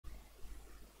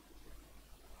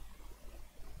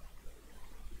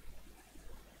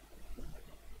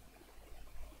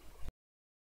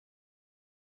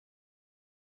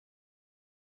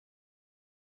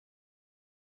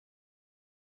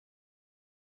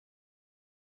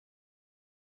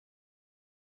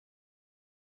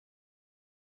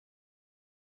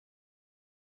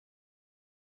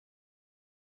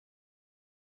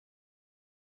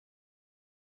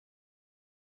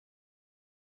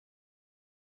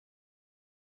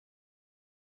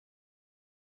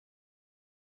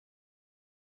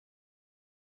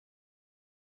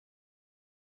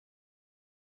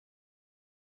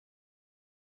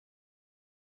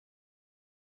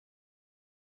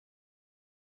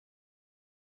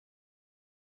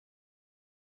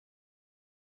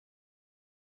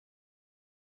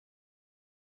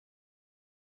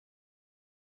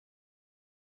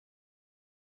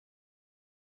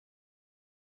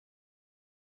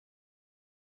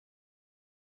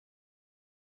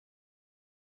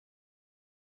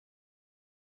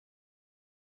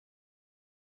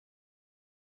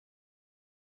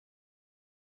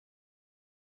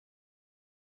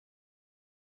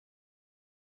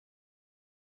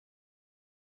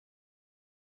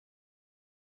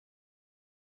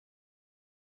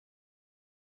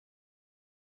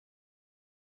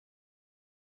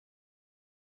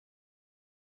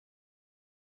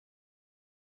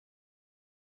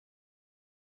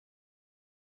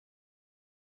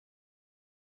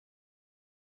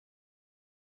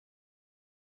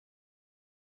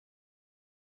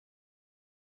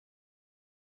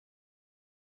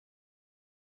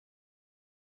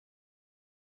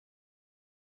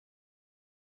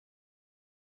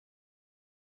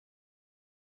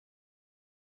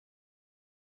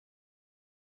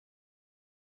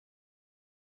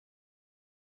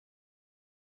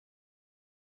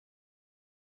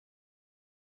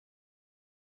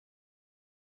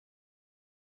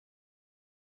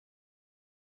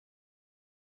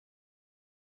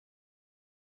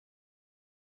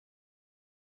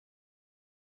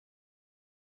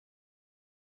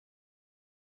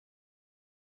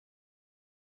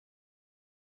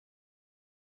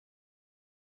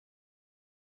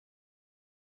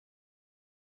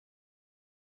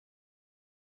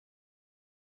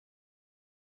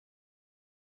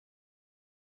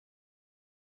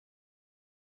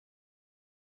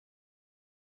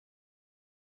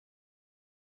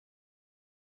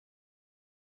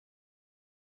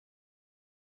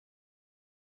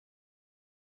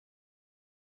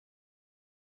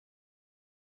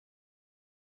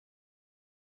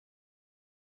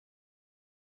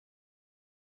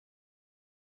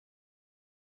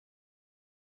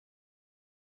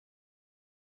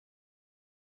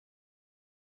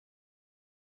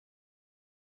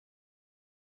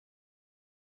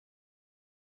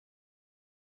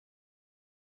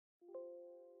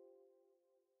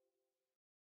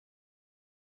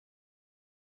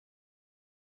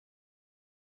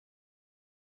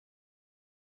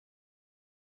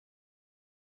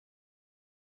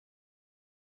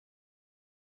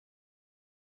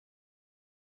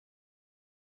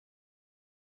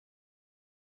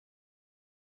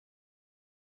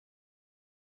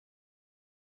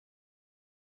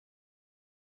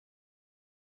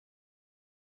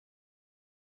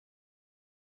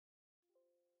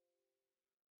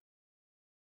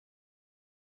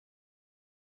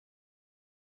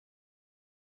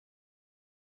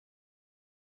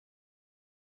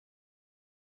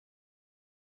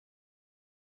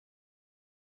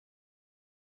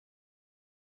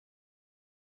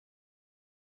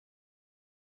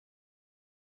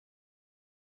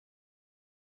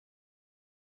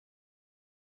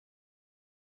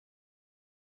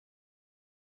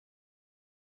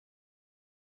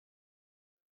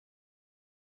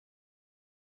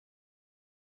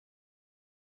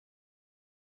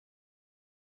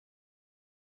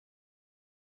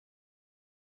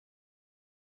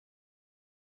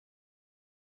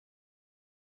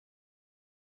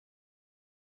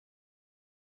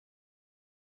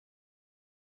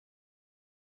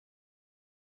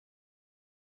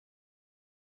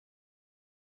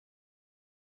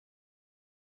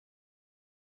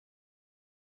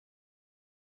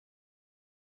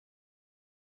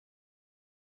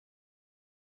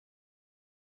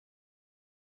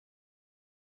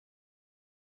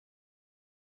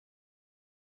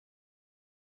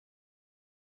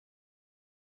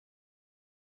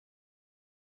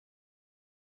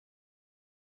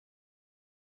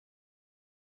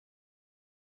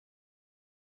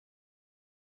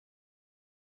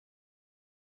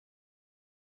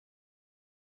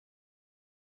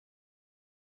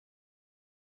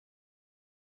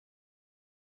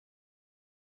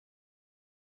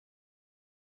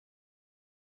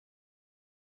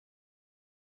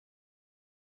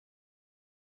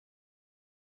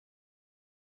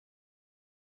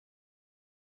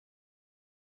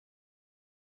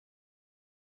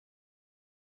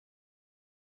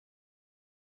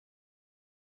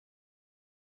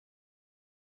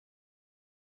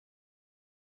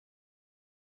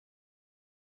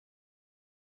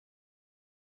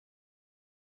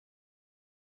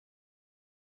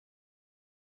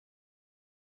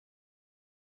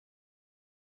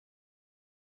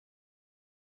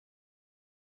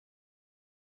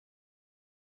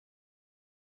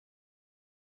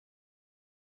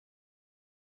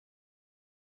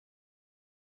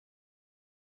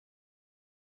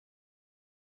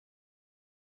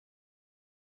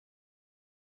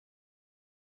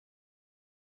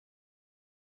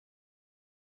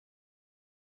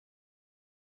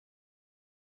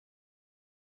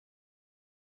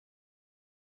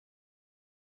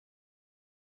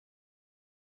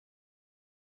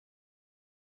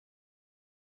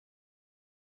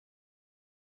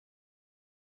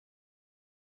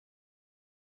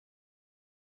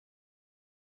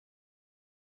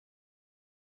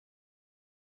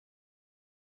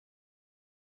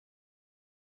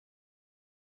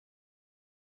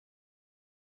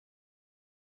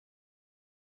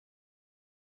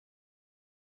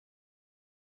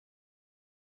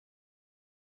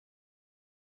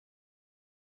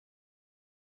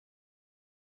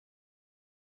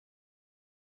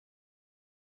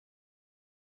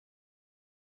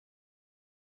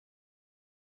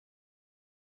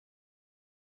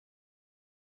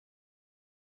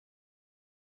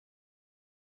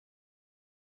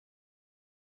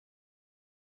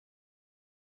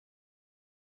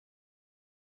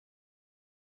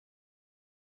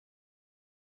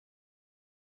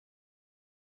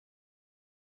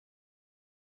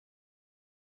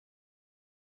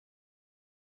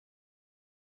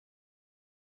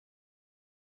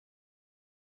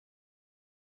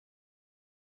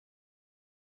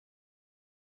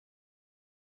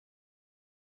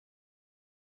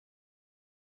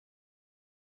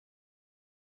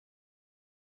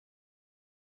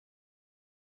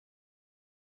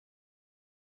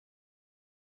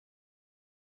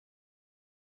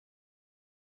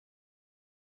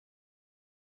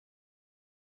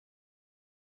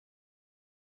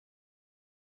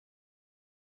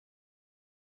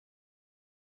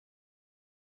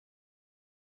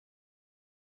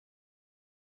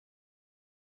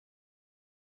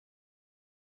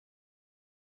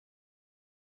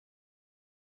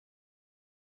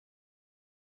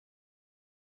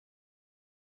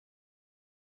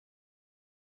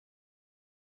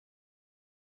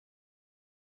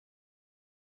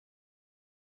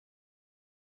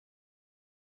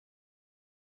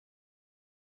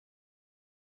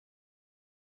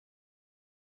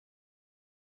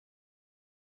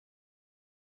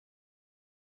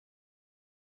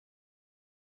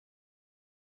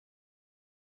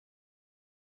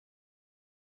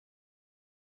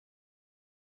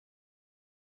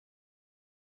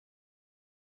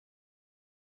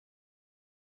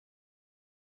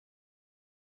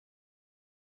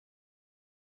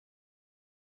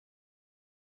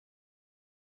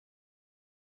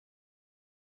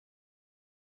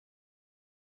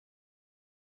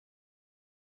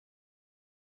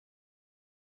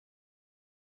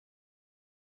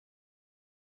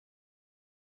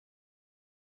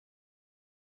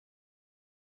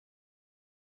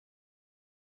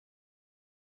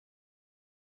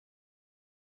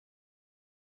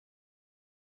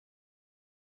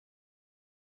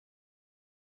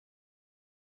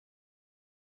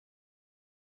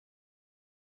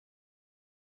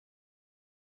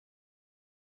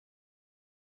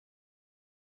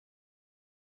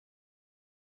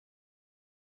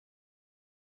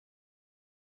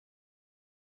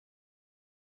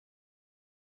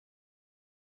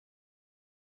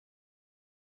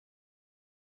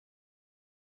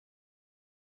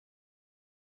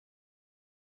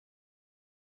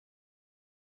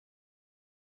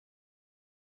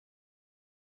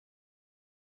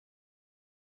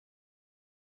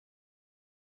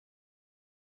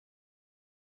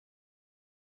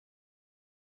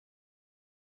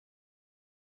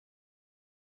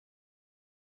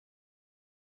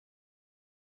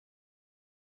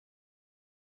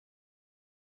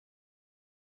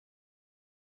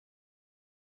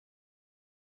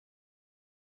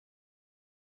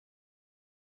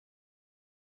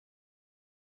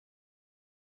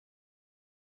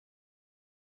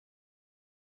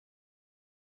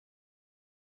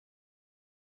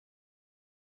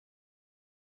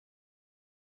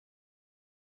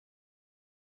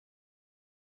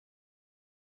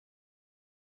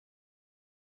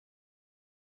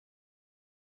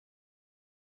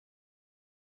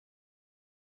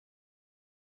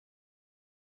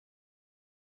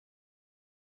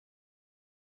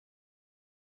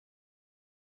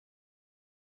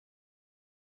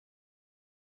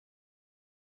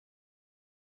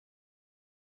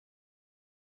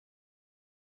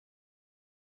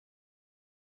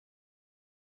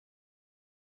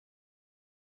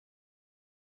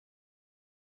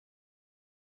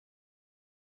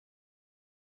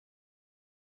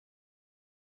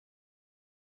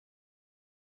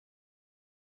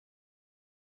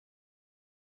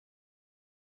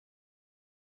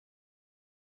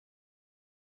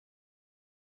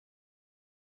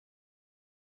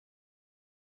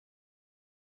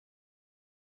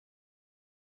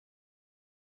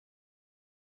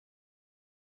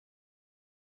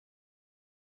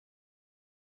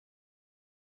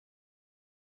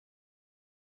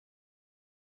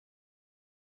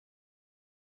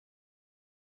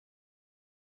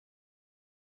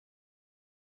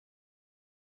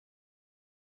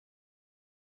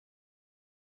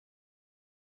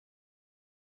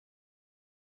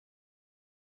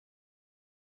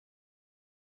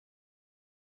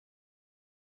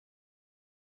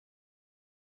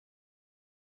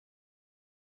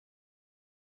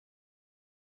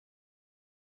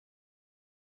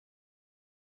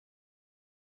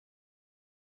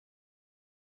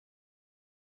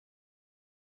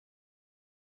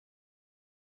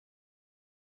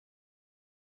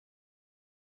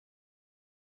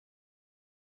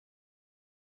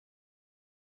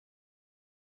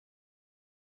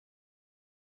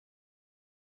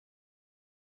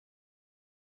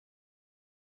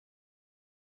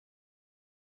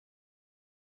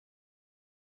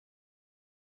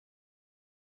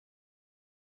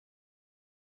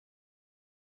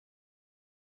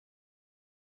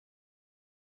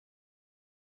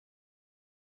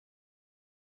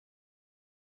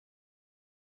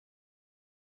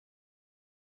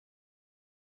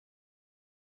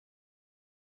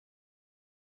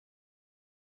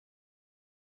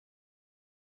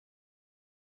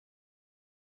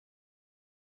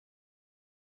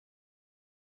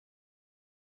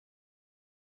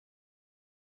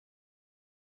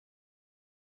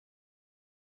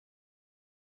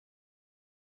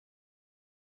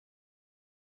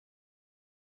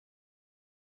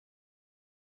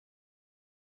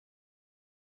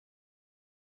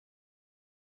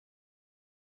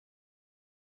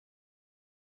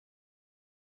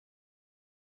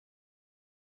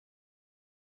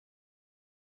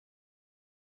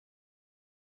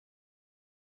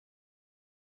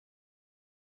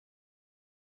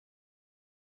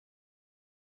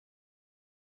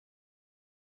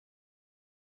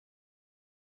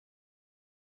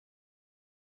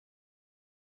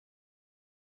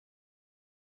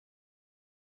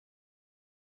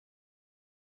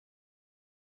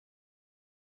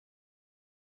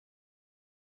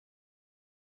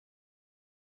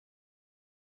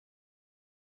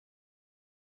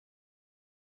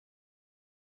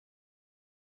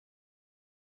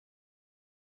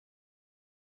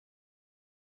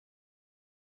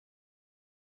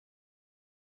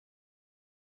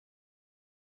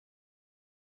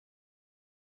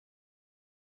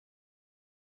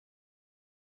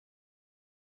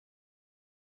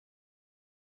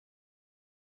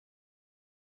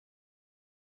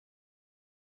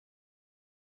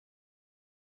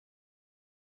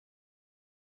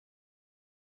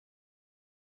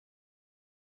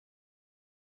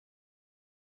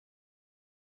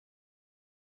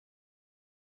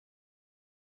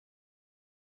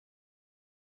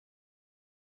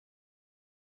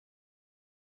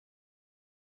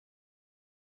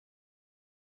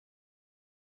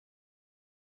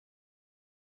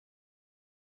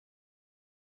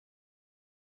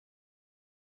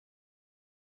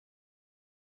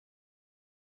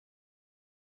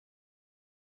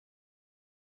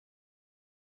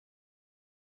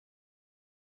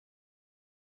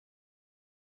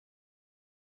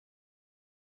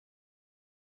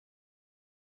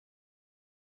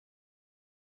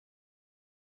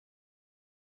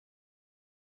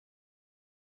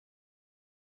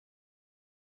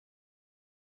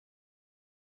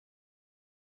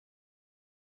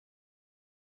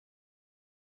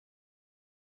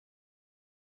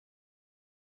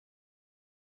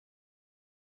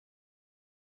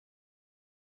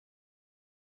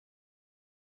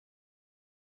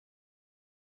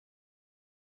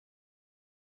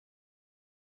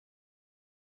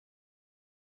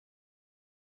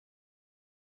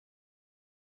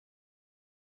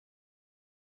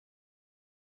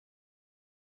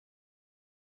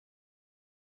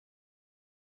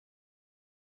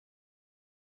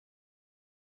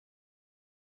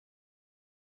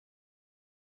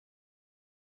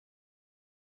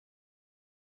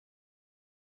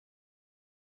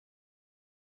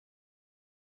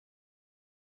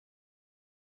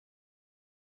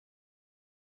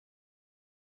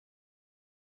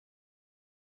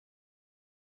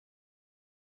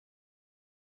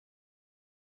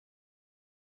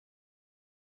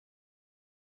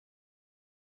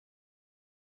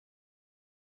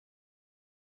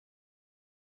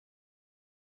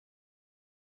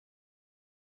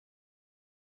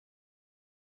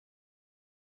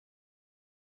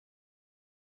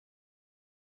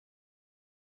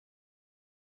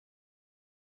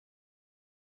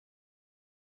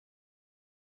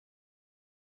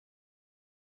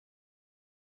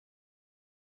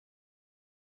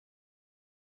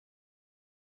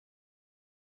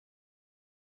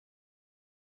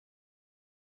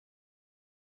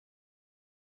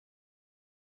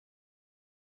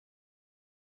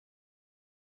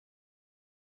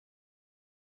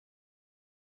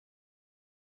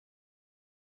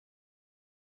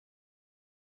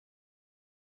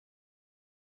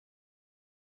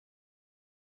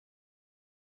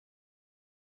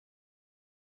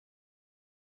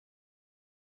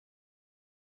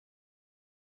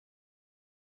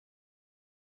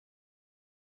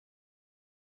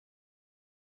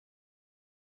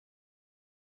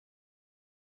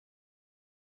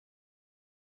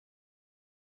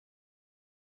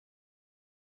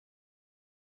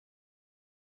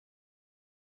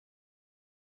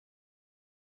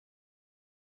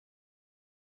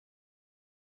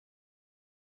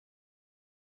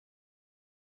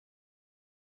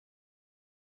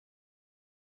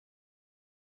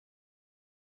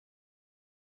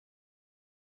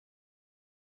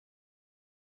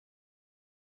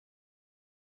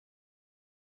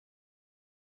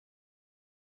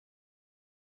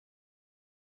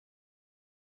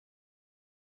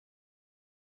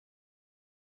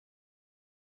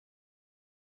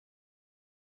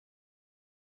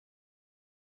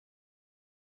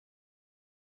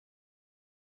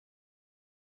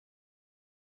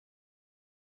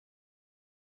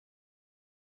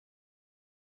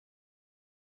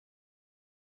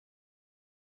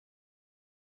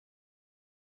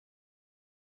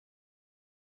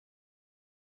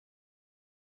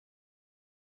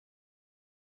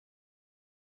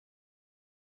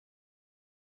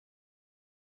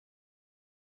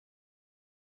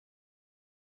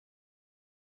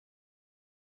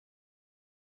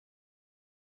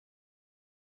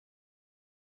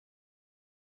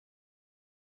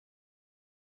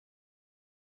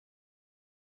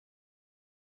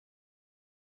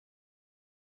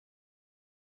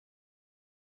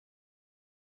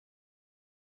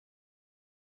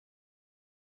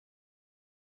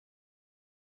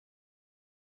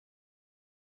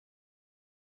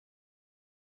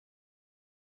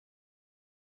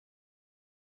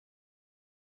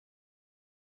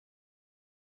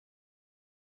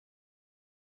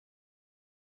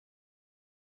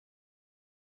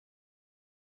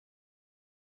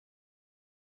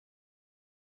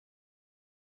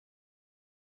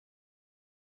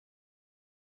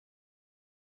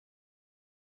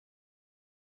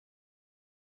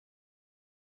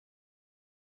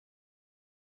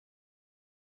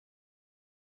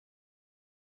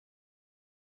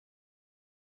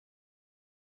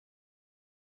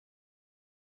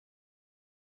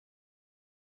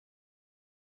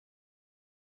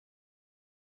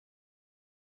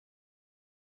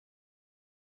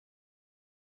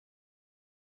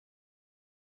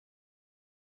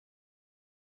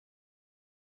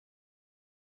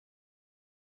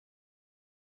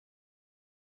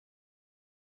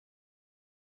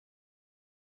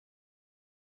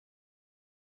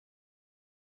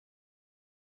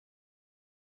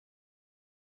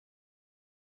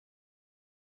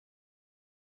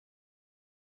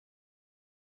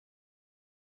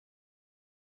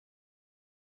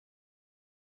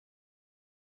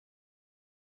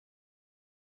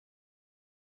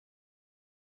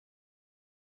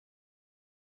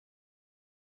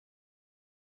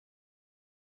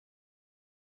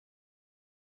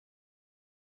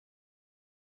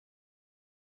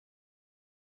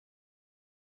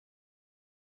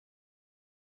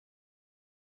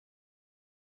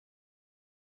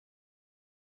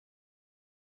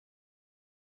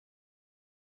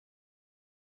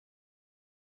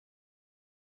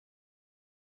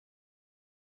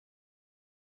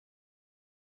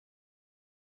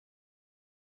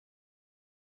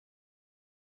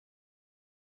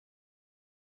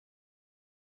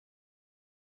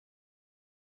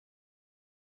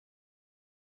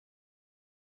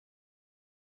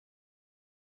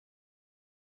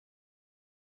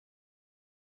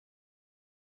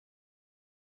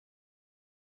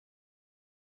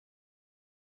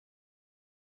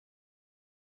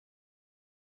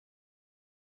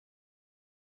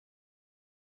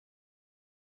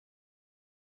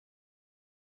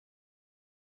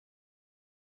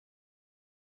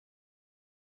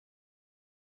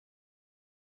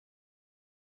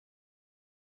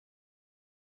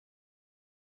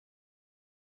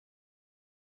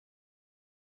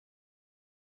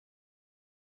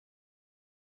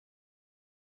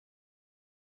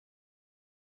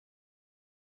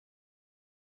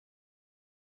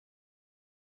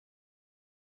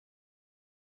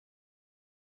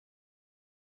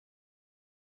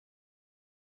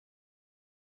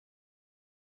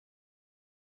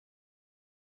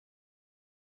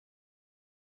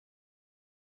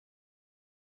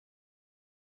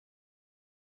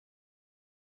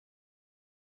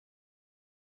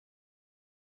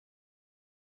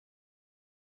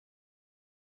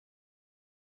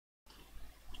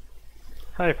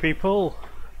Hi people!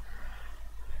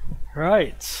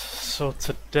 Right, so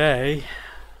today,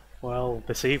 well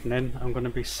this evening, I'm going to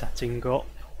be setting up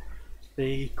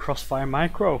the Crossfire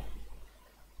Micro,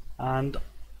 and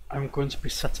I'm going to be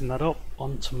setting that up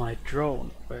onto my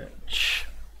drone, which,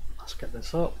 let's get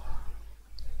this up.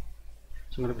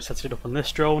 So I'm going to be setting it up on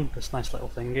this drone, this nice little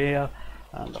thing here,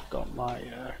 and I've got my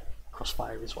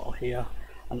Crossfire as well here,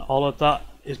 and all of that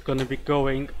is going to be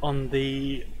going on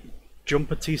the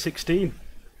Jumper T16.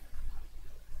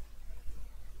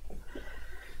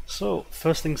 So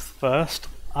first things first,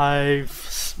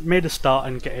 I've made a start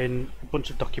in getting a bunch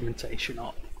of documentation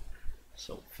up.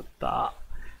 So for that,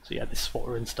 so yeah, this is what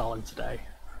we're installing today.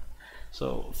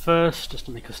 So first, just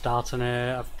to make a start on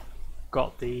it, I've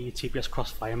got the TBS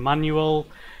Crossfire manual,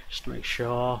 just to make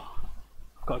sure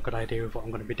I've got a good idea of what I'm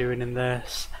going to be doing in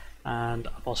this, and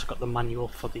I've also got the manual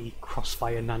for the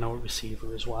Crossfire Nano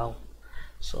receiver as well.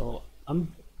 So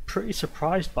I'm pretty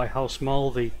surprised by how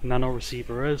small the Nano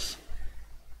receiver is.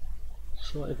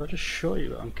 So if I just show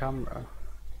you it on camera,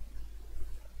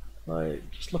 like,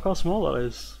 just look how small that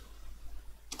is.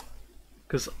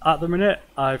 Because at the minute,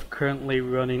 I've currently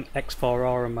running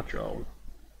X4R on my drone.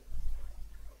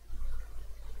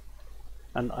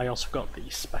 And I also got the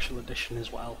special edition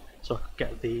as well, so I could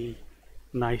get the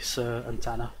nicer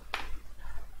antenna.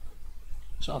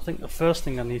 So I think the first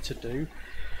thing I need to do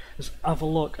is have a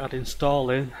look at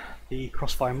installing the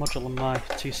Crossfire module on my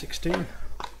T16.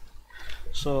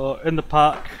 So in the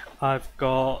pack I've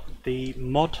got the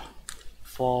mod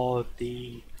for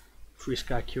the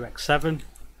FreeSky QX7.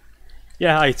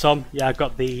 Yeah, hi Tom. Yeah, I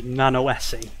got the Nano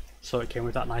SE, so it came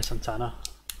with that nice antenna.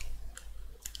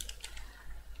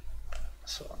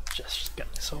 So I'll just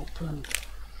get this open.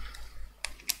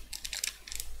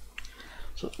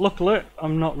 So luckily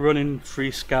I'm not running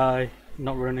FreeSky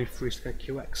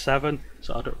QX7,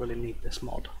 so I don't really need this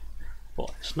mod.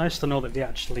 But it's nice to know that they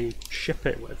actually ship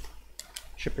it with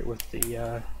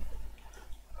the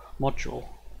module.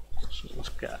 So let's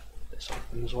get this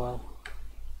open as well.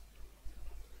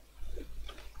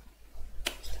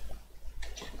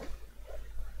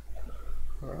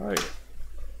 Alright.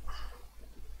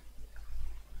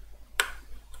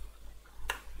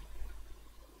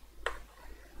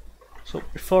 So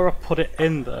before I put it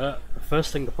in there, the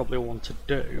first thing I probably want to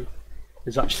do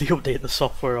is actually update the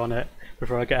software on it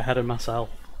before I get ahead of myself.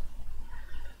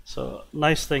 So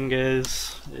nice thing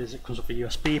is it comes with a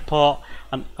USB port,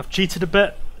 and I've cheated a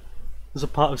bit. As a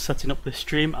part of setting up this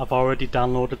stream, I've already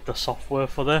downloaded the software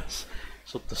for this.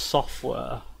 So the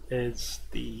software is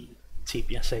the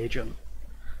TBS agent.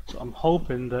 So I'm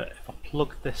hoping that if I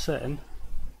plug this in,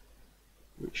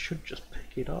 it should just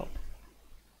pick it up.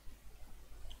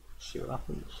 See what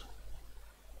happens.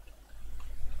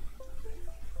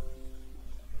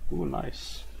 Ooh,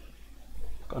 nice.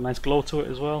 Got a nice glow to it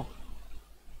as well.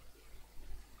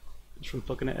 Just from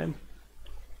plugging it in.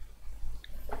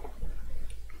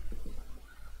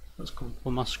 Let's come up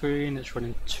on my screen, it's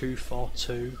running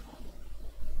 242.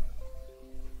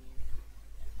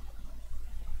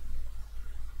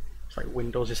 It's like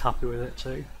Windows is happy with it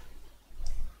too.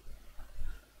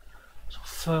 So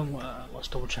firmware, let's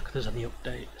double check if there's any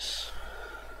updates.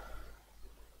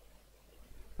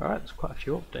 Alright, there's quite a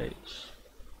few updates.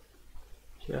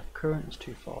 So yeah, current is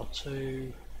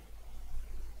 242.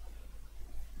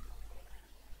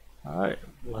 Alright,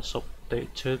 let's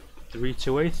update to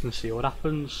 328 and see what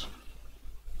happens.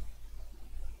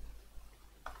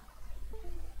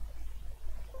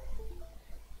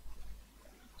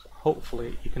 So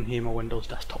hopefully you can hear my Windows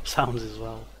desktop sounds as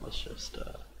well. Let's just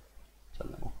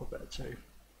turn them up a bit too.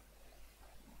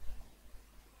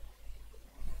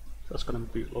 So that's going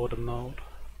to bootloader mode.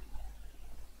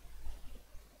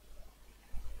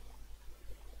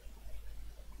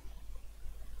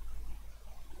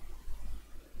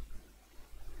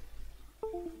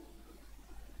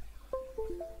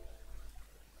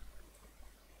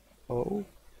 Oh,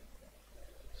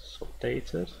 it's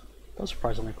updated. That's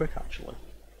surprisingly quick actually.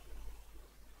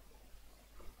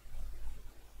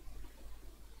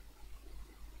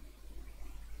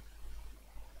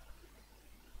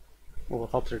 Well, I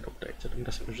thought it updated. I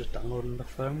guess it was just downloading the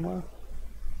firmware.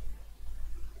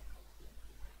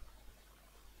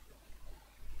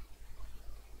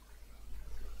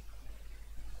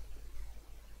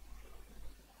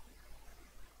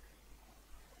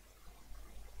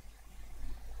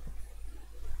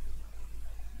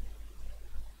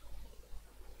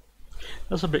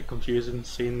 That's a bit confusing,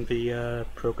 seeing the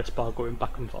progress bar going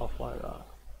back and forth like that.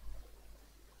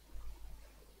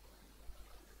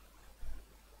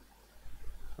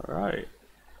 Alright.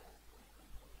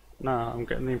 Now I'm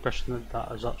getting the impression that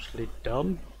that is actually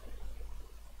done.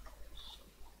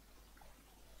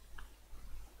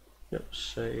 Yep,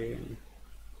 saying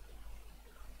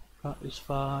that is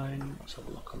fine. Let's have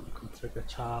a look on the configure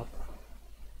tab.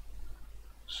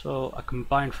 So I can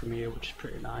bind from here, which is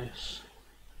pretty nice.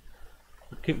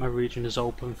 I'll keep my region as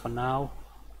open for now,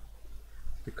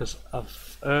 because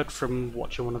I've heard from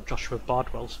watching one of Joshua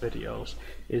Bardwell's videos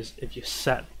is if you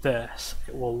set this,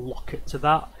 it will lock it to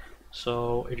that.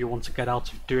 So if you want to get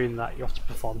out of doing that, you have to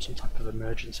perform some type of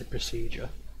emergency procedure.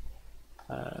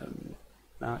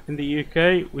 Now in the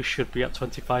UK we should be at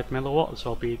 25 milliwatt, so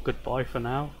I'll be a good boy for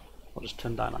now. I'll just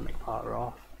turn dynamic power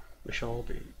off. We shall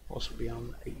also be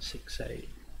on 868.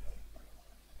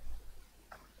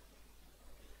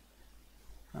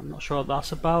 I'm not sure what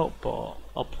that's about, but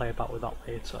I'll play about with that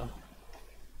later.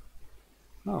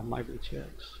 Oh, my VTX.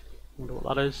 Wonder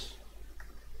what that is.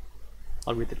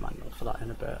 I'll read the manual for that in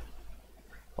a bit.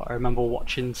 But I remember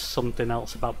watching something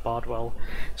else about Bardwell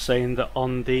saying that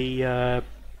on the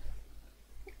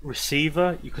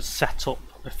receiver you could set up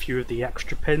a few of the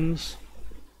extra pins.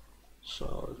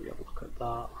 So if we have a look at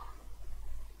that.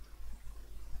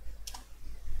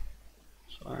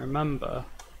 So I remember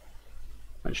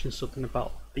mentioning something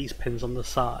about these pins on the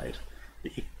side.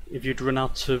 If you'd run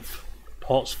out of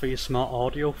ports for your smart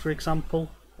audio, for example,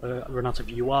 run out of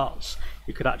UARTs,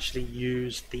 you could actually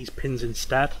use these pins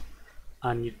instead,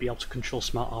 and you'd be able to control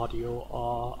smart audio,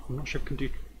 or I'm not sure if you can do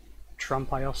Tramp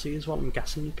IRC as well. I'm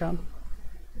guessing you can,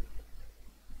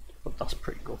 but that's a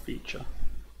pretty cool feature.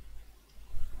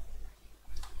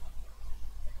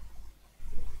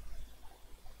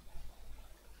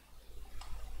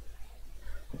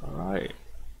 Alright,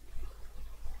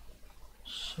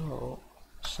 so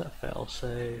set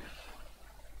failsafe.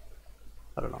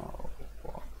 I don't know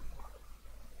what.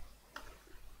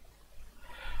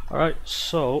 Alright,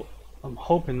 so I'm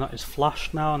hoping that is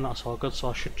flashed now and that's all good, so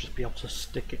I should just be able to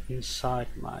stick it inside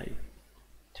my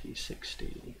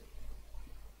T16.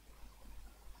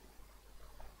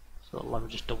 So let me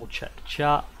just double check the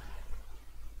chat.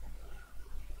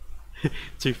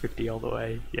 250 all the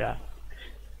way, yeah.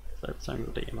 So every time you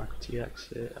update your micro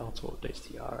TX, it auto updates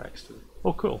the RX to.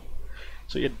 Oh, cool.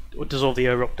 So it does all the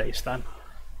error updates then.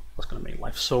 That's going to make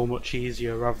life so much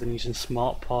easier rather than using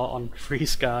smart port on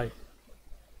FreeSky.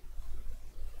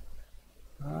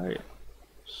 Right,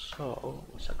 so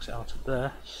let's exit out of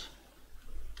this.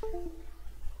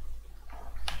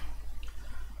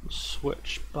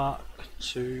 Switch back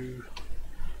to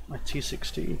my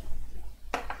T16.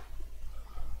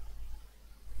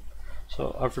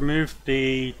 So I've removed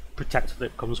the protector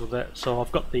that comes with it. So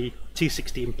I've got the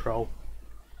T16 Pro,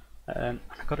 and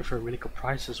I got it for a really good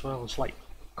price as well. It's like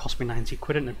cost me 90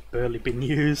 quid and had barely been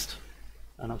used.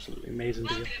 An absolutely amazing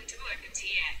deal.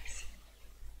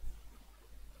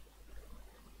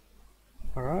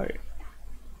 Alright,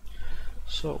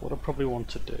 so what I probably want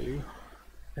to do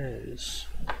is,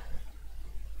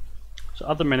 so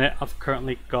at the minute I've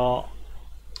currently got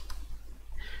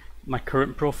my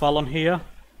current profile on here,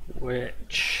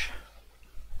 which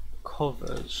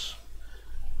covers,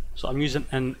 so I'm using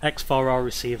an X4R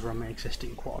receiver on my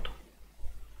existing quad,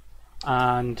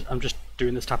 and I'm just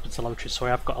doing this type of telemetry, so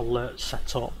I have got alerts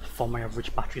set up for my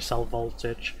average battery cell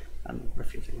voltage and a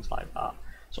few things like that.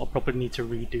 So I'll probably need to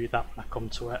redo that when I come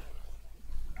to it.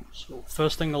 So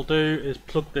first thing I'll do is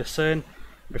plug this in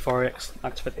before I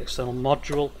activate the external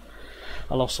module.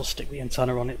 I'll also stick the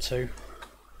antenna on it too.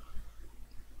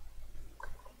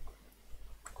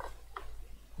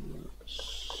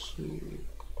 Let's see.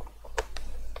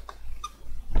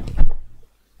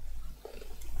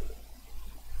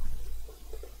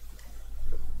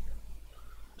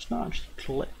 It's not actually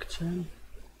clicked in.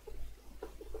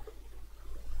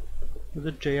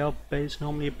 The JL bay is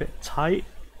normally a bit tight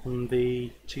on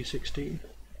the T16.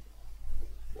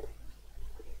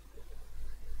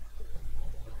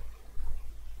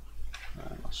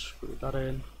 Let's screw that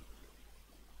in.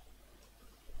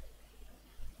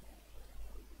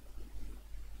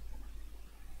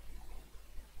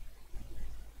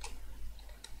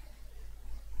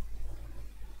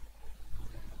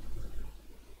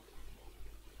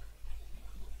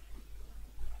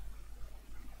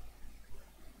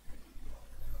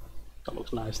 That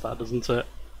looks nice, that, doesn't it?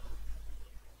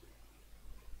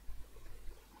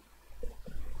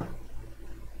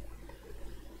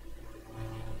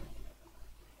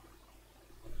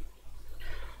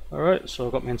 Alright, so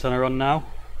I've got my antenna on now,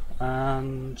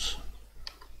 and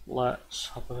let's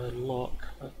have a look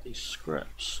at these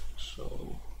scripts.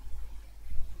 So,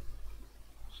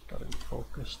 got in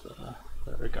focus there.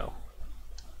 There we go.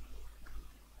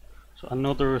 So I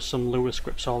know there are some Lua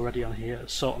scripts already on here.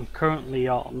 So I'm currently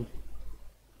on.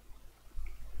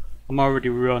 I'm already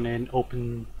running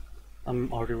Open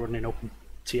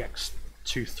TX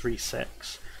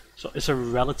 236. So it's a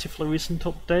relatively recent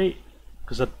update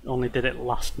because I only did it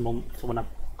last month when I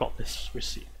got this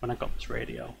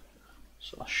radio.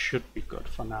 So that should be good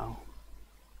for now.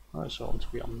 Alright, so I want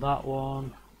to be on that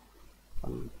one.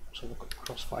 And so look at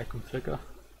Crossfire configure.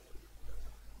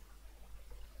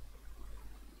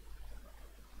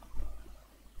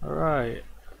 Alright,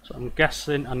 so I'm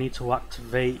guessing I need to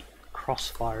activate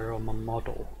Crossfire on my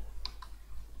model.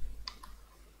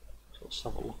 So let's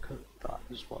have a look at that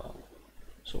as well.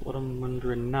 So what I'm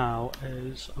wondering now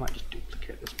is I might just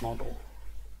duplicate this model.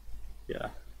 Yeah,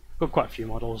 I've got quite a few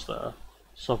models there.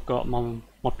 So I've got my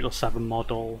Modular 7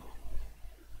 model.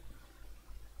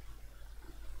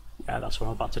 Yeah, that's what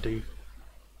I'm about to do.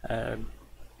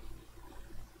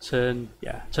 Turn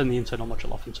the internal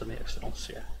module off and turn the external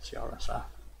CRS off.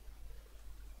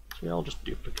 So yeah, I'll just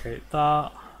duplicate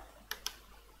that.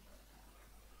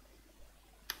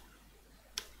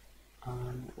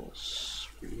 And we'll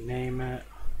rename it.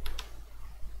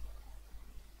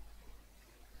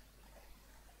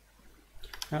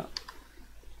 Yeah.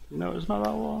 No, it's not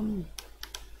that one.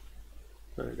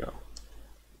 There we go.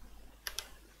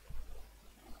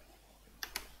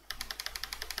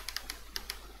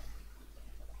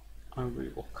 And we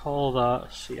will call that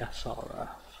CSRF.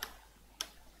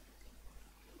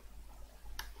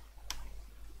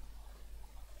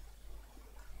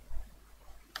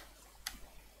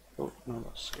 Oh, no,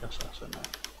 that's CSS in there.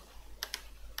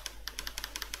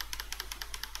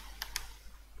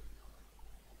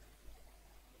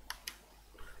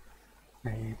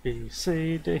 A, B,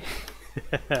 C, D.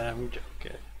 I'm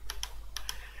joking.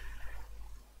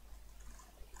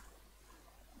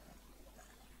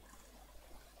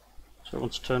 So I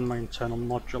want to turn my internal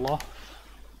module off.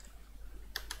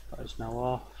 That is now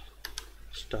off.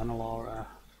 External RF.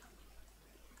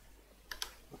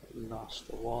 And that's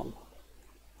the one.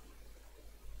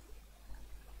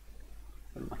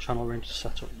 And my channel range is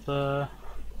set up there.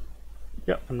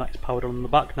 Yep, and that's powered on the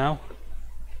back now.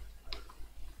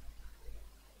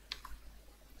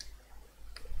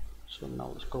 So now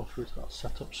let's go through to that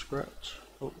setup script.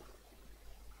 Oh.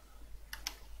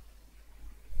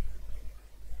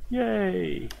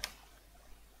 Yay!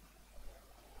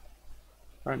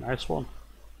 Very nice one.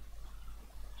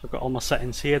 So I've got all my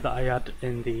settings here that I had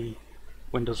in the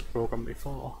Windows program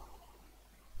before.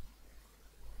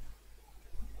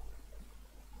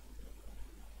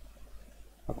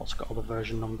 I've also got all the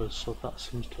version numbers, so that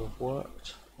seems to have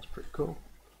worked. That's pretty cool.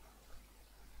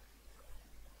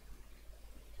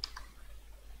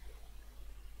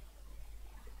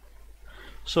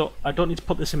 So I don't need to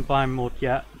put this in bind mode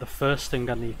yet. The first thing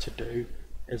I need to do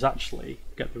is actually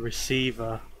get the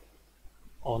receiver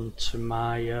onto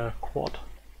my quad.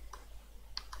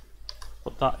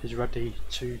 But that is ready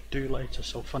to do later,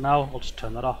 so for now I'll just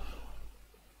turn that off.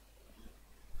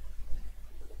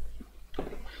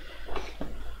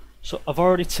 So I've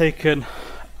already taken,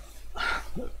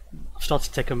 I've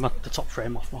started taking the top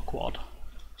frame off my quad.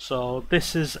 So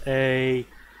this is a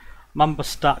Mamba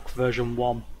Stack version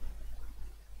 1.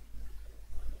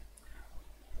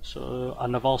 So,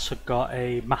 and I've also got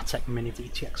a Matek Mini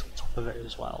VTX on top of it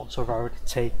as well. So I've already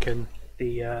taken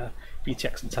the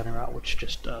VTX antenna out, which is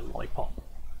just a lollipop.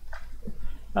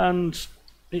 And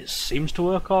it seems to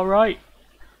work alright.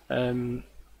 It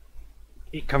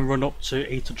can run up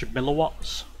to 800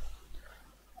 milliwatts.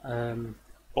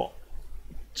 But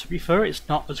to be fair, it's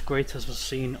not as great as I've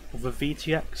seen other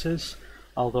VTXs,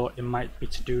 although it might be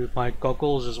to do with my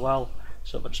goggles as well.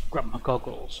 So if I just grab my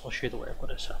goggles, I'll show you the way I've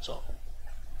got it set up.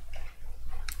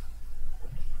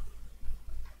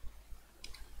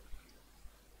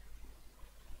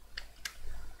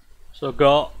 So I've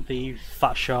got the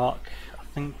Fat Shark, I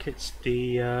think it's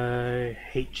the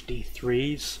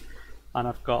HD3s, and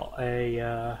I've got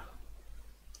a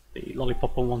the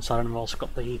lollipop on one side, and I've also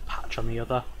got the patch on the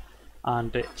other,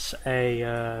 and it's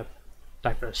a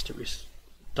diversity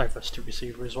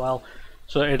receiver as well.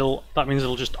 So that means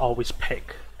it'll just always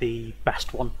pick the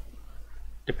best one,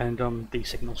 depending on the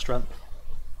signal strength.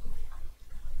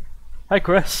 Hi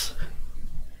Chris!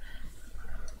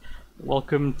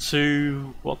 Welcome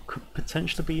to what could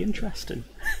potentially be interesting.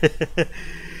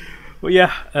 Well,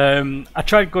 yeah, I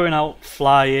tried going out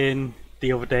flying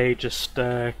the other day, just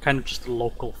kind of just a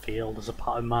local field as a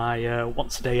part of my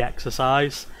once a day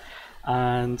exercise,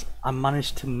 and I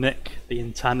managed to nick the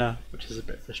antenna, which is a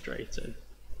bit frustrating,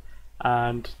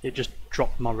 and it just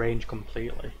dropped my range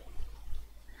completely.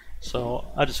 So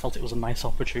I just felt it was a nice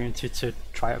opportunity to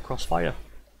try out Crossfire.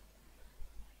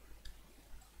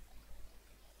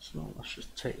 So let's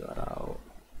just take that out.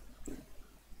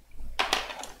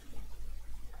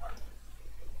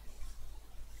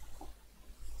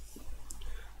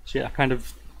 So yeah, I kind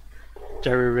of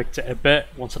jerry-rigged it a bit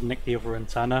once I nicked the other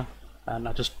antenna, and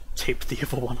I just taped the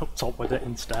other one up top with it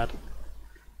instead.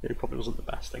 It probably wasn't the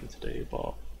best thing to do,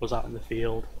 but was out in the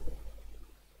field.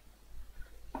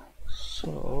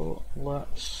 So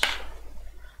let's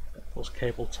get those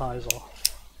cable ties off.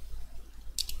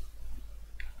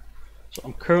 So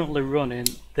I'm currently running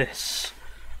this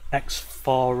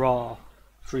X4R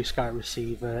FreeSky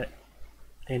receiver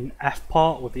in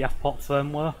F-port with the F-port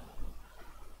firmware,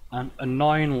 and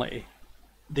annoyingly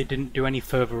they didn't do any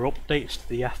further updates to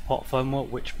the F-port firmware,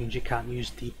 which means you can't use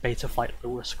the Betaflight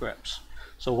Lua scripts.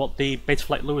 So what the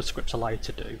Betaflight Lua scripts allow you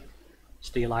to do is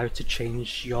they allow you to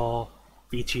change your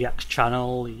VTX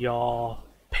channel, your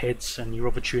PIDs and your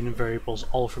other tuning variables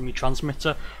all from your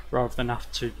transmitter rather than have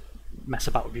to mess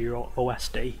about with your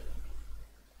OSD.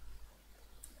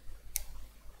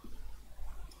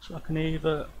 So I can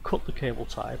either cut the cable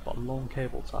tie, bottom long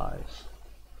cable ties,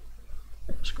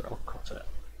 I'll cut it.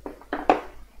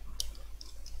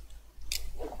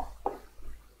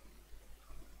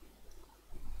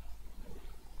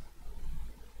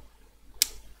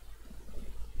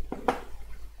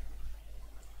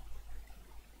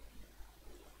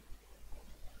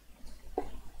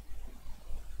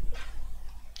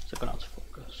 So going out to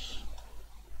focus.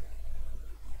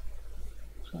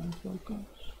 Sound focus.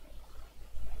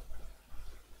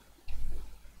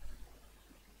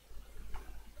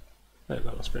 There we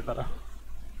go, that's a bit better.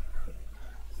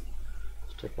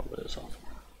 Let's take all of this off.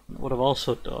 What I've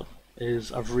also done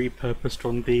is I've repurposed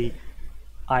on the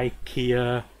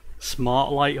IKEA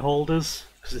smart light holders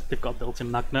because they've got built-in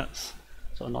magnets.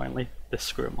 So annoyingly, this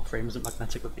screw in my frame isn't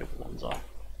magnetic, but the other ones are.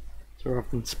 So rather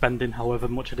than spending however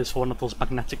much it is for one of those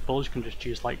magnetic balls, you can just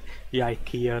use like the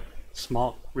IKEA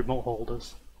smart remote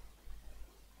holders.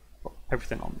 But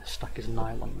everything on this stack is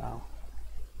nylon now.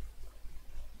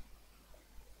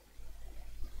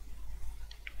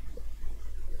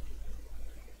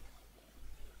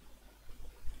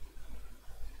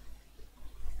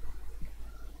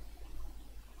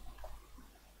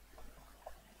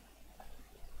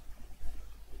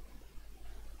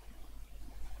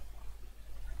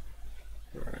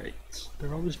 Right,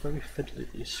 they're always very fiddly,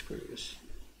 these screws.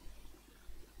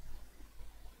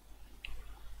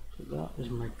 So that is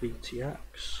my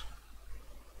VTX.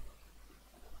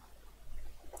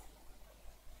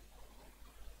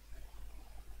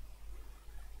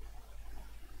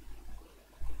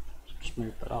 So just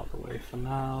move that out of the way for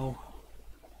now.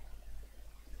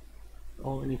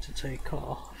 All we need to take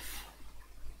off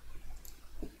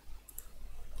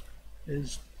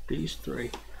is these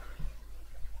three.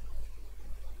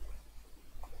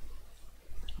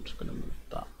 I'm just going to move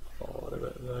that forward a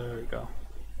bit, there we go.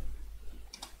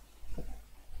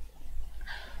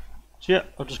 So yeah,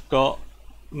 I've just got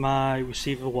my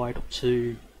receiver wired up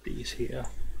to these here.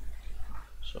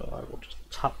 So I will just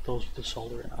tap those with the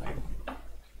soldering iron.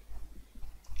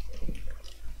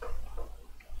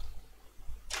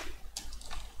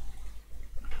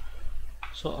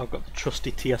 So I've got the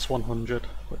trusty TS100,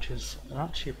 which is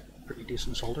actually a pretty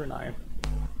decent soldering iron.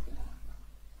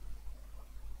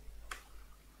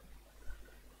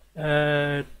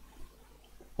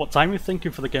 What time are you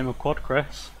thinking for the game of quad,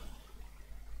 Chris?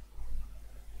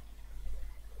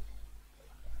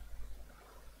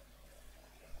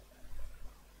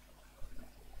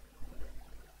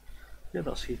 Yeah,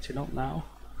 that's heating up now.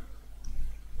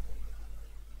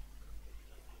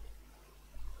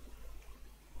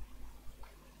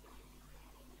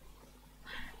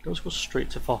 It does go straight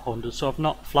to 400, so I've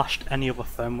not flashed any other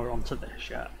firmware onto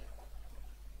this yet,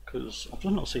 because I've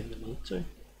just not seen the need to.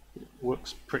 It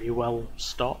works pretty well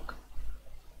stock.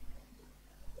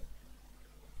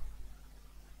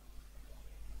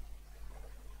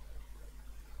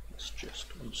 Let's just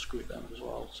unscrew them as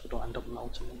well so I don't end up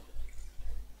melting them.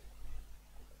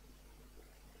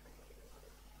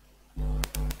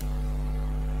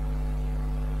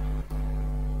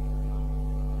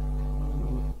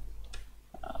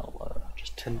 I'll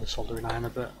just tin the soldering iron a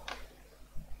bit.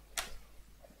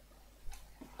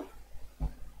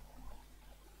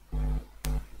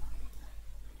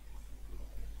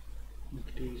 Make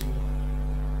it easier.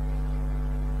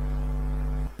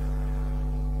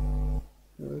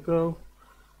 There we go.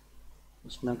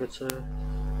 That's negative.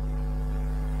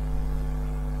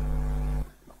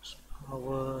 That's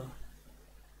power.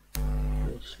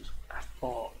 This is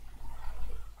F4.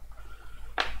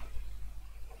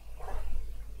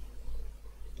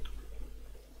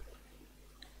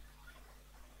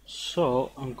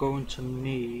 So I'm going to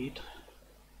need.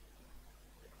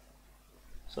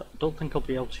 So I don't think I'll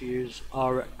be able to use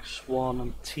RX1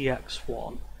 and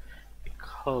TX1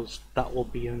 because that will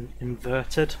be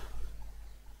inverted.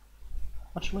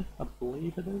 actually. I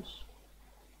believe it is.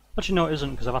 Actually, no, it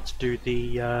isn't, because I've had to do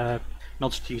the in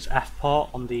order to use F port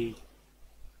on the.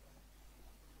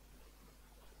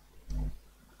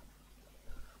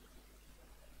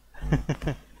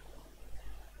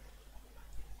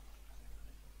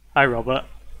 Hi, Robert.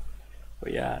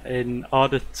 But yeah, in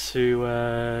order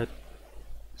to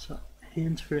so hear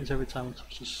interference every time I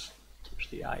touch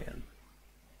the iron.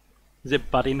 Is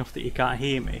it bad enough that you can't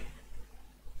hear me?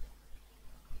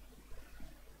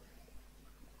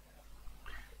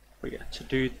 But yeah, to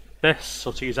do this,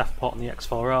 so to use F port on the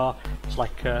X4R, it's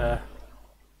like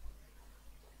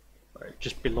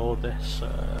just below this.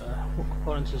 What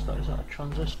component is that? Is that a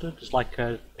transistor? There's like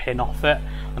a pin off it,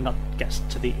 and that gets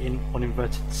to the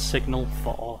uninverted signal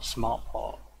for smart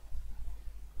port.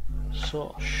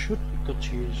 So should be good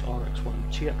to use RX1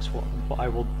 and TX1, but I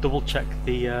will double check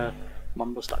the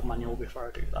Mambo Stack manual before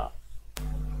I do that.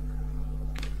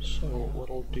 So what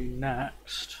I'll do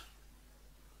next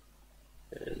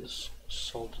is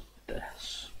solder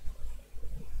this.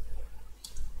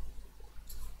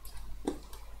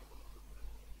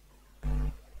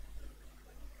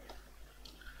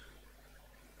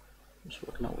 Just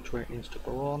working out which way it needs to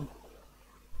go on.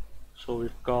 So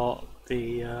we've got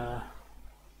the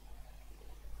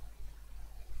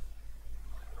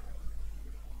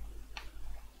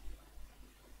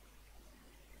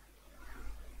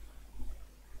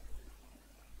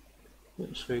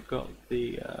so we've got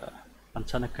the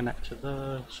antenna connector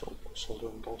there, so we'll solder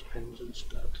on those pins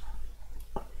instead.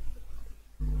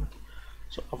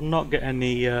 So I've not got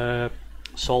any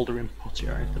soldering putty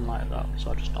or anything like that,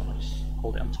 so I just normally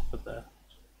hold it on top of there.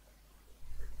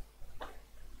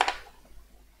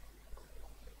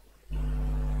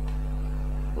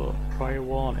 But prior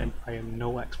warning, I am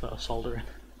no expert at soldering.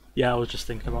 Yeah, I was just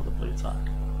thinking about the blue tack.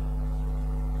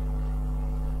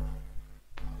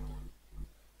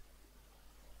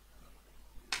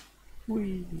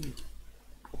 Whee!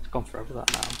 It's gone forever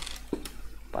that now.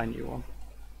 Buy a new one.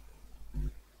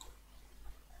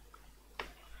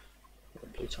 The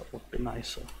blue tack would be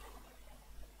nicer.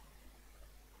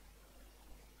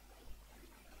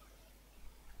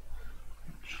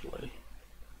 Actually.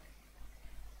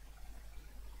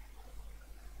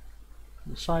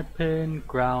 The side pin,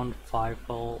 ground 5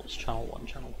 volts, channel 1,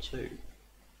 channel 2.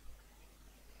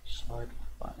 Side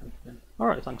pin.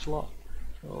 Alright, thanks a lot.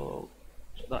 So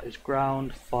that is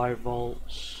ground 5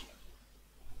 volts,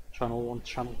 channel 1,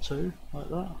 channel 2, like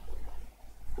that.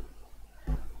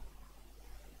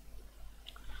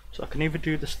 So I can either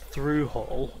do this through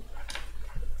hole,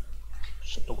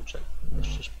 just double check,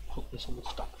 let's just put this on the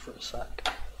stack for a sec.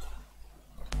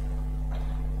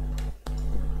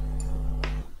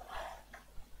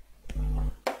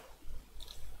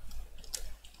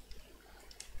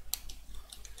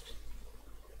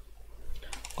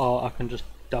 Or I can just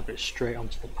dab it straight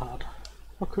onto the pad.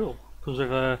 Oh cool, comes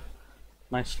with a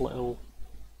nice little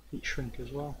heat shrink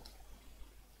as well.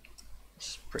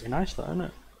 It's pretty nice though, isn't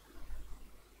it?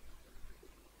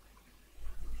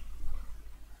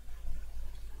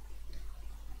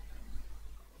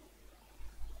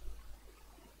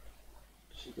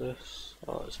 What's this?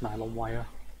 Oh, it's nylon wire.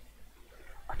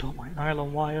 I don't like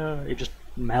nylon wire, it just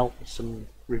melts and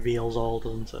reveals all,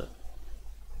 doesn't it?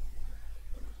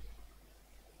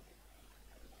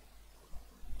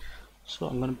 So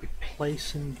I'm going to be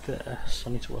placing this.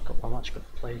 I need to work out where I'm actually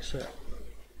going to place it.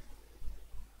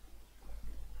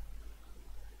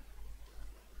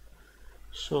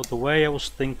 So the way I was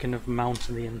thinking of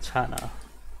mounting the antenna,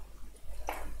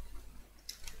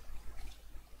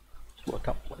 let's work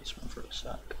out placement for a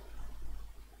sec.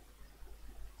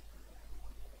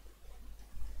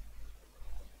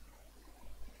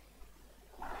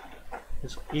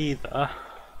 Is either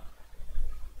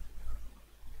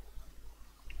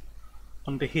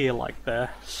under here like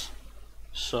this,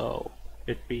 so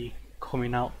it'd be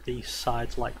coming out these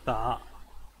sides like that,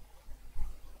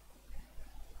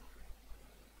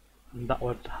 and that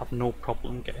would have no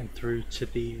problem getting through to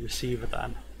the receiver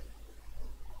then.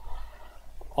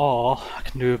 Or I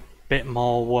can do a bit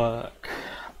more work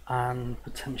and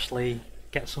potentially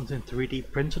get something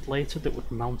 3D printed later that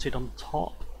would mount it on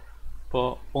top,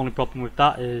 but only problem with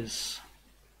that is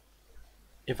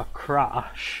if I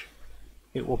crash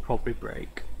it will probably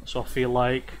break. So I feel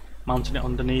like mounting it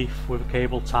underneath with a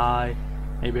cable tie,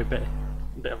 maybe a bit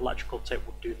of electrical tape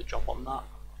would do the job on that.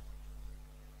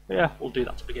 But yeah, we'll do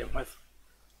that to begin with.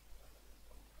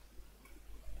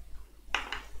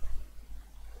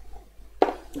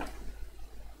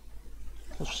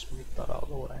 Let's just move that out of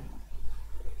the way.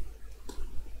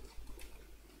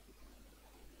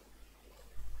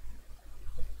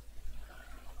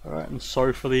 Alright. Alright, and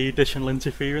sorry for the additional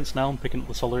interference now, I'm picking up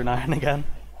the soldering iron again.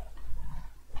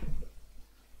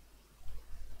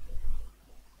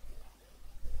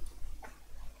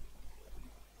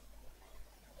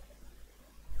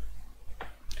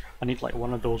 I need like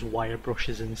one of those wire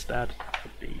brushes instead,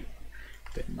 would be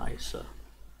a bit nicer.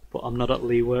 But I'm not at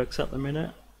Lee Works at the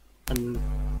minute, and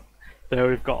there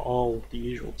we've got all the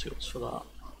usual tools for that.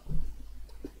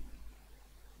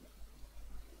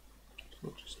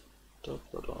 So just dab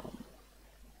that on.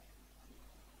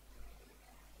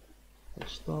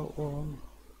 That's that one.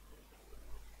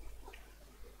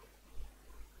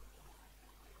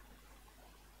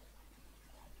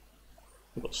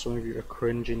 But some of you are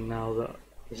cringing now that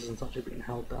this isn't actually being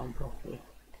held down properly.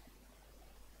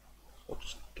 So I'll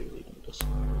just delete them this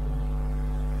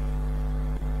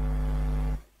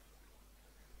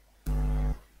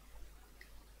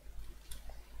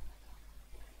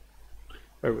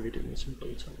I really do need some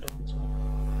blue turned on.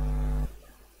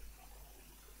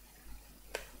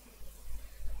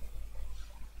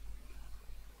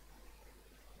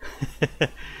 So.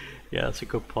 Yeah, that's a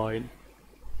good point.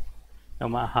 No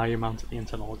matter how you mount it, the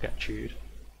internal will get chewed.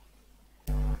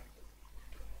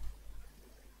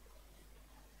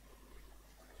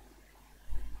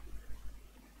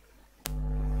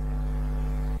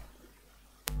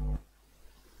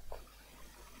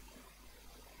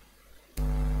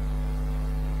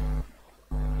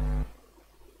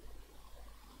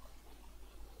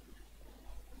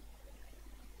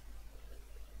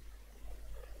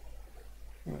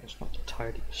 It's not the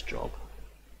tidiest job.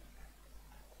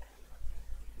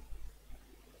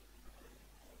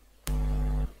 It's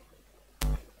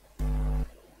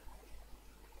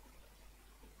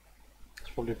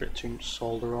probably a bit too much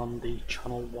solder on the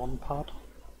channel 1 pad.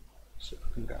 See if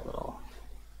I can get that off.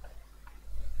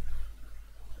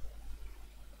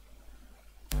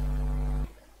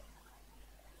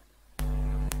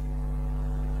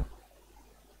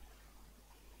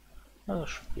 That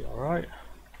should be alright.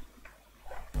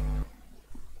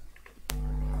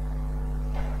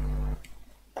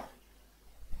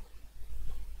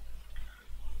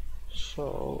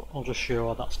 So I'll just show you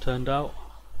how that's turned out.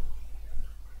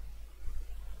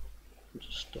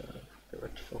 Just get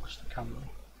ready to focus the camera.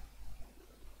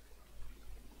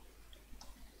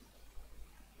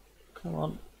 Come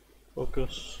on,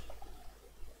 focus.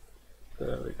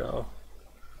 There we go.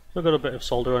 So I've got a bit of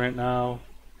solder on it now.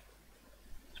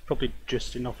 It's probably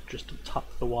just enough just to tap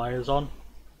the wires on.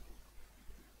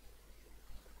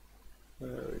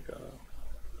 There we go.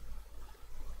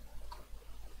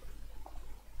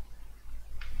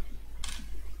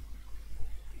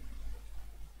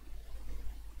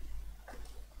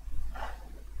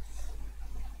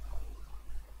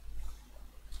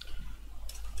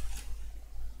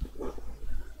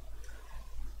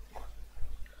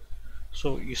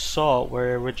 So you saw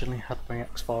where I originally had my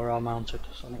X4R mounted,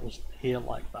 and it was here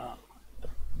like that.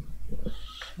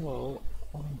 So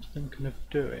what I'm thinking of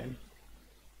doing,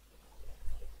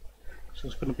 so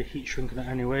it's going to be heat shrinking it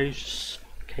anyways, just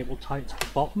cable tie it to the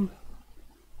bottom.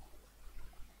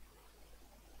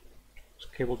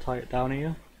 Just cable tie it down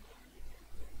here,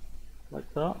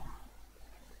 like that.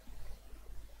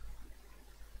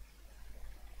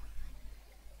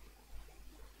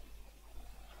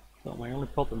 But my only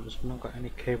problem is I've not got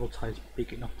any cable ties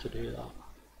big enough to do that.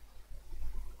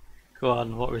 Go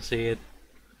on, what we're seeing.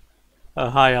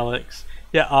 Oh, hi Alex.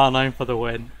 Yeah, R9 for the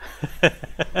win. I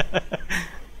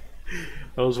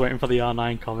was waiting for the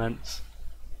R9 comments.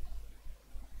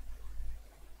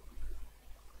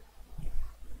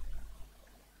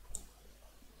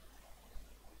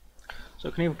 So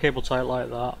I can even cable tie it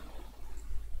like that.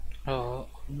 I'm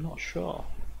not sure.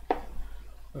 What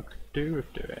I could do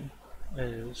with doing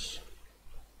is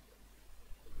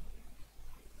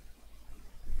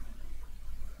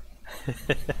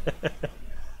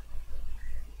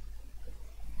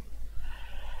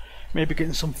maybe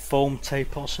getting some foam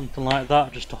tape or something like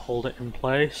that just to hold it in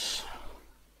place.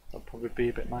 That'll probably be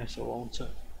a bit nicer, won't it?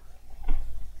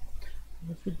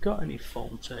 If we've got any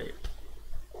foam tape,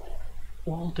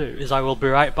 what I'll do is I will be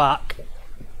right back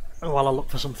while I look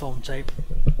for some foam tape.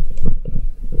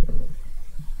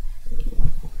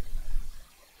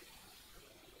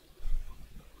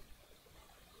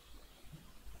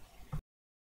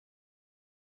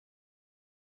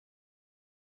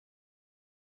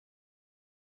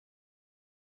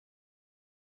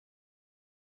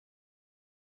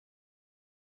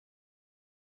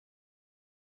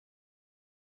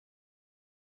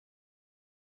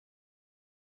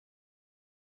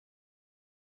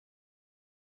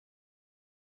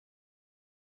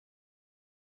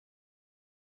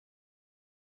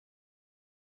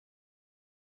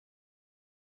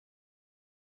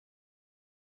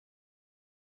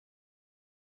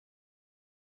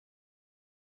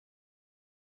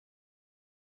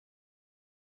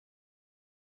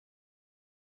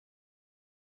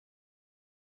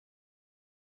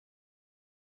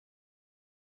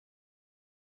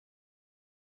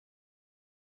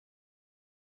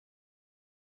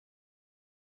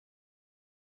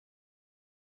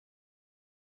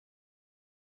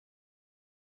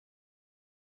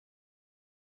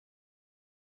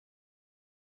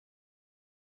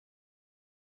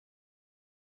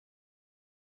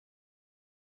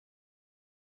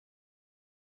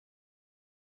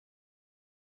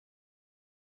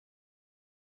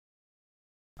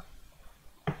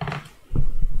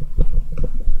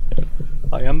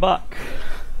 back.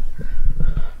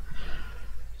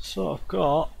 So I've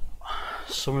got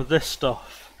some of this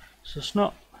stuff. So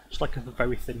it's like a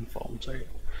very thin foam tape.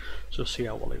 So see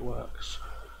how well it works.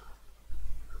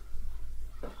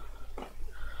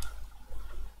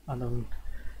 And I'm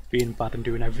being bad and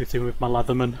doing everything with my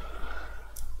Leatherman.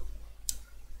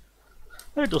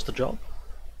 It does the job.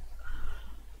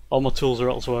 All my tools are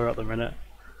elsewhere at the minute.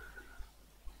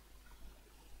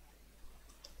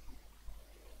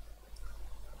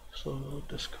 So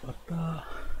discard that.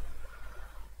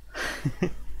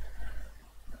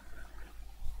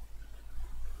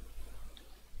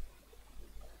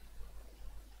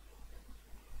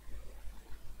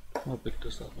 How big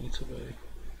does that need to be?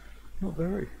 Not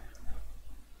very.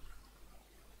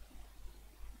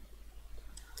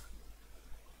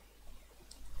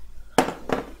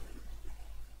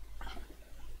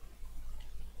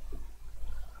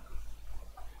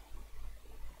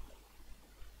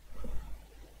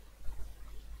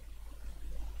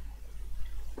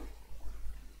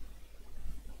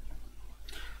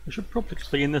 I should probably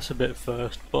clean this a bit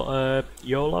first, but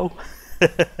YOLO.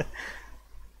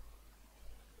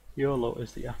 YOLO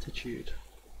is the attitude.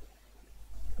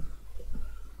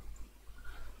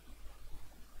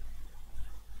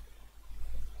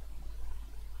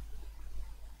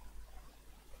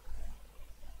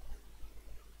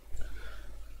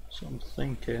 So I'm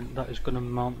thinking that is going to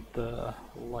mount there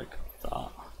like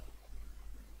that.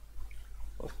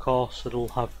 Of course it'll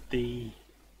have the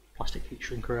plastic heat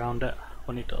shrink around it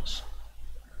when it does.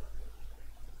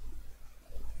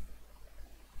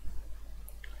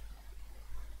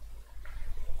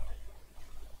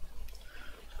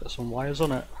 It's got some wires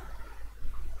on it.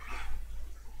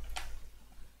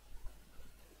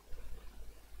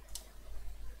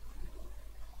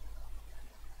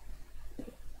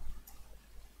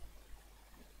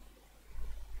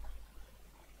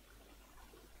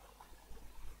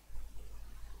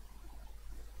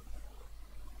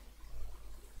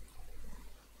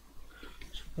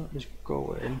 So that is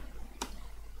going.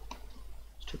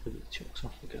 Let's take the TX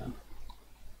off again.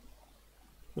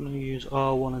 I'm going to use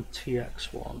R1 and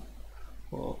TX1,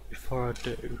 but before I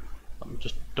do, let me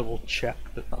just double check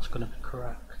that that's going to be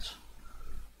correct.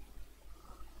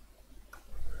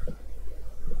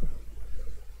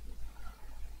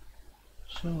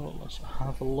 So let's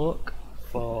have a look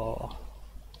for.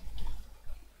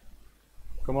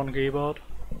 Come on, keyboard.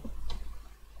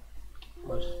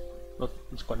 Let's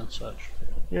go ahead and search.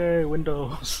 Yay,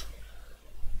 Windows!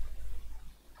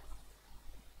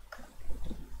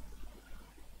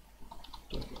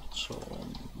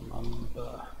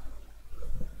 Number.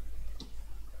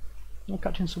 I'm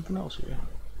catching something else here.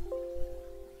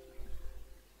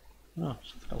 Oh,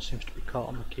 something else seems to be caught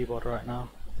on the keyboard right now.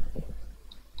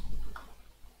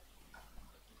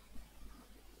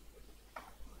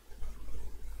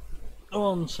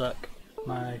 One sec,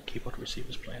 my keyboard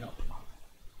receiver's playing up.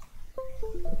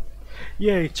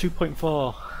 Yay,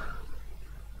 2.4.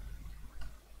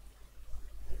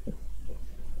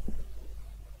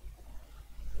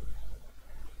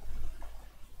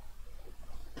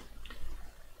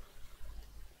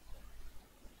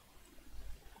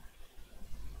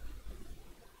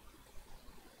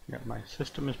 Yeah, my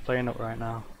system is playing up right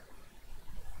now.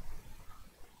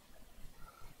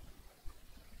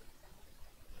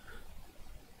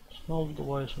 All the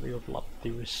wires so they overlap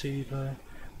the receiver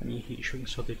and you heat shrink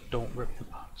so they don't rip the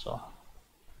parts off.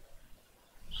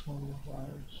 So the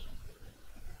wires.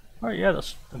 Alright, yeah,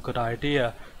 that's a good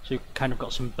idea. So you've kind of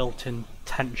got some built-in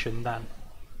tension then.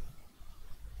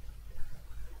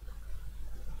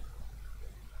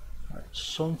 Right,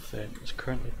 something is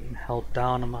currently being held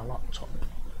down on my laptop.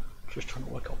 Just trying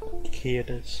to work out what key it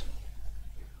is.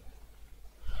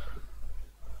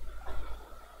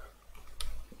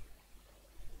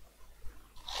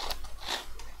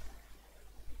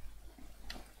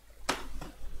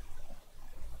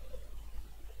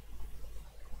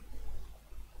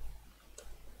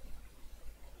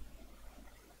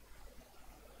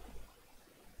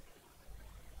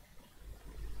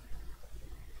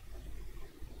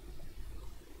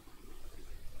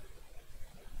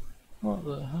 What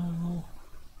the hell?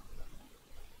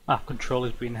 Ah, control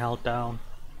is being held down.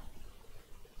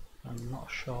 I'm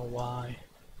not sure why.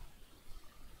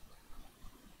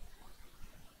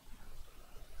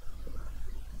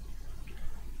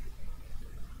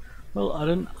 Well, I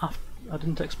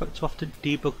didn't expect to have to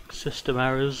debug system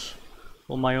errors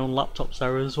or my own laptop's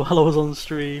errors while I was on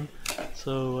stream.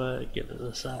 So give it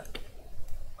a sec.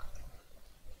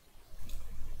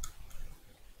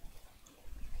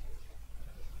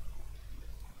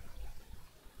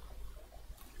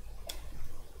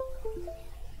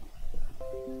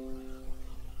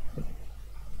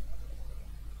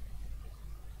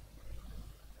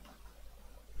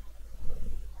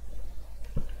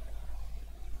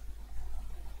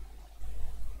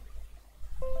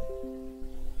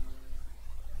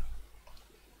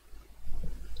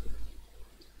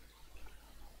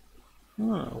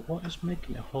 Oh, what is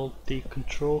making it hold the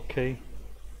control key?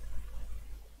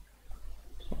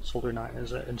 It's not soldering iron,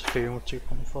 is it? Interfering with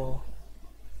 2.4.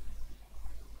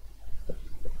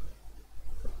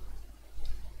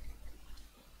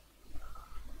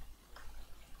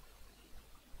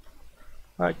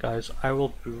 Right guys, I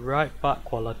will be right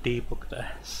back while I debug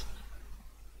this.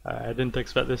 I didn't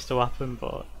expect this to happen,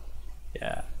 but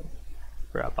yeah,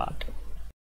 be right back.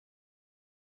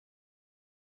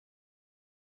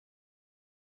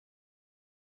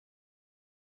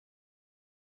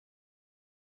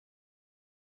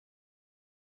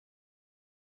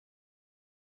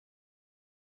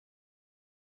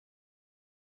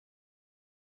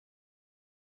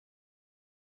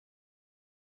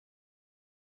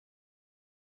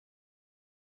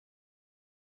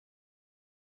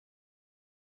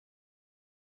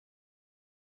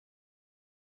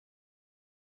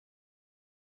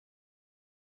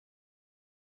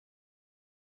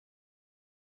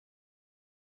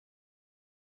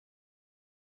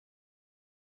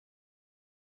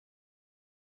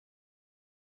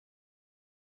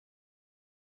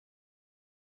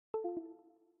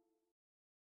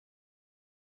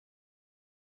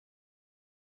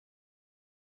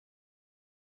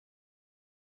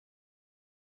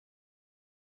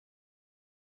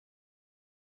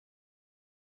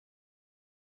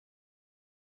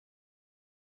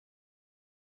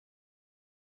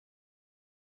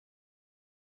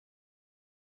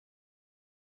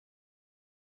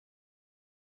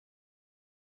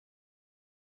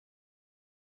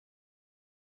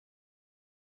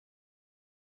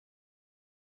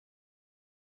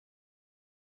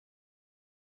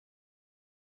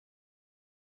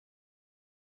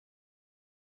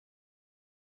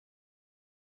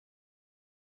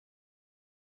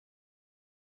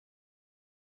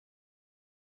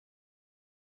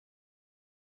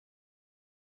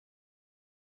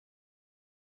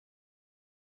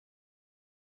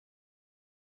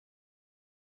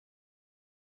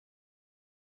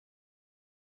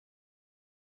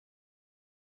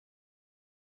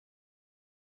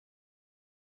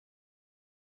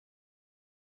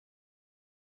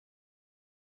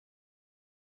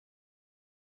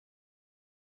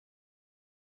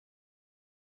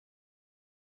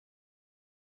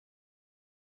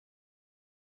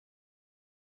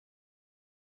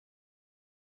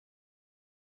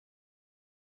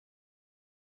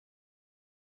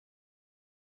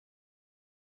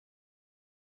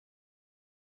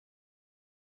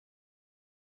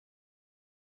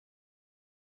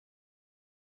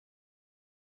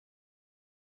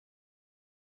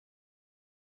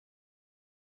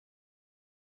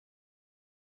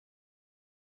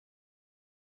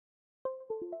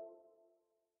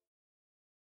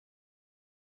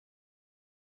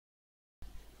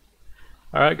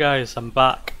 Alright guys, I'm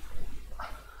back.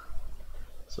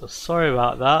 So sorry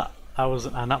about that, I was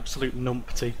an absolute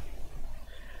numpty.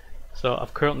 So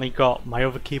I've currently got my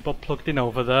other keyboard plugged in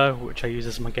over there, which I use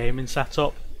as my gaming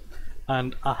setup,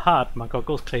 and I had my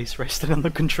goggles case resting on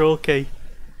the control key.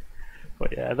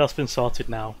 But yeah, that's been sorted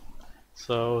now.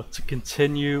 So to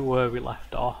continue where we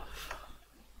left off.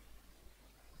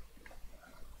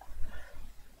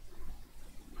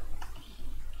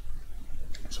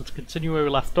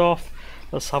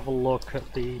 Let's have a look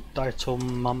at the Diatom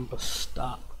Mamba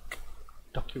stack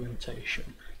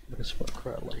documentation, if I can spell it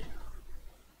correctly.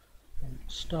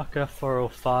 Stack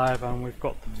F405, and we've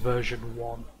got the version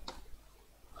 1.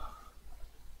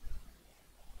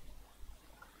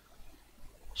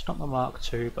 It's not the Mark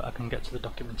II, but I can get to the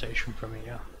documentation from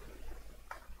here.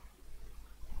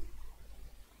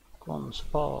 Go on,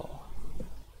 support.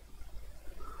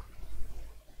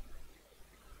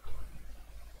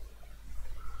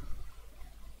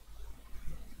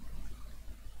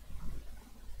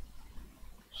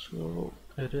 So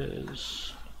it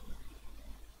is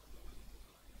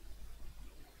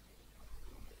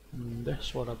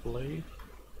this one, I believe.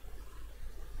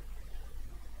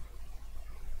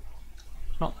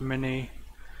 It's not the mini,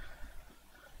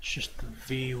 it's just the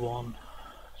V1.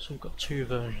 So we've got two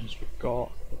versions. We've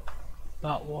got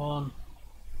that one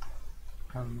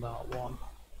and that one.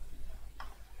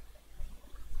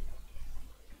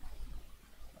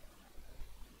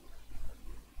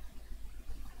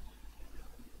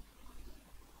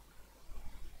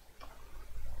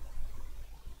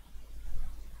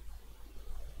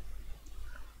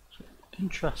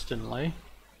 Interestingly,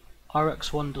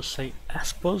 RX1 does say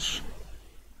S-Buzz,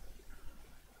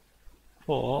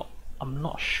 but I'm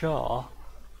not sure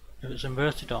if it's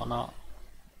inverted or not.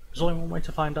 There's only one way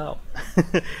to find out.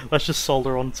 Let's just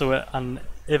solder onto it, and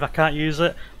if I can't use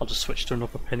it, I'll just switch to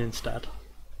another pin instead.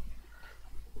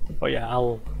 But yeah,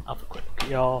 I'll have a quick look at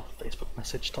your Facebook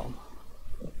message, Tom.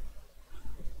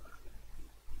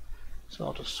 So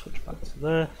I'll just switch back to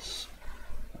this.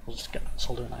 I'll just get that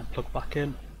soldering iron plugged back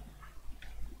in.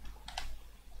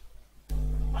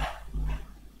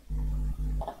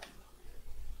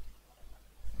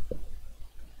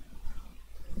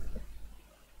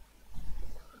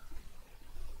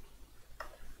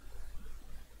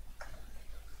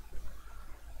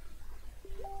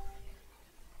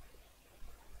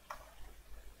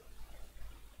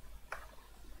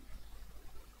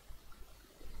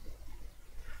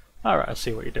 Alright, I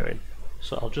see what you're doing.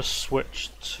 So I'll just switch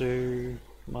to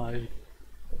my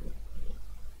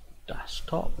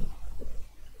desktop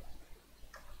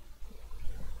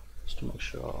just to make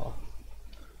sure.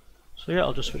 So yeah,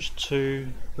 I'll just switch to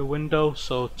the window.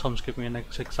 So Tom's giving me an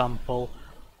example.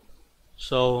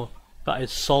 So that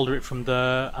is solder it from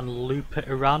there and loop it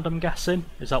around, I'm guessing.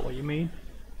 Is that what you mean?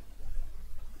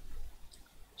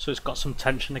 So it's got some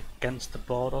tension against the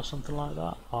board or something like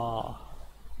that? Ah.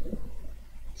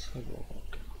 Let's have a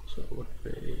look. So it would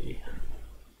be...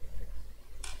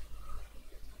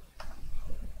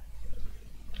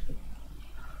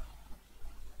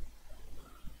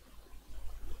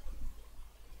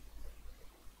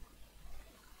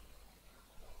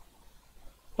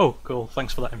 Oh, cool.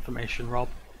 Thanks for that information, Rob.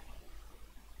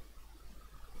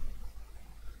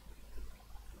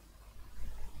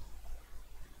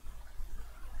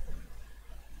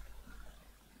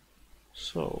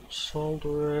 So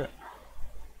solder it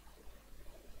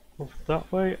over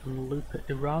that way and loop it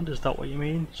around, is that what you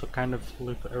mean? So kind of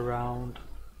loop it around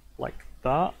like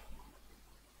that?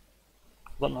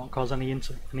 Will that not cause any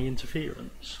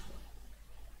interference?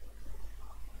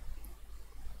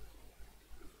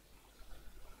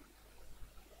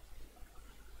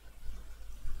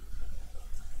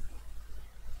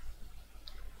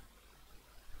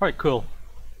 Alright, cool.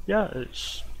 Yeah,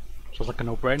 it's sounds like a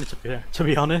no-brainer to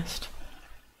be honest.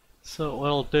 So what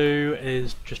I'll do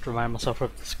is just remind myself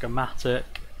of the schematic,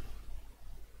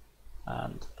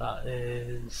 and that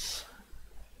is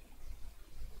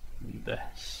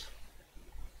this.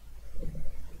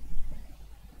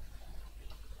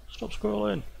 Stop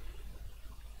scrolling.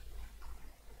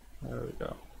 There we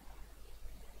go.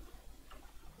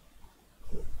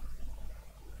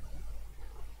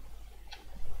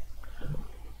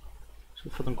 So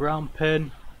for the ground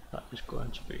pin, that is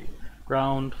going to be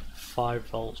ground 5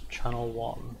 volts, channel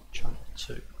 1, channel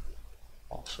 2.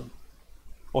 Awesome.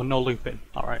 Oh, no looping.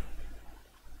 Alright.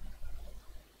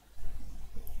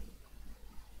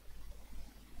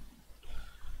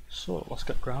 So let's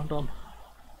get ground on.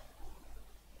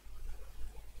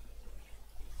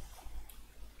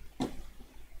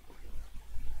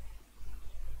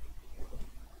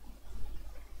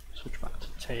 Switch back to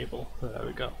table. There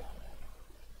we go.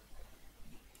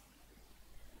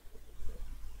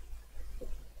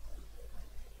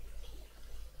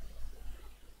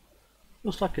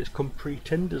 Looks like it's come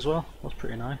pre-tinned as well. That's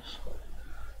pretty nice.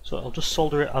 So I'll just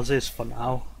solder it as is for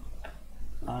now,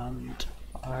 and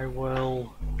I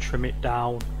will trim it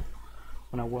down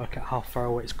when I work out how far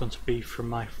away it's going to be from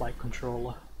my flight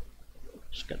controller.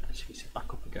 Just get this easy back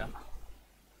up again.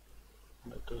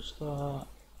 And it does that.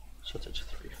 Set it to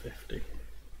 350.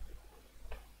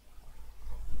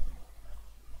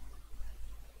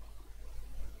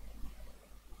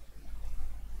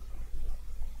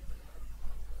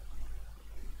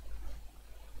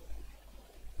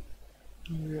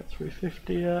 We got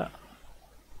 350 yet.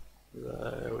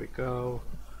 There we go.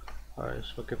 Alright,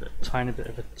 so I'll give it a tiny bit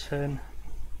of a tin.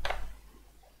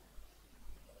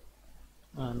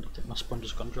 And I think my sponge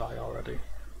has gone dry already.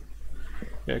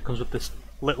 Yeah, it comes with this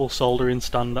little soldering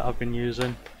stand that I've been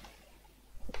using.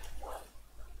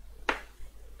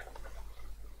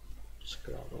 Just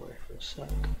go out of the way for a sec.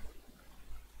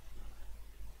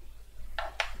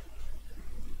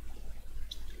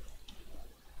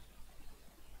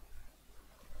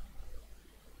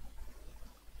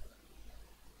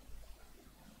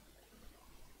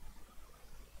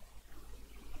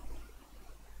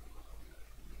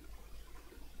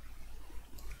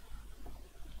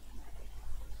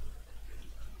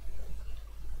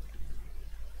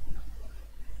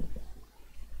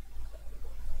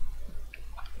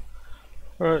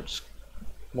 Alright, just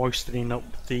moistening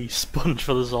up the sponge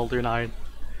for the soldering iron.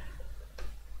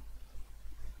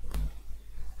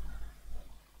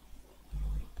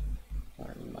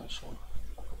 Alright, nice one.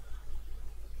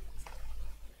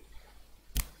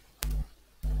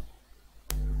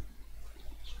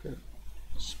 Let's get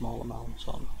small amounts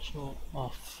on. So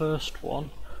our first one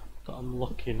that I'm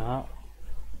looking at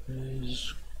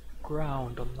is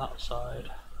ground on that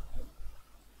side.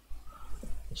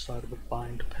 the side of a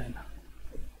bind pin.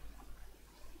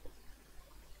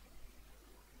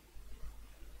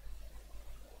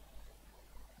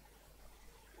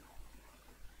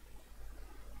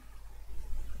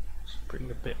 Let's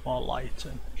bring a bit more light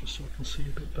in, just so I can see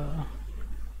a bit better.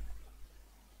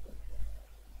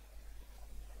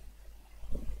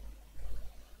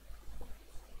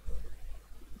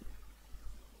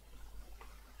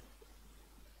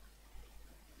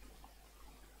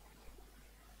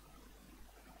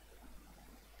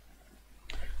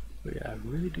 But yeah, I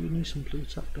really do need some blue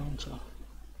tack, don't I?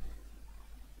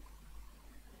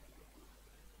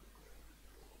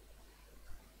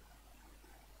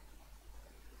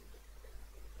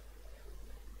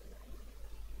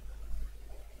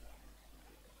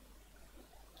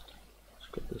 Let's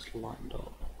get this lined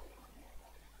up.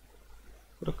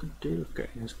 What I could do with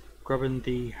getting is grabbing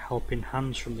the helping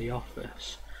hands from the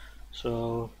office.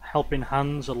 So helping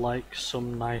hands are like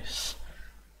some nice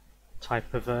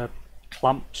type of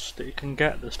clamps that you can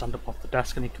get that stand up off the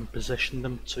desk, and you can position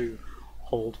them to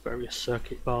hold various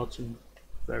circuit boards in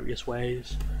various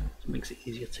ways. So it makes it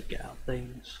easier to get at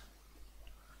things.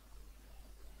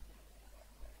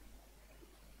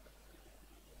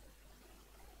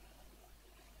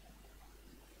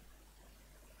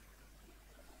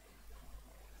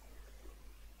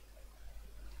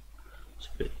 It's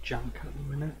a bit jank at the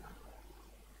minute.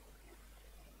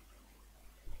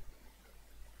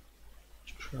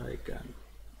 Let's try again.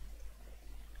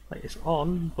 Like, it's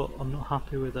on, but I'm not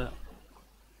happy with it.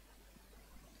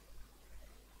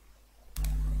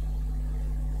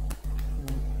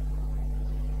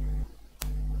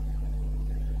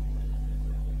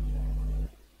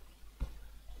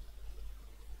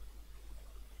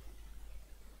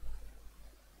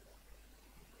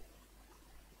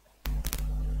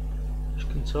 As you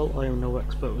can tell, I am no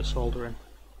expert with soldering.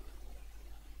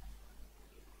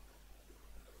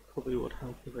 Probably would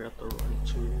help if I had the right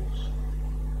tools.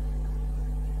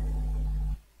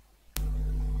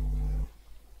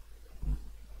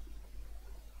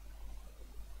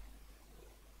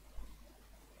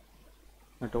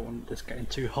 I don't want this getting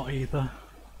too hot either.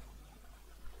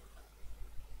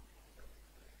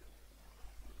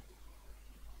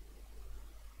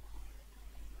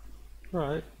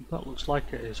 Right, that looks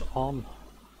like it is on.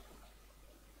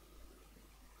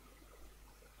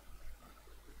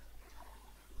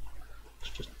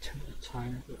 Let's just tint a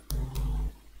tiny bit more.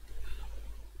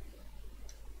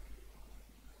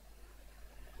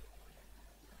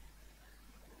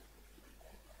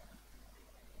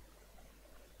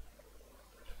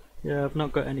 Yeah, I've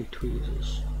not got any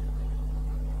tweezers.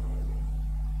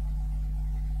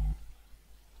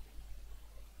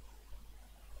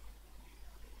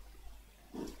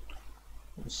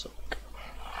 One sec.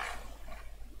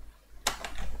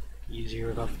 Easier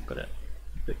if I've got it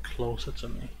a bit closer to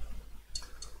me.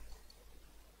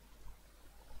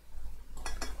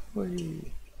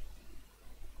 Whee.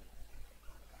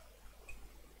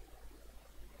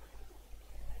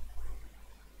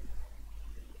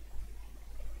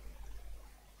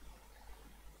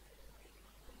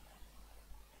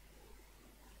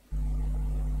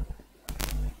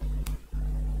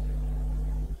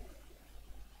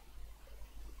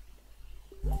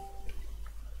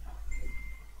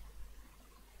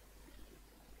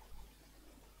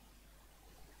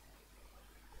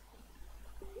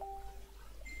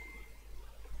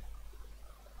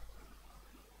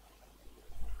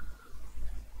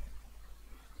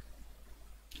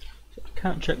 I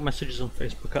can't check messages on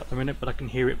Facebook at the minute, but I can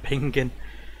hear it pinging.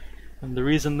 And the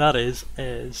reason that is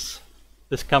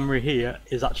this camera here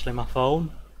is actually my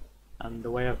phone. And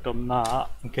the way I've done that,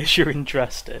 in case you're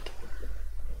interested,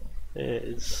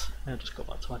 is, I'll just go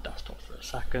back to my desktop for a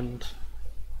second.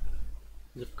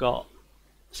 I've got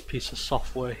this piece of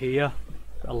software here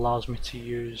that allows me to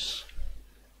use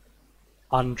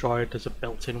Android as a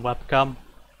built-in webcam.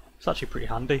 It's actually pretty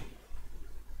handy.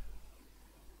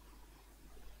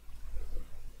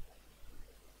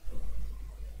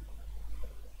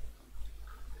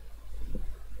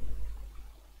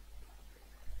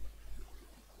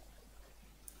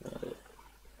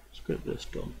 Let's get this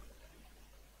done.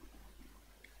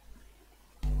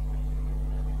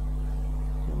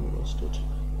 I'm rusted.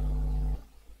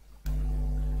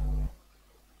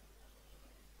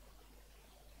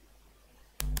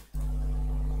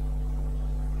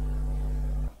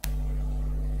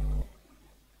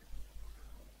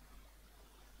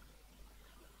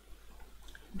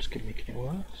 Just keep making it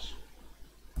worse.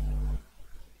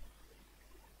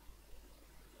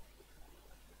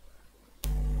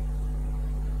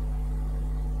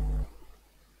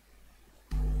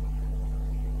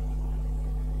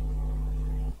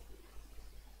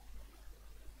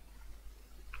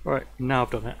 Right, now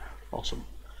I've done it. Awesome.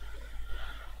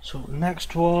 So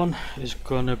next one is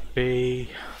gonna be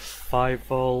 5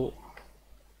 volt.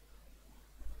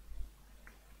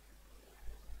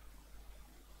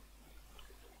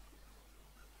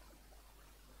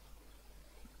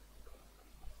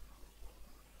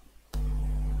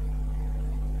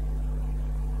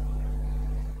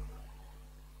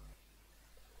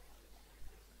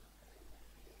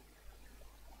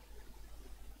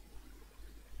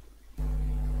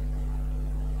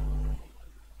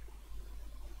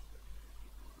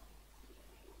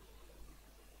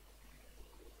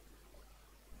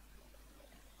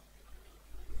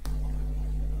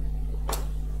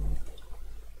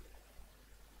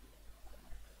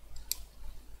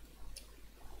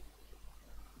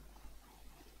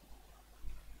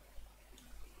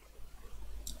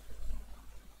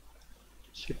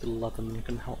 See if the Leatherman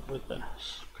can help with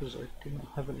this, because I do not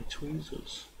have any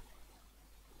tweezers.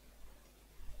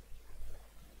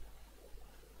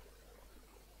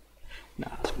 Nah,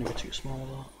 it's going to be too small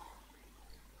though.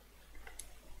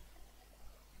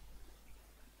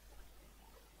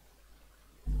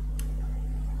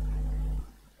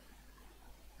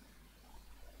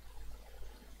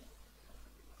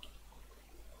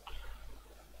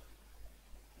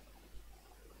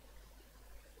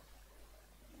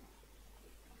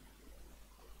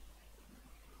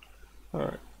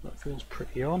 Alright, that feels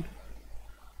pretty on.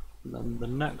 And then the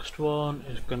next one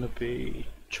is going to be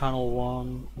channel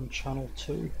 1 and channel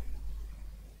 2.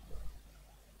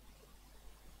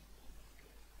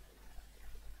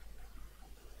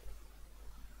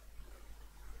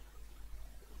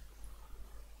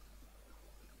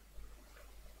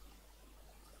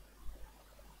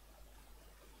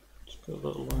 Just get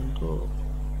that lined up.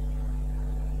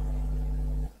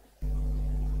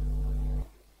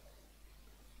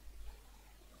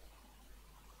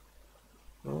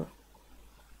 Alright.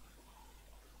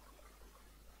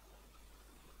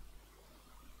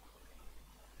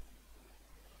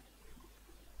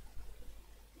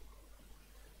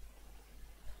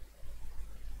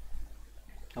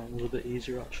 That one was a bit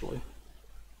easier actually.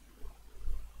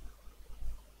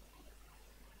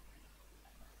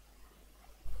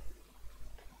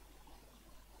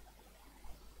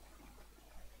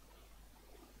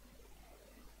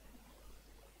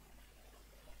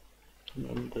 And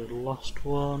then the last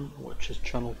one, which is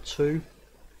channel 2.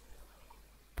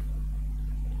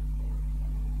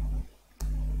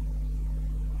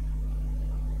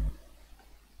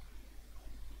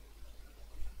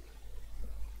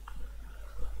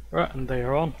 Right, and they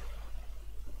are on.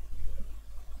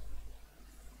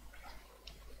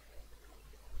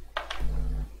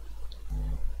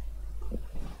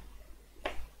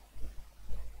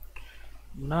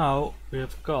 Now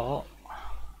we've got,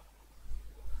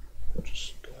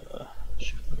 just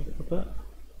shift that up a bit.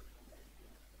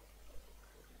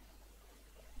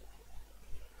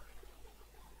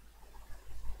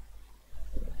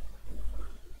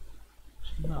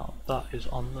 So now that is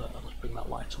on there, let's bring that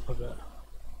light up a bit.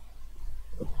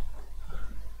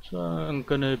 So I'm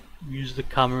going to use the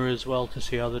camera as well to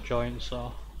see how the joints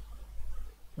are.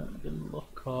 That didn't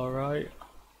look alright.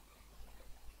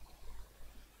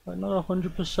 Like not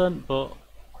 100%, but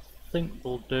I think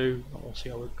they'll do. We'll see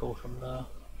how we go from there.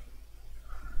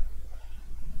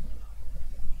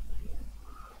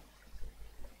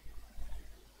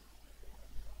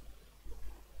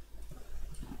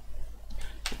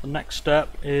 The next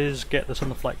step is get this on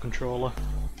the flight controller.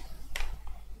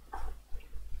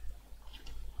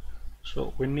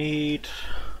 So we need,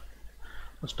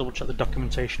 let's double check the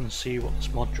documentation and see what this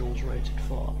module is rated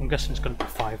for. I'm guessing it's going to be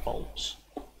 5 volts.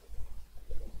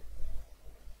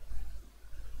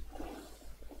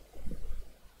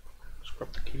 Let's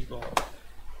grab the keyboard.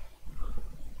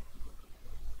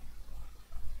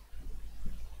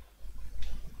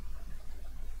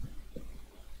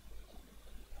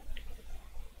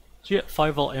 So yeah,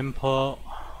 5 volt input.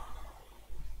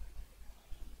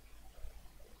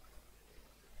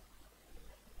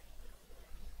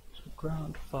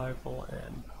 Ground 5 volt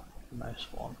in, nice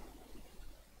one.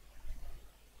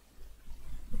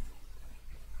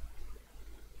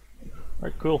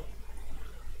 Right, cool.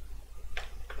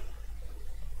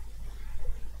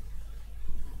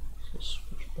 So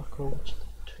switch back over to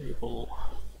the table.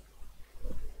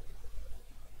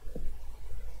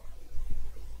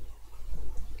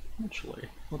 Actually,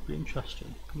 would be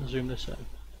interesting. I'm gonna zoom this in.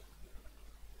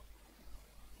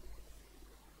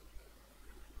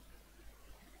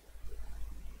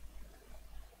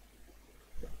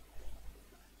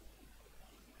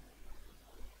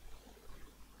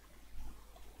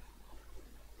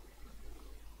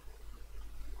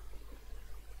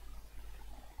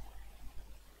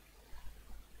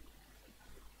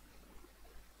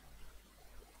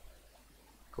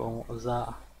 Go on, what was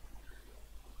that?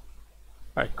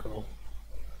 Very cool.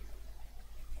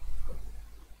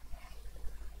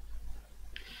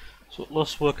 So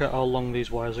let's work out how long these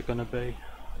wires are going to be.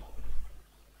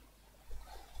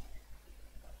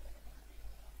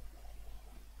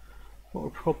 What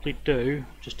we'll probably do,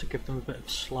 just to give them a bit of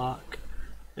slack,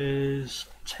 is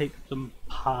take them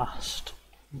past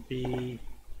the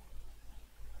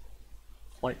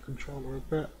flight controller a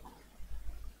bit.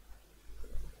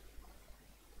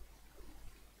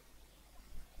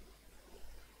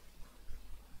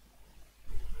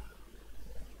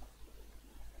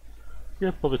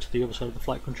 Yeah, probably to the other side of the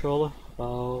flight controller,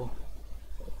 about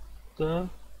there.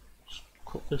 Just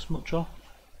cut this much off.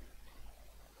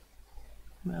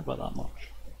 Yeah, about that much.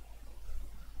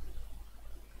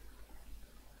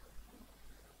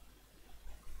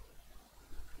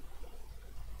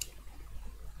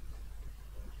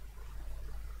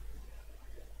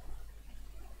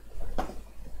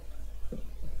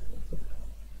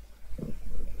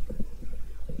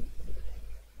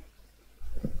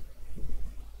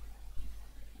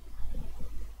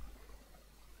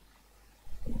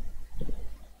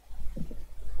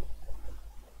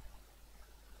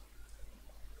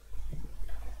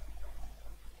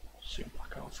 Zoom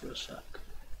back out for a sec.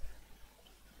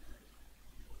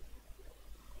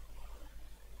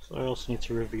 So I also need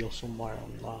to reveal some wire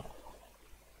on that.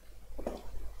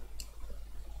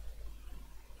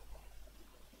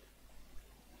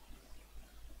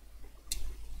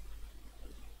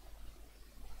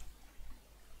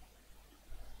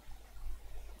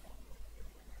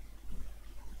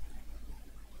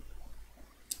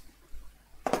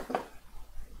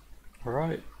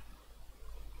 Alright.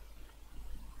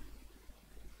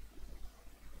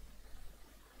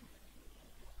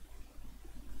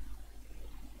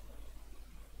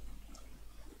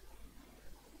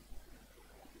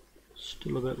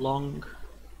 Still a bit long.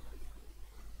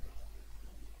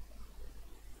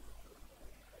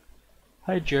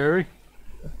 Hey Jerry,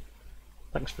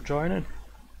 thanks for joining.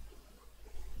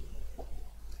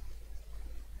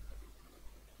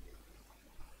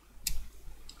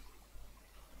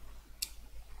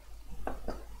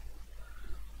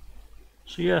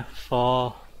 So yeah,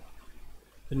 for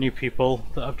the new people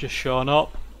that have just shown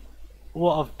up,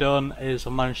 what I've done is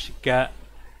I've managed to get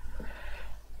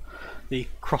the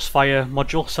Crossfire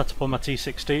module set up on my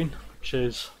T16, which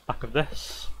is back of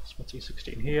this. It's my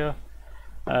T16 here.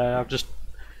 I've just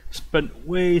spent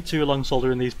way too long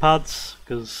soldering these pads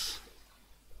because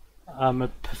I'm a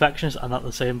perfectionist, and at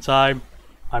the same time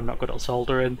I'm not good at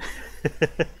soldering.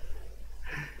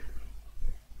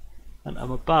 And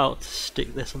I'm about to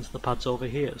stick this onto the pads over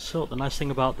here. So the nice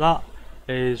thing about that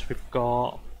is we've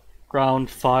got ground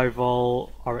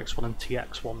 5V, RX1 and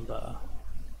TX1 there.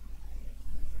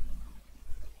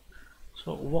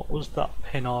 So what was that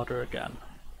pin order again?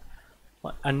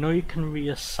 Like, I know you can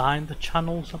reassign the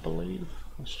channels, I believe.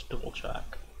 Let's just double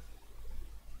check.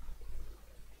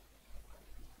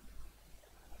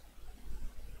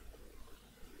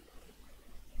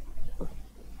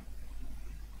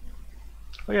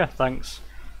 Oh yeah, thanks.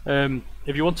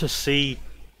 If you want to see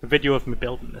a video of me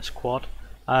building this quad,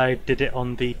 I did it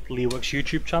on the Leeworks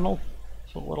YouTube channel.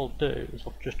 So what I'll do is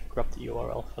I'll just grab the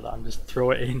URL for that and just throw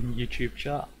it in YouTube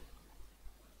chat.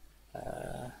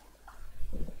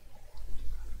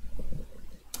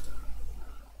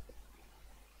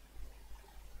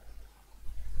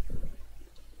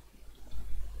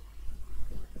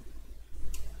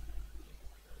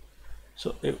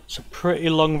 So it's a pretty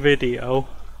long video,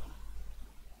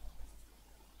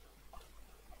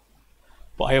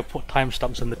 but I have put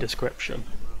timestamps in the description.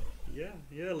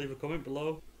 Yeah, leave a comment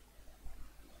below.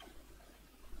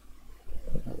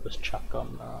 Let's check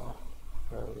on now.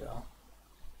 There we are.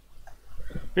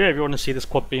 Yeah, if you want to see this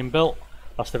quad being built,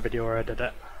 that's the video where I did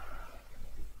it.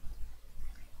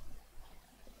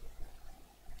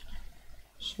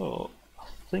 So I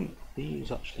think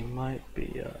these actually might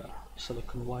be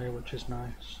silicon wire, which is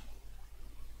nice.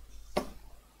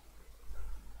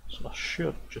 So I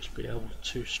should just be able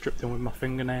to strip them with my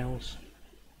fingernails.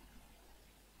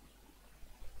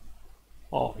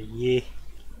 Oh yeah.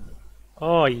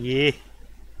 Oh yeah.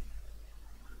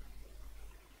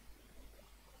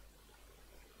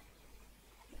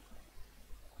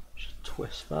 Just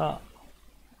twist that.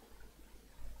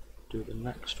 Do the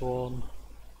next one.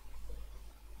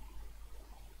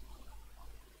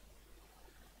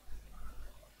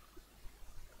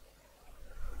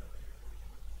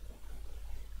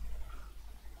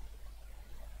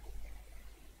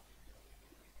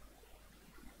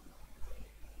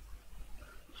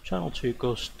 Channel 2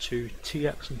 goes to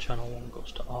TX and channel 1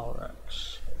 goes to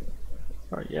RX.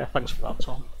 Right, yeah, thanks for that,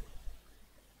 Tom.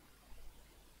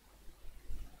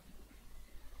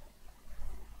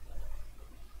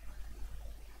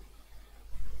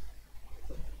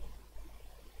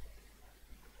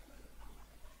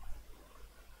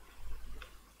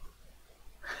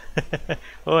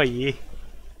 Oh yeah.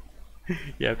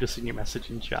 Yeah, I've just seen your message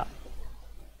in chat.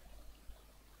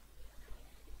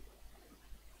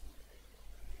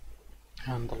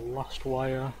 And the last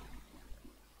wire.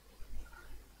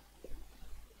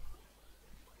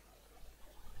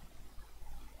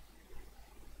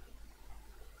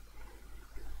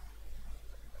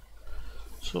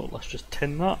 So let's just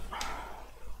tin that.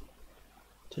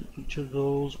 Tin each of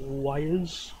those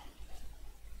wires.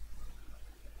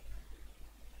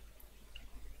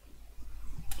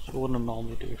 So what I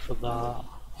normally do for that,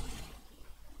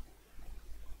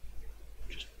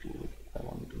 just glue them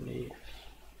underneath.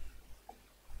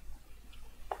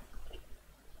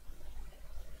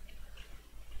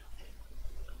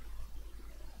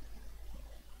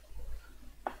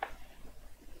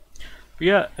 But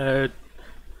yeah, to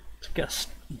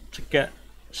get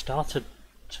started,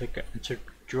 to get into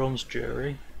drones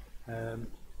jury,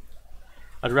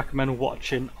 I'd recommend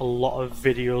watching a lot of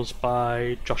videos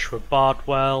by Joshua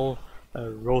Bardwell,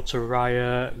 Rotor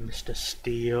Riot, Mr.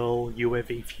 Steel,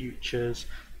 UAV Futures.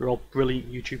 They're all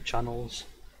brilliant YouTube channels.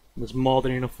 There's more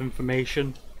than enough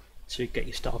information to get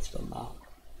you started on that.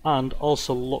 And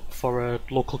also look for a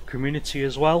local community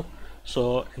as well.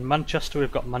 So in Manchester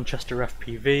we've got Manchester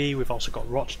FPV, we've also got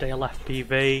Rochdale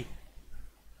FPV.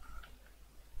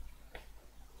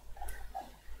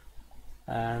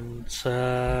 And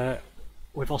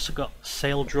we've also got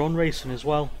Sail Drone Racing as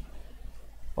well.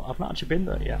 But I've not actually been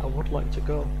there yet, I would like to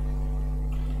go.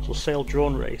 So Sail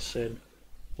Drone Racing,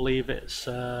 I believe it's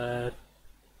like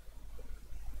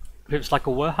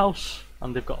a warehouse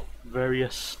and they've got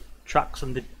various tracks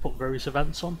and they put various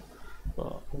events on.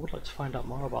 But I would like to find out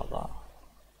more about that.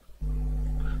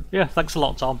 Yeah, thanks a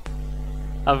lot, Tom.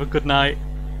 Have a good night.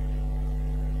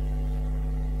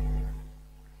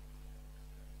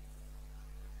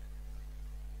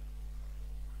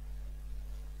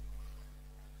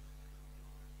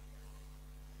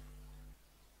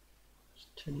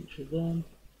 Just tin each of them.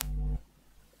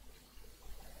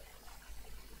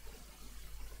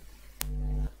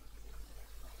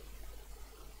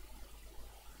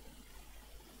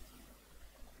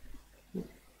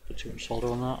 Put too much solder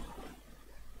on that.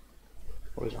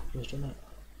 Always happens, doesn't it?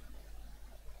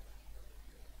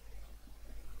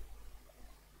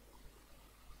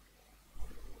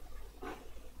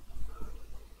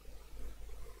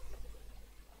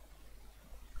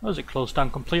 Oh, is it closed down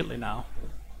completely now?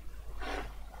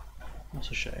 That's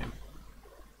a shame.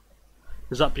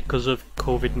 Is that because of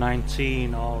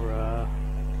COVID-19 or are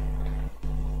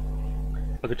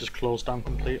they just closed down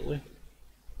completely?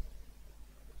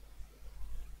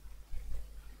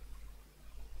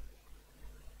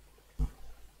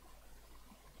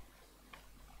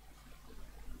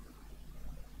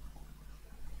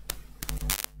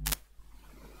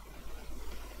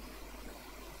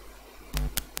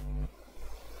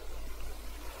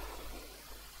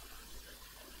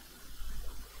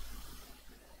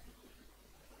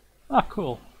 Ah,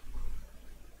 cool.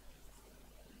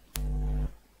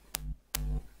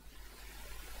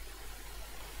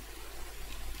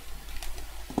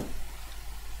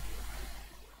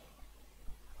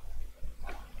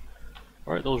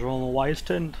 Alright, those are all the wires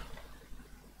tinned.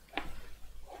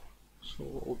 So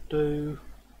what we'll do...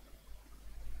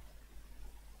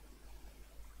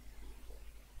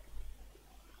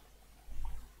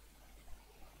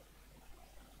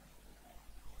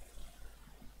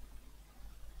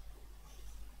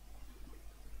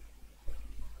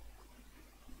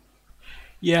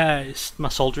 Yeah, it's my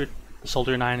soldering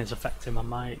iron is affecting my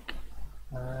mic.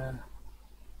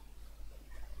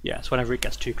 Yeah, it's whenever it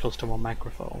gets too close to my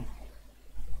microphone.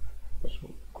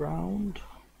 So ground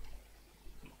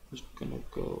is gonna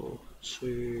go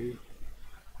to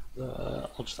the.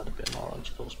 I'll just add a bit more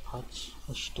onto those pads.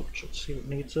 Let's just double check to see if it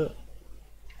needs it.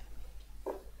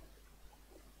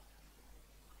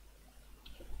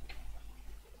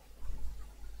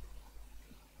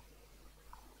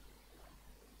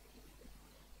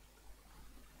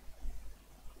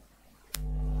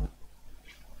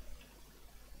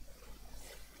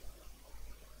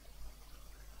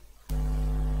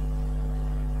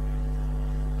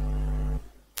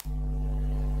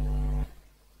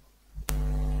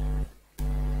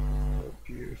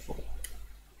 Beautiful.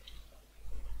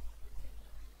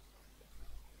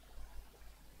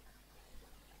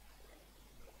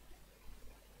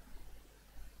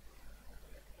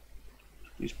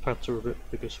 These pads are a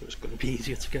bit bigger, so it's going to be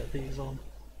easier to get these on.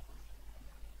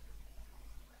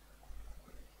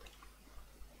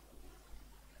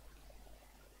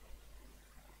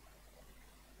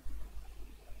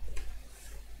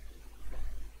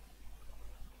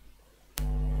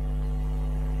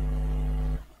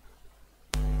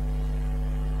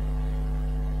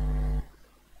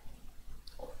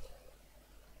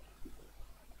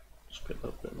 get that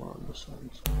a bit more on the center.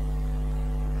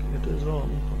 It is on,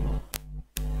 but not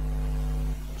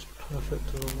as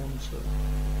perfect as I want it.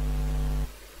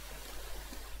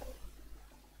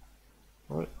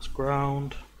 Right, it's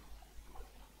ground.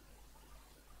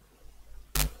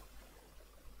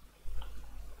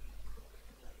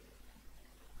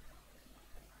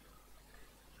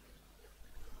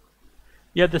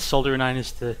 Yeah, this soldering iron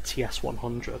is the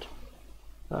TS100,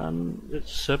 and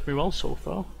it's served me well so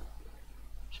far.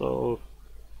 So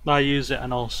I use it,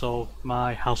 and also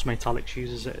my housemate Alex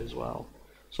uses it as well.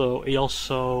 So he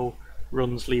also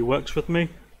runs Lee Works with me.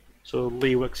 So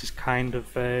Lee Works is kind of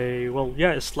a, well,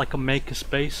 yeah, it's like a maker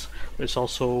space, but it's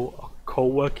also a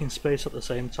co-working space at the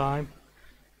same time.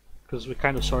 Because we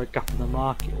kind of saw a gap in the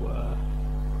market where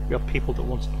we have people that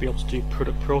wanted to be able to do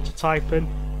product prototyping,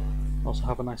 also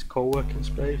have a nice co-working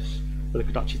space where they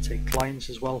could actually take clients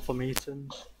as well for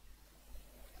meetings.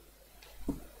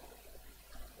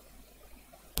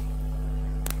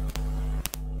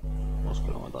 What's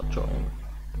going on with that joint?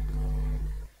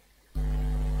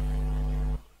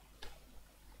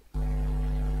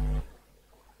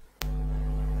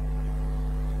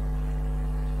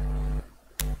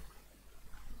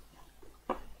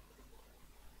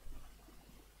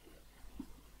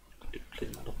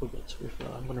 Clean that up a bit, to be fair.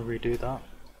 I'm going to redo that.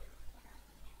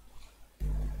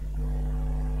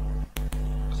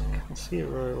 I can't see it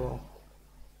very well.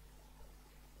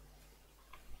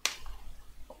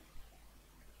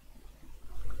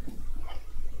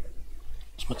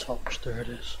 It's my torch, there it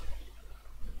is.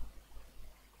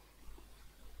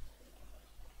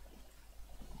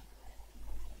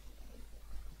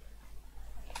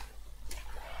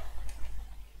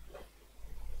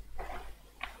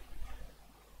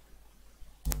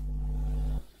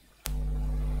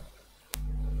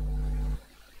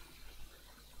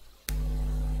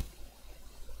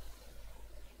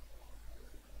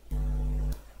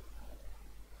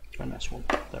 Try this one.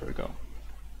 There we go.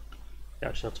 Yeah,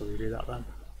 I just have to redo that then.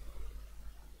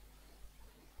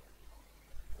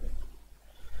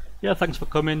 Yeah, thanks for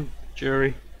coming,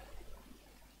 jury.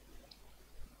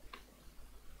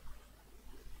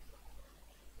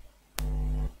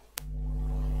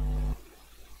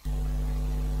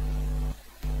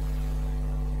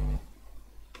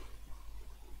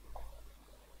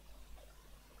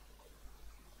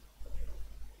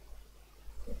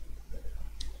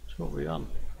 So what are we on?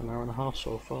 An hour and a half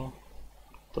so far.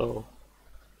 Though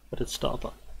I did start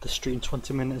the stream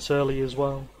 20 minutes early as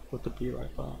well, with the Be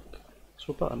Right Back.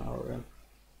 So about an hour in.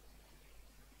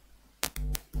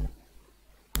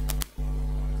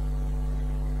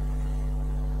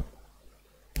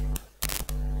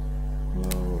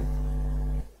 No.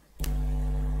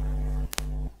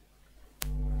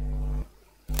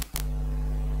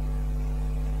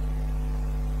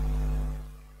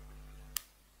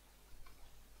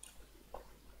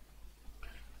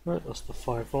 Right, that's the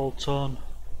 5V on.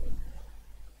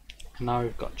 And now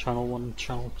we've got channel 1 and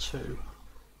channel 2.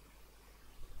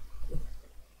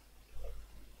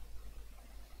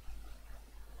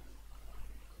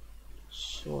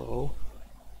 So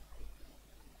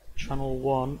channel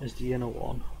 1 is the inner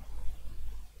one.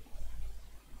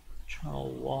 Channel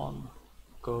 1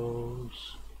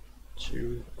 goes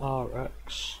to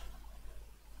RX.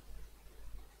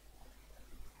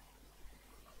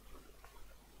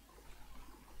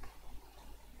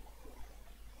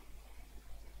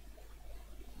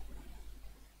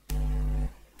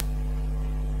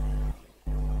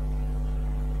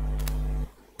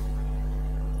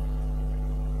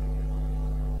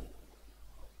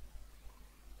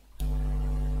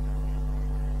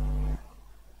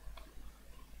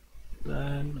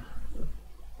 Then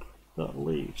that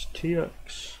leaves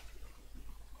TX.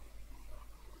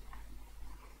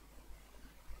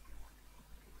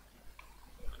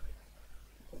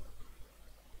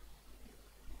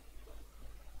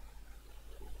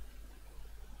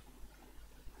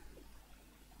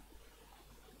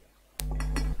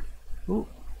 Ooh,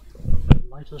 the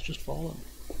light has just fallen.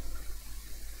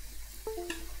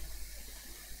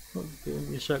 Oh, give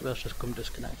me a sec, that's just come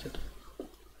disconnected.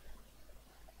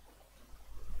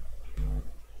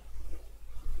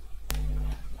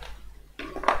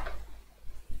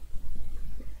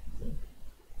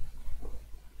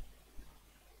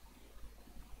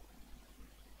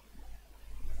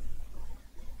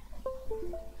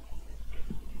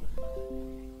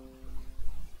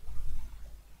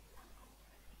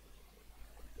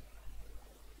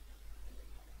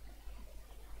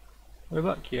 We're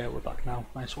back? Yeah, we're back now.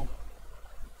 Nice one.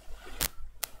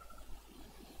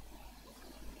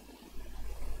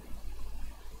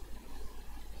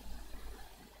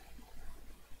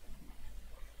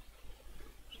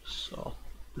 So,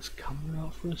 this camera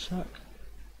out for a sec.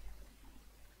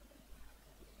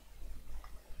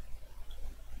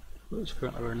 It's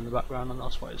currently running in the background and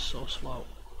that's why it's so slow.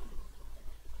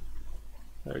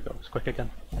 There we go, it's quick again.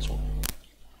 That's one.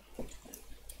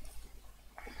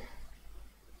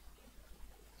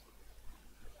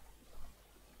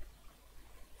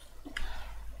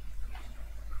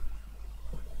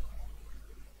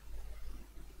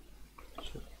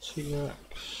 So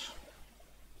TX,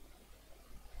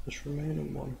 this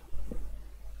remaining one.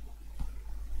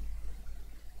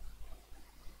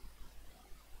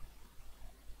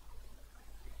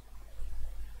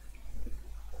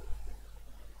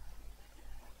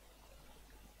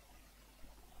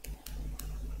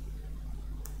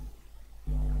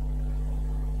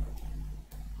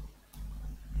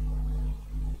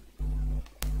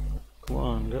 Come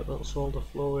on, get that solder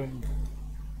flowing.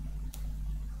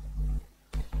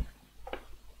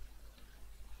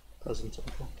 Doesn't it?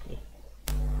 Yeah.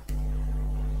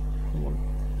 Come on.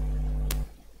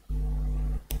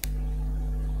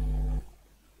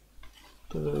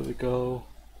 There we go.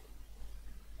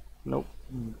 Nope,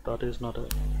 that is not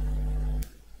it.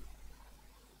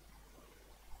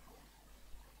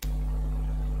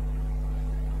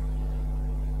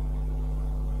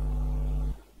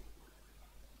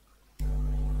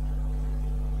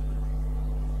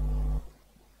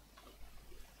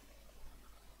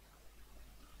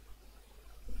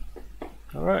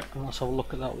 Alright, let's have a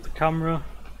look at that with the camera,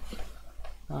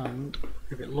 and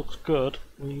if it looks good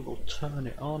we will turn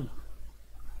it on.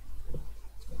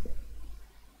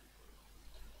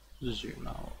 Zoom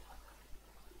out.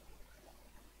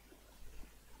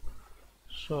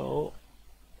 So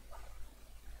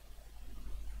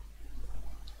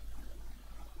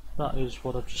that is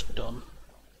what I've just done.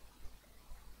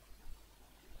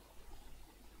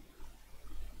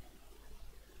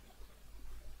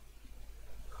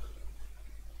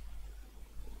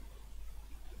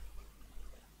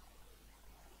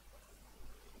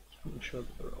 Make sure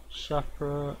that they're all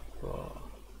separate, but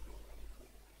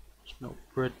there's no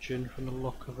bridging from the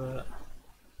look of it.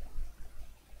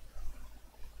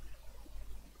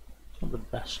 It's not the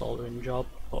best soldering job,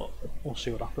 but we'll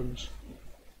see what happens.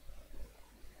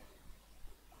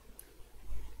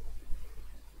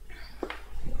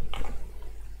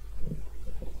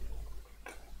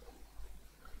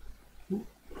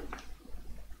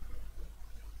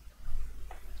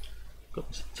 Got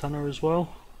this antenna as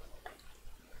well.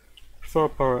 Before I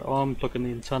power it on, plug in the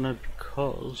antenna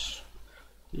because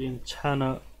the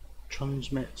antenna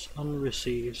transmits and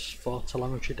receives for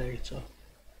telemetry data.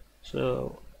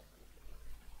 So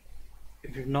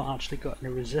if you've not actually got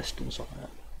any resistance on it,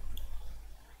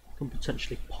 you can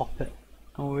potentially pop it,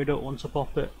 and we don't want to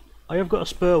pop it. I have got a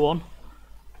spare one,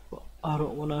 but I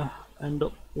don't want to end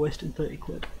up wasting 30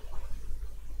 quid.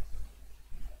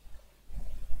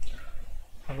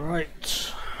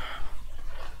 Alright.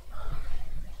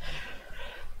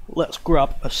 Let's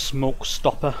grab a smoke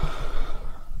stopper.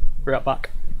 Be right back.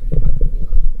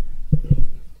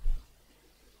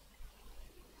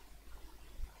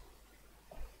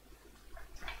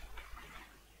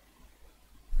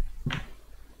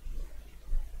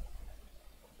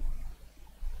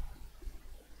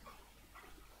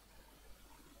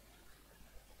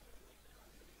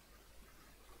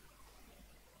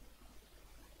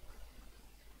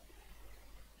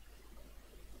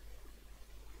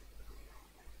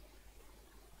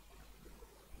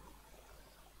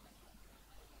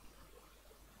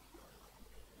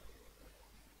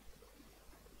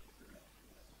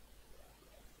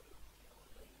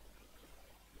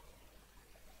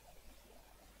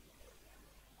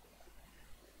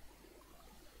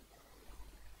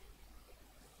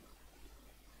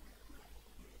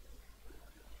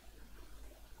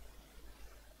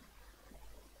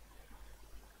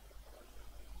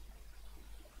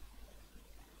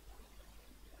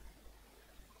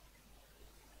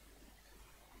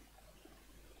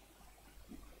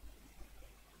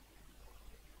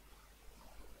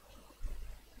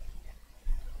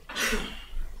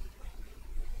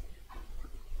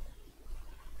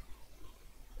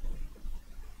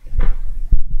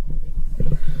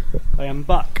 I am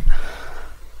back.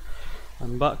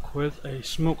 I'm back with a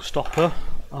smoke stopper,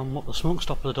 and what the smoke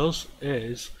stopper does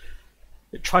is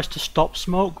it tries to stop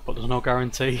smoke, but there's no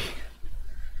guarantee.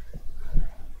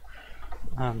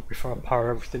 And before I power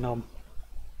everything on,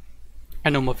 I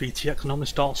know my VTX normally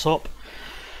starts up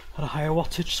at a higher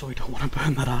wattage, so we don't want to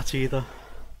burn that out either.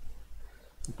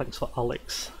 And thanks for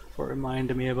Alex for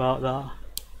reminding me about that.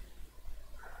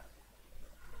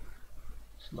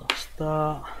 So that's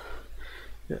that.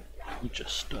 Yeah, I'll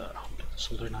just put the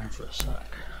soldering iron for a sec.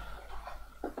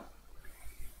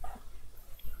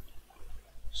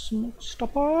 Smoke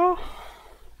stopper.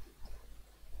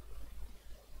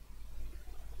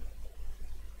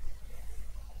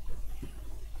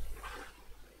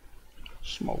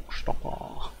 Smoke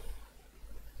stopper.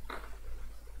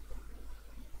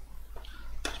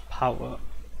 Let's power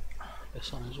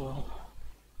this on as well.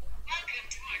 Welcome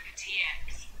to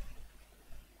OpenTX.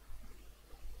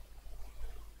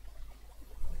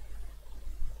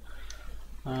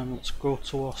 And let's go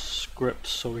to our scripts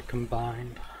so we can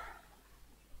bind.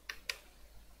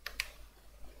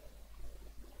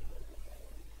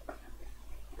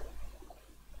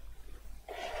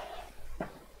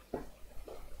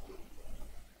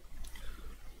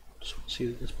 Just want to see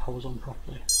that this power's on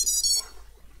properly.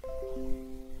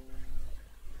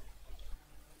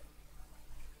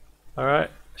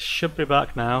 Alright, should be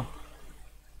back now.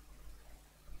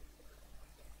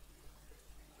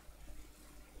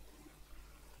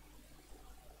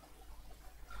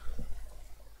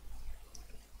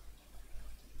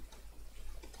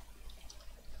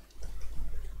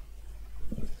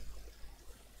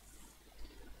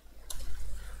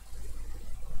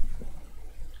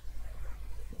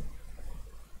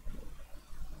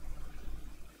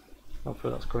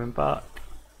 Hopefully that's going back.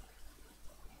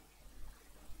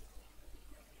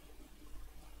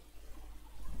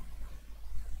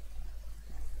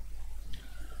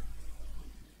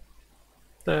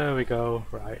 There we go,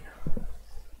 right.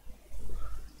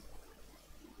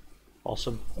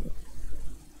 Awesome.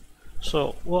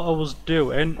 So what I was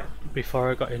doing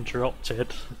before I got interrupted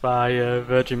by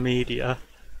Virgin Media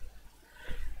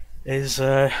is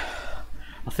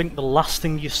I think the last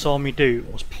thing you saw me do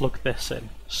was plug this in.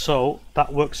 So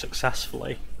that worked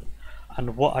successfully,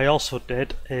 and what I also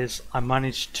did is I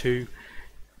managed to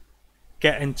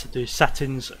get into the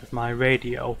settings of my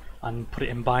radio and put it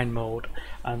in bind mode.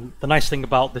 And the nice thing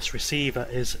about this receiver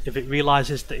is if it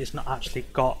realizes that it's not actually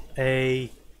got a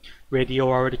radio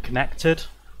already connected,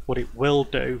 what it will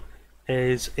do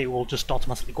is it will just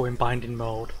automatically go in binding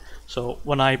mode. So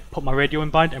when I put my radio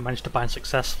in bind, it managed to bind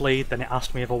successfully. Then it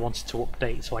asked me if I wanted to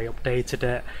update, so I updated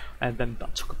it, and then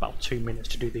that took about 2 minutes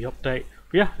to do the update.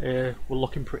 But yeah, we're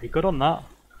looking pretty good on that.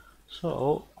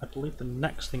 So I believe the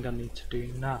next thing I need to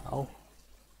do now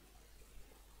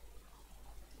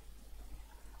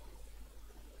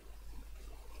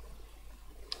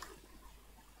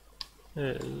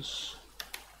is,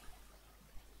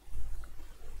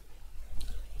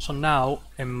 so now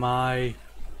in my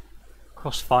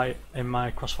Crossfire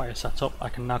setup, I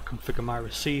can now configure my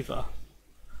receiver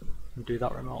and do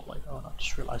that remotely. Oh, and I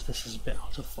just realised this is a bit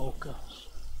out of focus.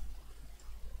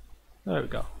 There we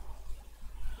go.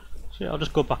 So yeah, I'll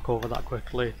just go back over that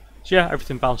quickly. So yeah,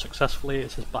 everything bound successfully.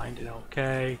 It says binding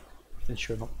okay. Everything's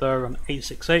showing up there on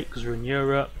 868 because we're in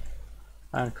Europe,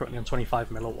 and currently on 25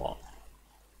 milliwatt.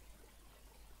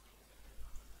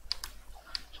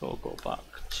 So I'll go back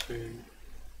to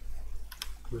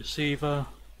receiver.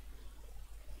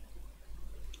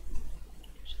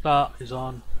 So that is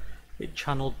on a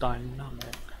channel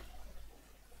dynamic.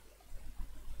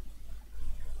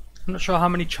 I'm not sure how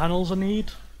many channels I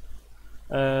need.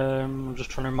 I'm just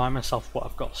trying to remind myself what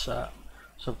I've got set.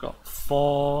 So I've got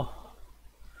 4,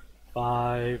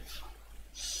 5,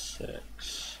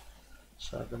 6,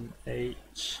 7, 8,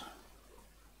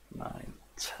 9,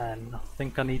 10. I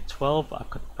think I need 12, but I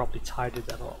could probably tidy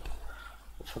that up.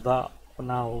 But for that, for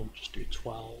now, I'll just do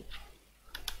 12.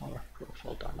 Alright,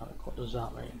 profile dynamic, what does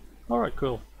that mean? Alright,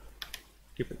 cool.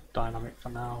 Keep it dynamic for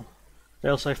now.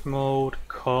 Failsafe mode,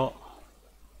 cut.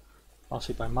 I'll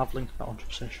see by Mavlink, not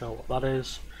 100% sure what that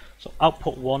is. So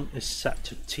output 1 is set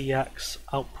to TX,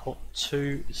 output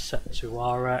 2 is set to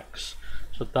RX.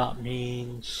 So that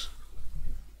means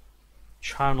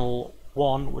channel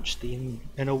 1, which is the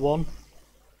inner one,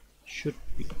 should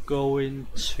be going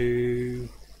to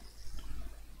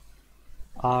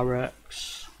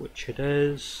RX, which it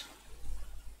is.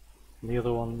 And the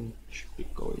other one should be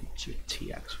going to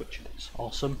TX, which it is.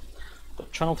 Awesome.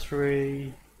 Got channel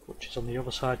 3, which is on the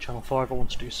other side, channel 4 if I want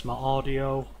to do smart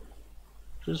audio,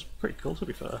 which is pretty cool to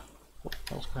be fair. What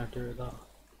else can I do with that?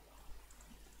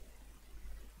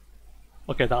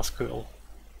 Okay, that's cool.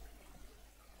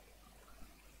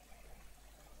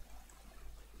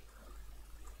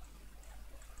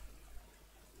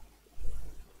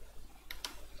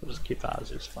 So just keep that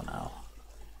as is for now.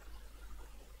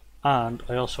 And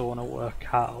I also want to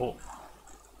work out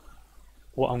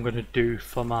what I'm going to do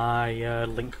for my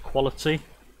link quality,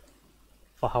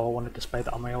 for how I want to display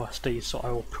that on my OSD. So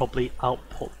I will probably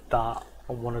output that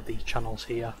on one of these channels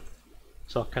here,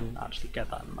 so I can actually get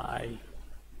that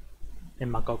in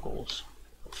my goggles.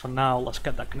 But for now, let's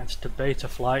get that connected to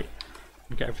Betaflight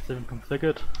and get everything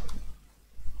configured.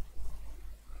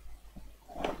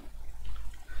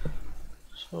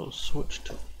 So switch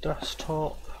to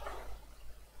desktop.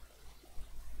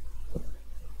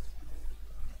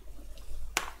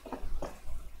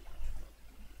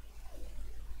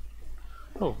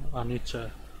 Oh, I need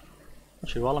to,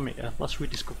 actually while I'm here, let's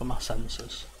rediscover my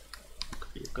sensors.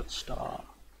 Could be a good start.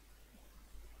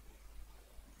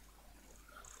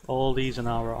 All these are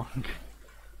now wrong.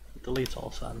 Delete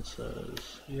all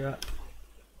sensors, yep.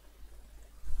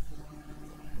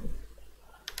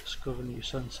 Discover new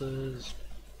sensors.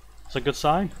 That's a good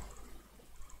sign.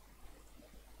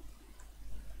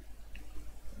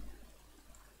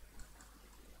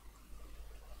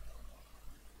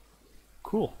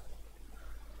 Cool.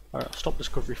 Alright, stop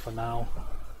discovery for now.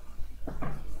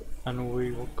 And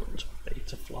we will go to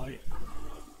beta flight.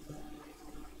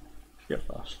 Yep,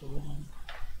 that's the one.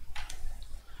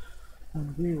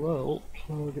 And we will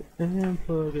plug it in,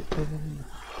 plug it in.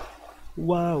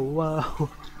 Wow, wow. Do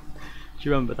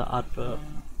you remember that advert?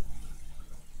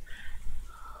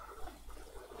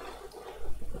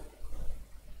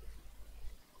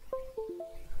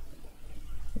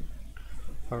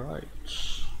 Alright,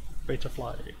 beta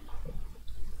flight.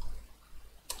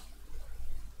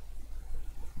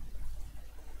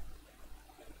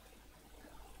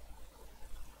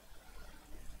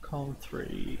 Column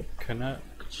 3, connect.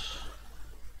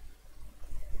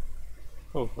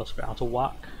 Oh, that's a bit out of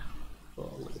whack, but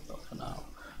I'll leave that for now.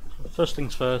 So the first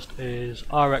things first is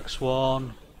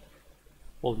RX1,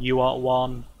 well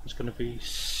UART1 is going to be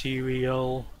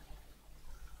serial,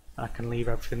 I can leave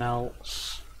everything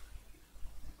else.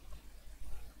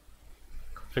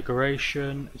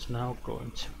 Configuration is now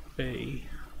going to be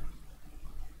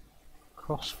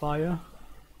Crossfire.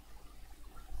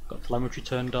 Got telemetry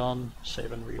turned on,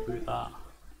 save and reboot that.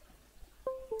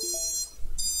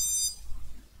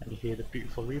 And you hear the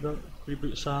beautiful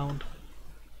reboot sound.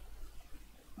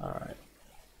 Alright,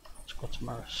 let's go to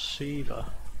my receiver.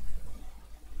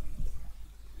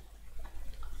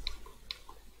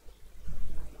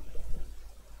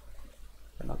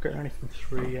 I'm not getting anything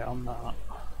through yet on that.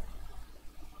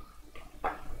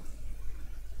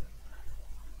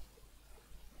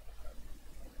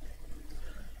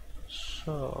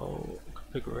 So,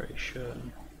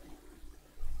 configuration.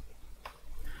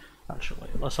 Actually,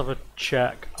 let's have a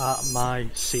check at my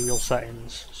serial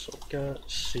settings. So get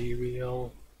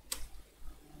serial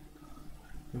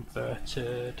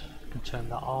inverted, I can turn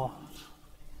that off.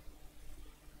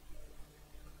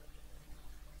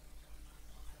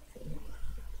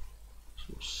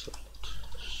 So set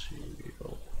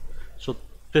serial. So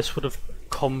this would have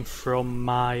come from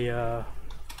my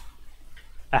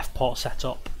F port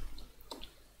setup. So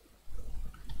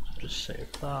just save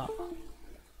that.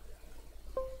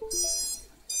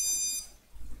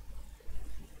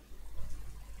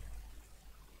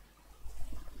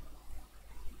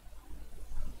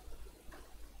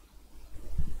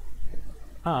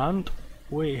 And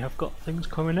we have got things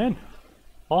coming in.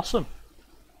 Awesome.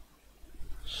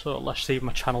 So let's see if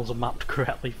my channels are mapped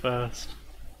correctly first.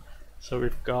 So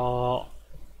we've got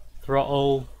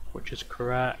throttle, which is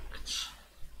correct.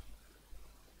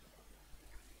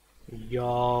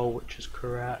 Yaw, which is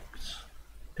correct.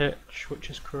 Pitch, which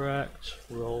is correct.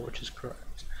 Roll, which is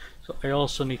correct. So I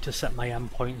also need to set my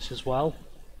endpoints as well,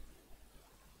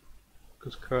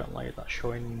 because currently that's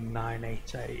showing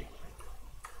 988.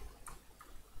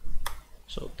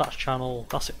 So that's channel,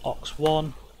 that's it,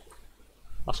 aux1,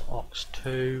 that's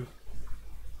aux2.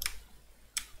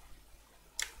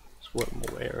 Let's work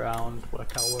my way around,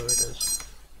 work out where it is.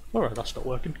 Alright, that's not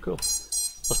working, cool.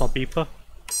 That's my beeper.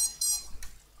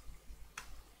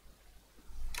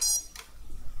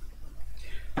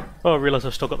 Oh, I realise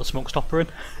I've still got the smoke stopper in.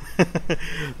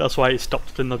 That's why it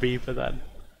stopped in the beeper then.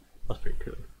 That's pretty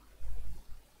cool.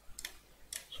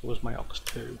 So where's my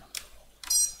aux2?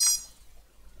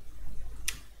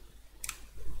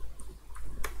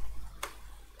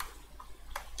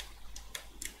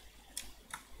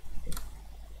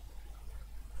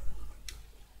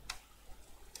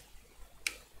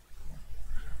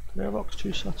 Do we have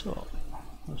aux2 set up?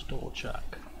 Let's double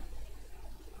check.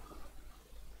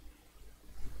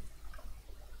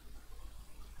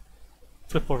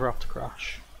 Flip over after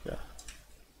crash, yeah.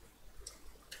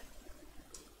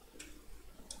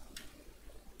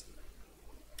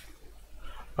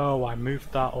 Oh, I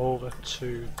moved that over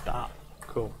to that.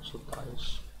 Cool, so that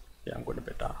is, yeah, I'm going a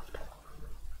bit daft.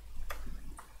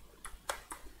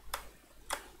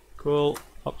 Cool,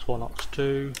 aux1,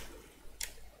 aux2.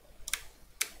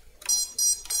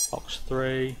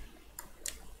 aux3,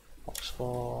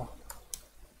 aux4,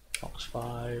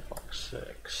 aux5,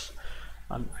 aux6,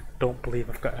 and I don't believe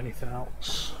I've got anything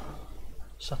else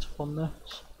set up on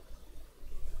this.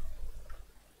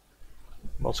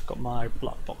 I've also got my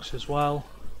black box as well,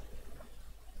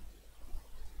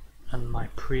 and my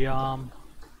pre-arm.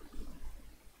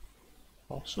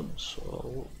 Awesome,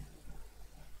 so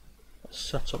let's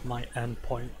set up my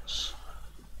endpoints.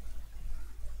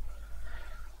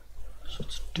 So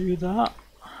to do that,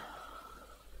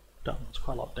 damn, that's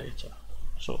quite a lot of data.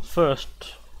 So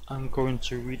first, I'm going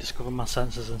to rediscover my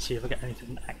sensors and see if I get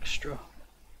anything extra.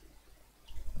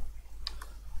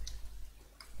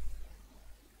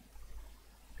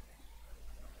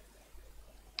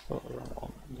 Oh, the wrong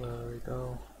one. There we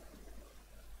go.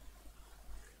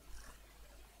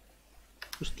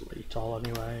 Just delete all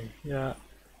anyway, yeah.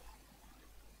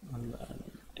 And then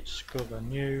discover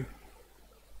new.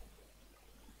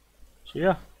 So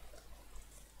yeah,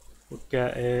 we're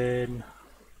getting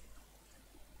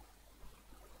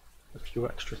a few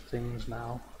extra things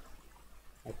now,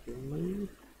 I believe.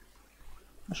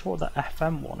 I'm not sure what the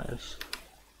FM one is.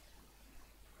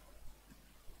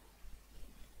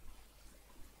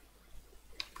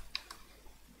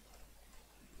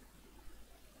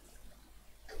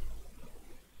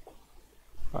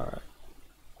 Alright,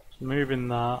 so moving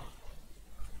that.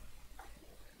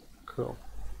 Cool.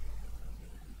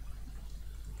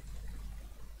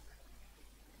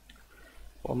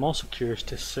 What I'm also curious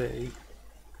to see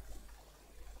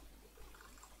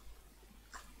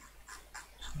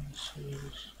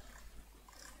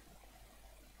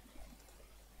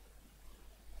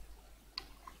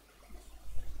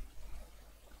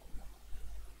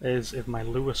is if my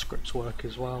Lua scripts work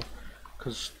as well,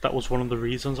 because that was one of the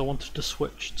reasons I wanted to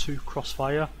switch to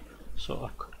Crossfire, so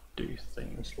I could do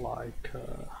things like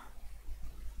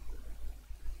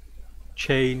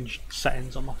change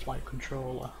settings on my flight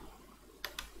controller.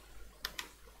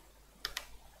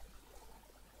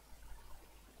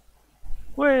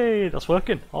 Wait, that's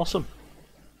working, awesome.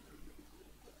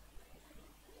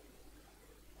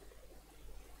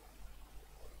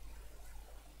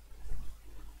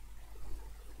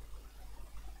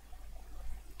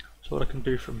 So what I can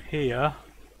do from here,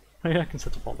 oh yeah, I can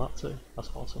set up all that too, that's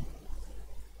awesome.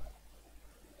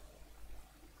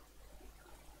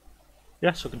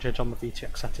 Yeah, so I can change all my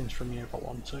VTX settings from here if I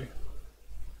want to.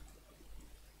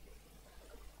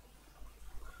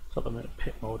 So the minute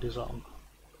pit mode is on.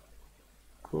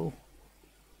 Cool.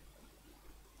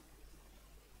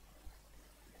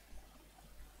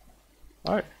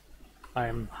 Alright, I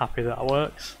am happy that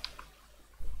works.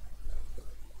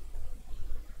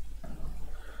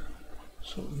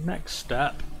 So next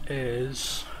step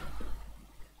is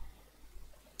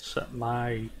set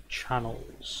my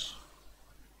channels.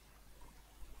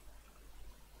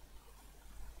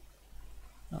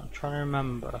 I'm trying to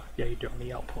remember. Yeah, you do it on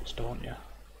the outputs, don't you?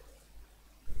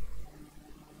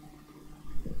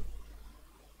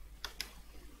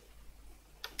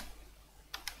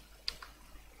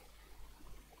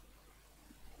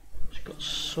 You've got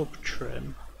sub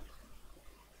trim.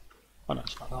 Oh no,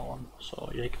 it's not that one.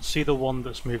 So yeah, you can see the one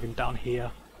that's moving down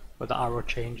here, where the arrow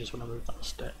changes when I move that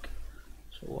stick.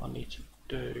 So what I need to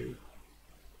do,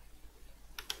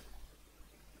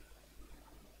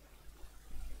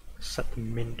 set the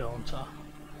min, don't I?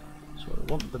 So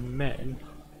I want the min.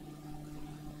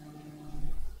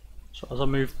 So as I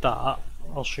move that,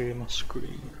 I'll show you my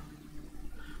screen.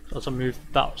 So as I move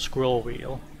that scroll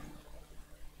wheel,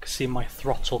 you can see my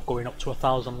throttle going up to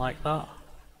 1000 like that.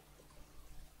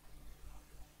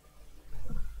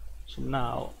 So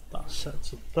now that's set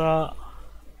to that.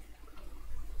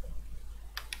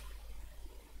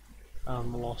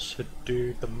 And we'll also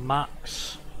do the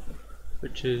max,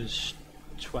 which is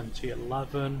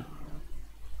 2011.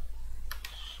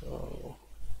 So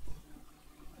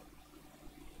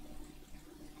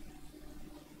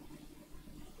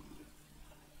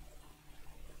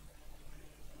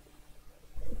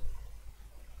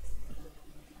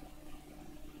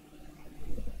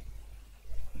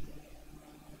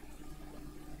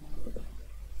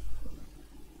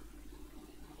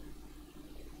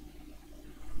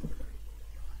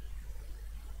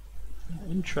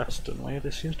interestingly,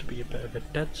 there seems to be a bit of a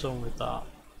dead zone with that.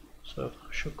 So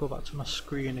I should go back to my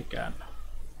screen again.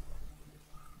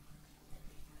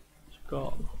 It's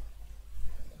got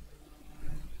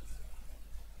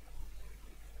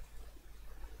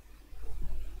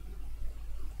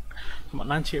I'm at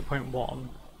 98.1,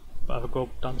 but if I go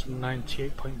down to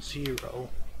 98.0,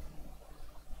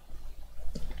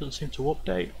 it doesn't seem to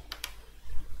update.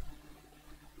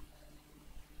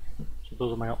 So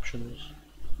those are my options.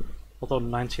 Although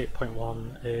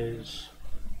 98.1 is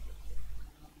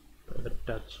a bit of a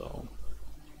dead zone.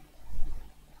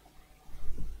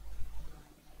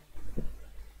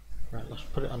 Right, let's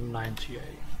put it on 98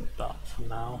 for that for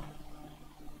now.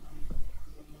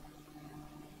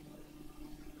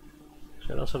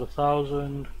 Okay, that's at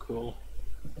 1,000. Cool.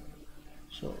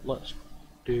 So let's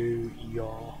do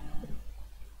yaw.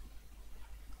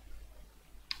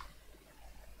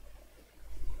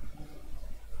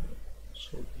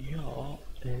 So yaw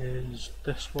is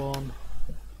this one.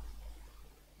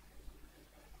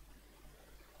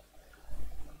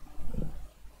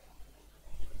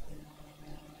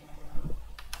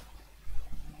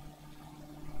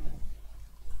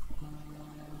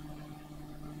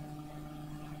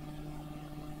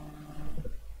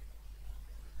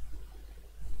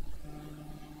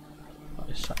 That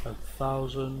is set at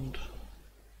 1,000.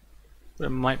 What it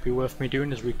might be worth me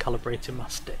doing is recalibrating my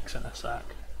sticks in a sec.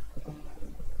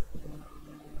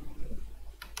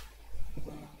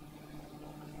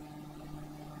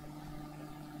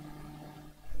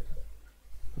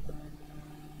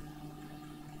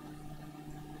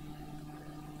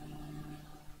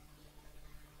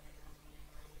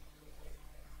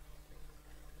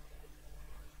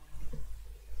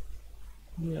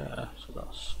 Yeah, so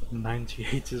that's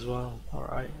 98 as well.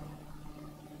 Alright.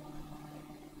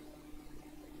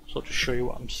 So I'll just show you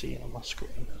what I'm seeing on my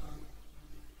screen.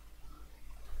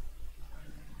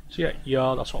 So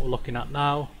yeah, that's what we're looking at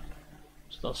now.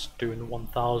 So that's doing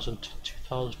 1000 to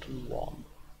 2001.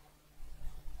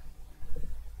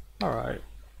 Alright,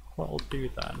 what I'll do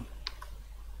then,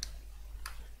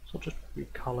 so I'll just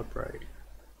recalibrate.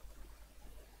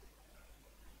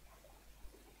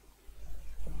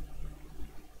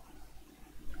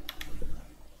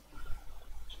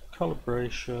 So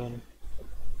calibration.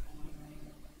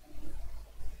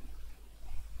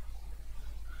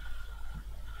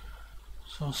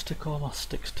 So I'll stick all my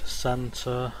sticks to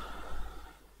center.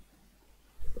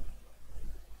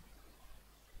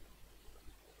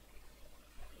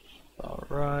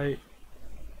 Alright.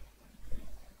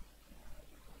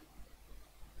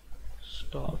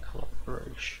 Start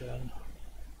calibration.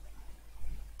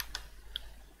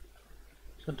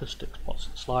 Center stick spots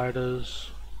and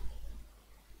sliders.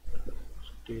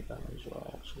 Let's do them as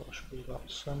well. So that should be about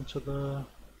center there.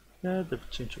 Yeah, they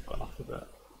seem to have gone off a bit.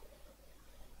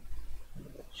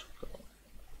 Let's go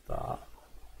that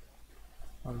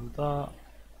and that.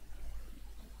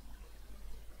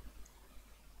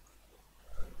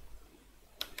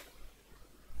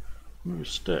 Move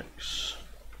sticks.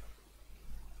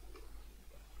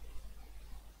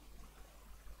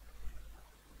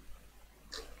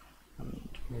 And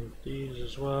move these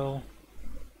as well.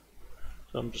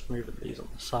 So I'm just moving these on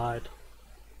the side.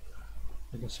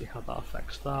 You can see how that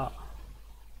affects that.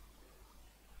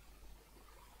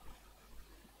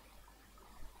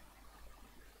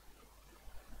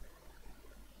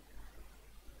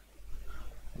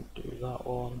 Do that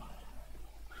one.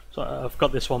 So I've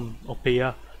got this one up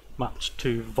here mapped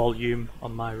to volume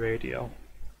on my radio.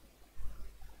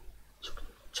 So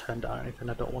turn down anything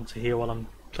I don't want to hear while I'm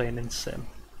playing in sim.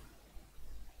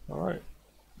 Alright,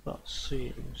 that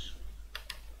seems...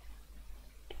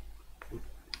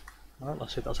 Alright,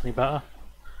 let's see if that's any better.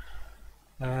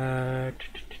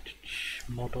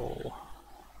 Model.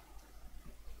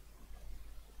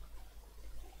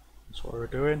 That's what we're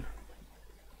doing.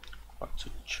 Back to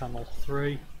channel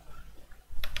 3.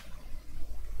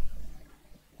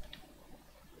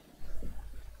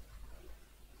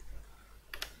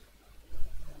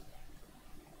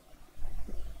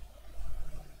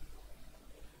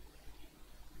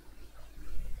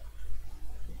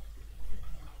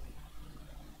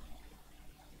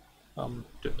 I'm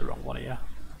doing the wrong one here.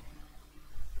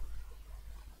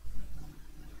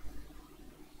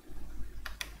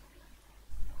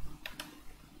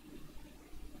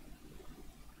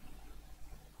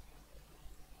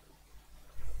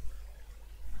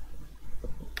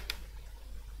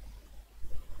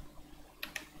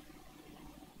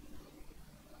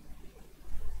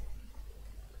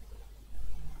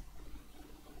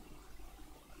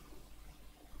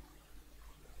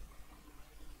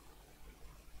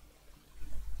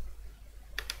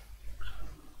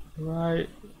 Right,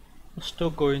 we're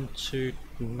still going to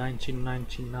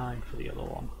 1999 for the other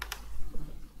one.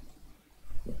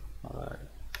 Alright,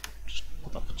 just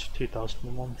put that to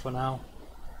 2001 for now.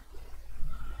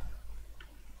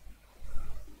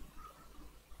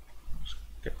 Let's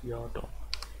get your done.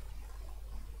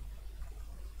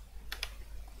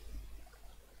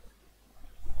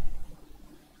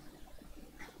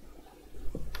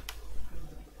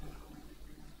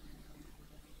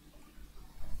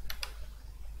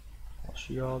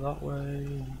 Yaw that way,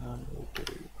 and we'll do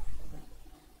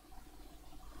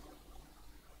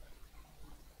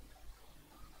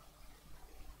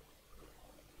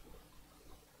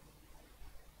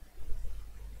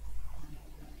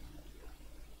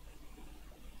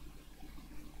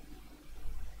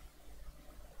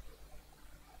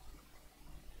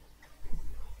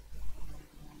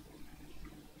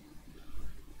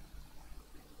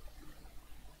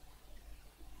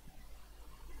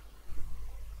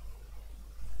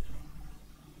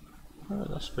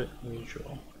That's a bit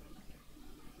unusual.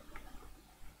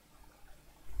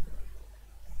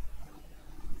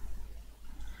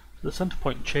 The center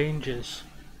point changes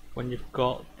when you've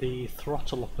got the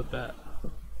throttle up a bit,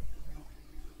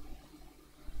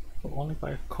 but only by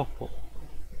a couple.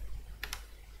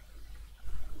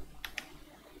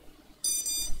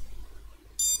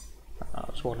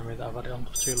 That's warning me that I've had it on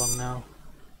for too long now.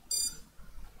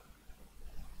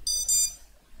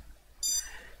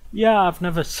 Yeah, I've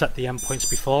never set the endpoints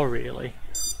before really,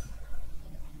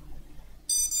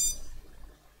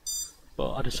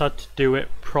 but I decided to do it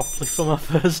properly for my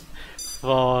first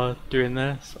for doing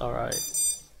this. Alright.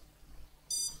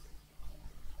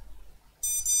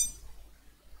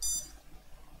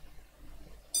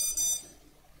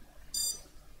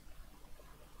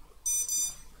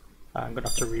 I'm gonna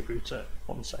have to reboot it.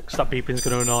 1 sec, 'cause that beeping's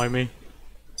gonna annoy me.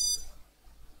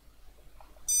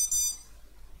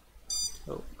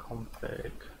 Oh,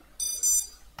 config.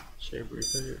 Save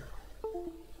reboot.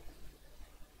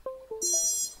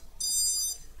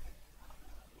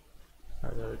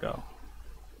 Alright, there we go.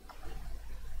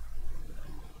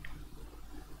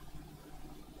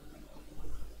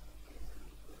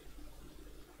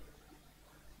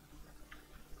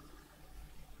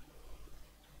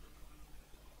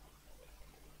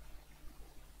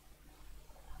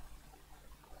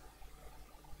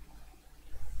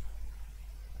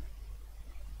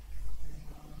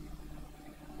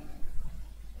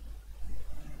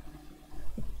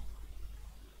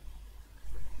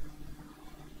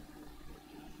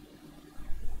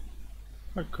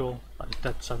 Oh, cool. That's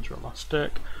dead center on my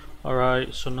stick.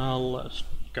 Alright, so now let's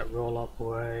get roll up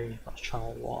away. That's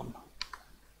channel 1.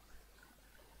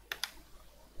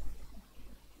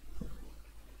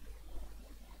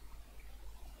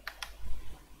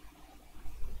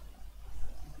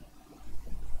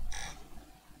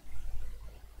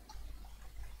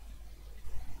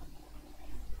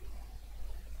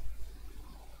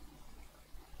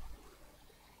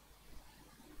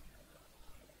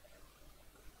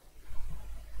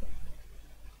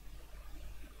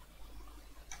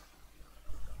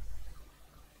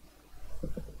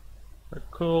 Very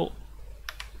cool.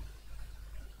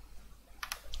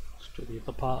 Let's do the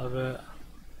other part of it.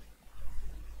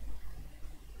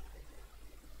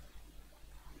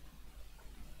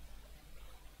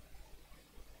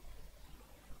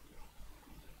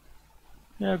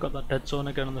 Yeah, I've got that dead zone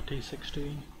again on the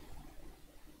T16.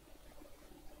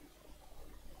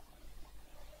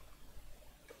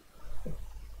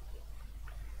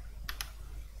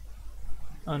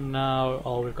 And now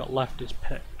all we've got left is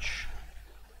pitch.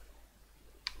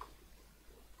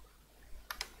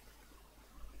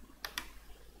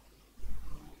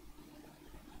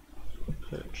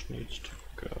 Pitch needs to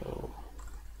go.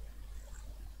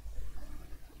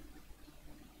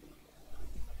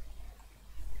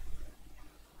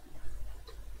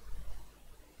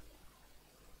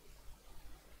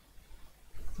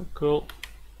 Cool.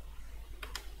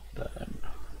 Then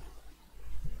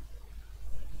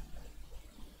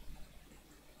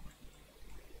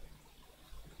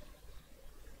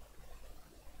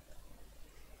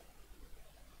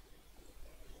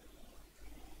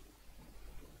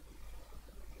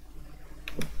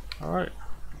all right.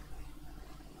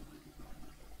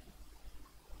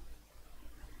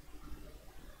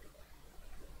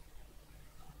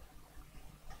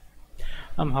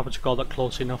 I'm happy to call that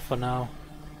close enough for now.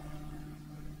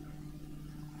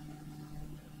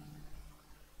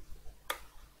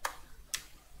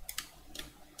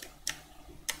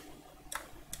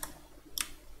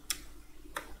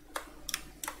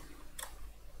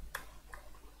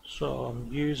 So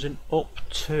I'm using up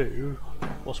to,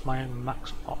 what's my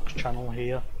max aux channel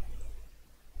here?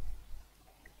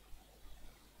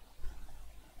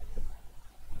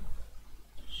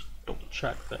 Let's double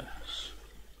check this.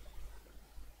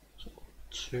 So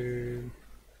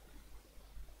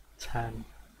 210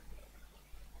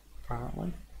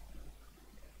 apparently.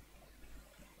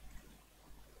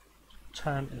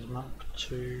 10 is mapped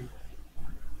to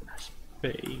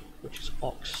SB, which is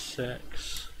aux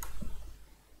 6.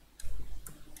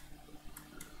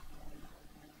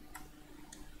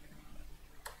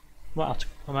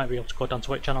 I might be able to go down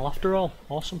to 8 channel after all.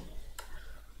 Awesome.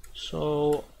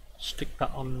 So stick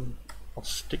that on. I'll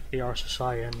stick the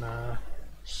RSSI in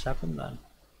 7 then.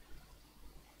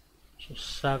 So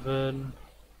 7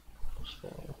 plus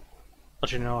 4.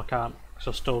 Actually, no, I can't because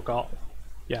I've still got.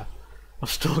 Yeah, I've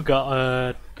still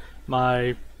got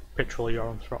my pitch roll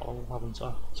on throttle, haven't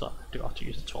I? So I do have to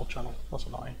use the 12 channel. That's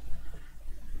annoying.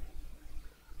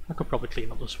 I could probably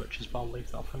clean up the switches, but I'll leave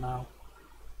that for now.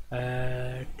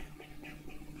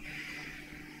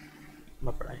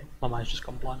 My mind's just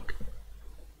gone blank.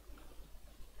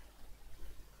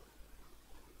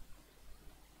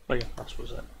 But yeah, that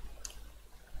was it.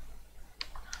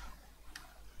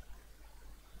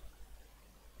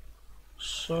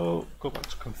 So go back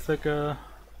to configure.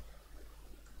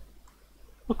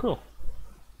 Oh cool,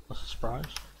 that's a surprise.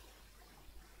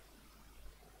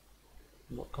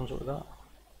 What comes up with that?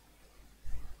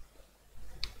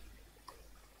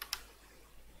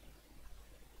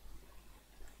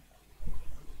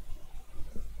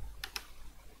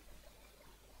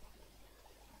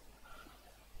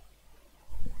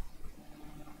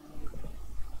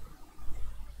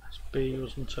 That's B,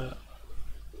 wasn't it?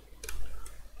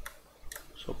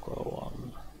 So go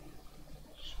on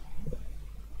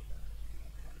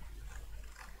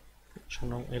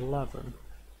channel 11.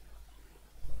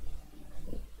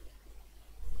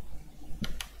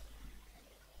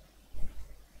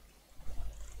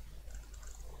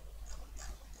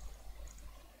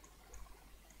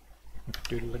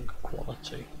 Do link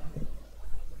quality.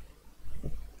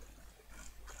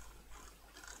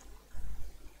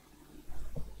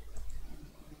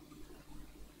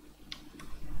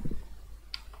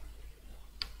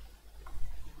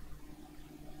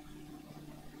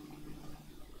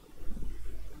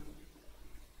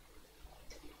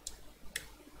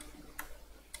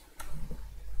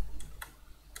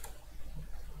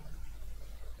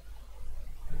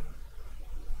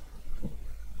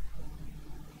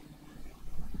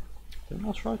 I think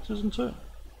that's right, isn't it?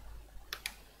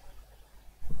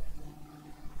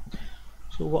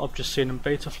 So what I've just seen in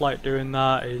Betaflight doing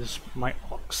that is my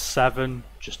Ox 7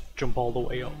 just jump all the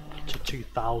way up to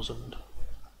 2000.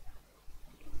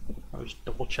 I'll just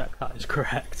double check that is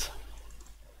correct.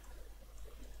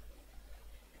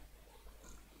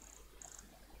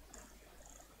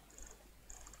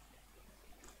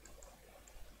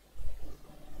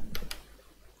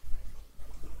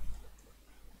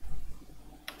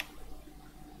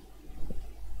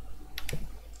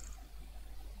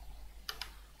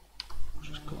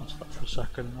 Just go on to that for a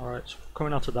second. Alright, so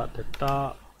coming out of that did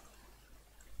that.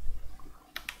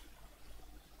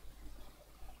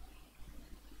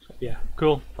 So yeah,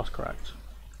 cool, that's correct.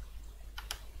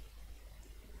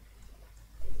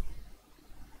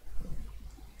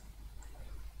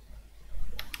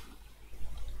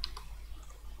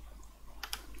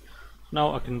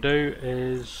 Now what I can do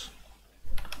is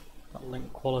that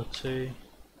link quality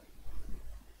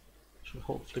should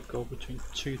hopefully go between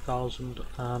 2000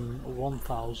 and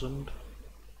 1000.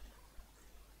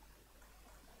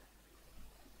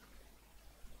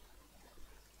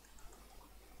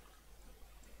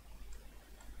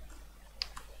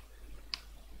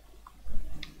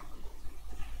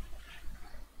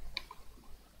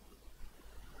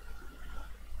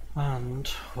 And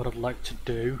what I'd like to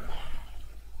do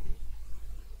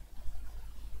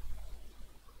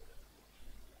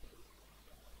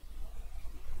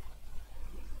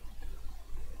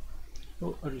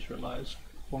oh, I just realised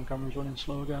one camera's running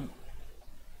slow again.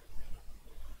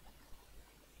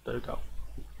 There we go.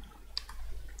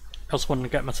 I also wanted to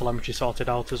get my telemetry sorted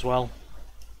out as well.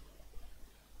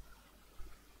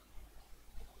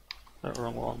 That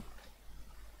wrong one.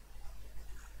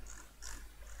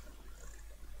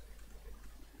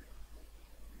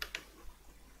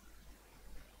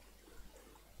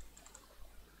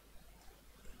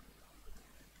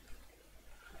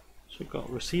 So we've got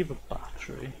receiver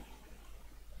battery.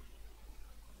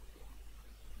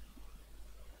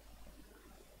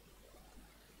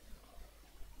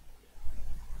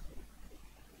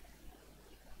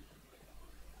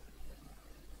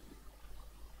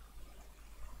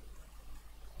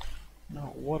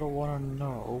 Now what I want to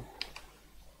know,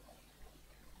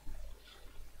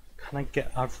 can I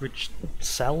get average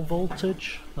cell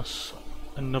voltage? That's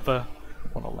another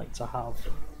one I like to have.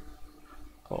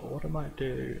 But what I might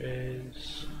do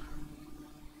is,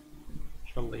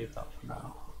 I'll leave that for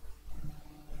now.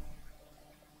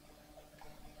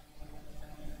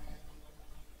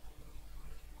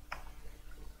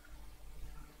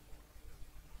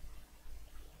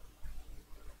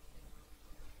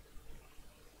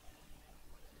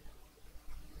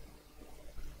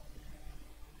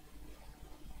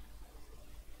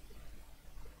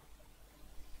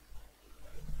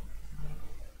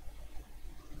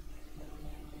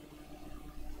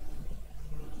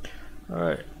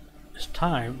 Alright, it's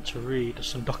time to read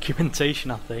some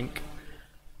documentation, I think.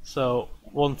 So,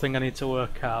 one thing I need to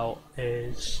work out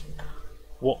is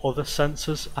what other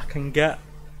sensors I can get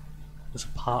as a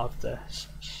part of this.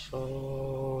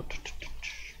 So,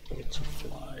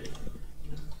 Betaflight,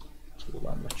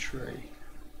 telemetry.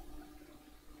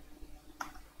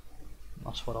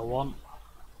 That's what I want.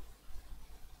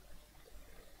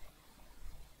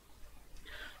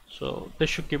 So this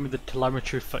should give me the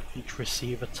telemetry for each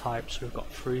receiver type. So we've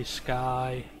got Free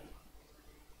Sky,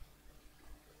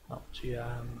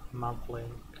 LTM, Mavlink,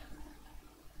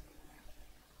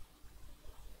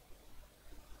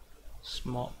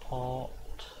 SmartPort.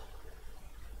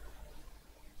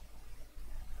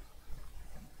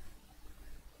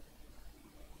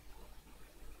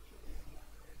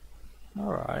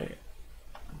 Alright.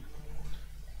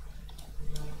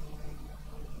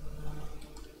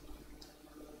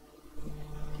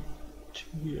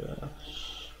 TBS.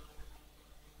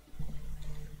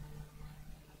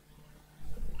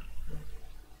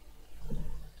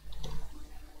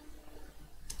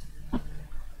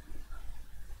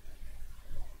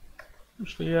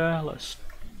 Actually, yeah, let's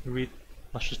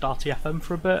just RTFM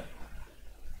for a bit.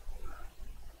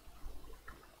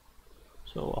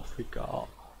 So off we got.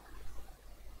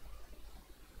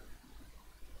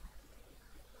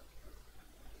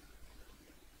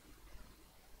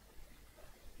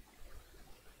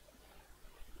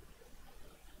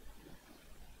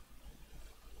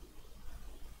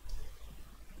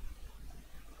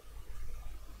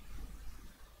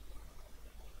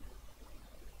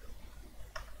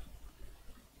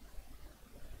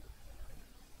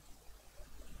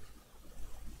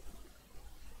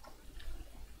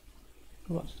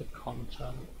 What's the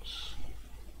contents?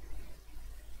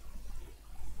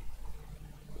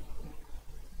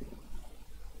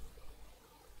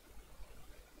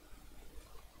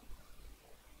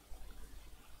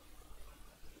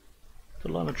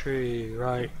 Telemetry,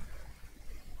 right.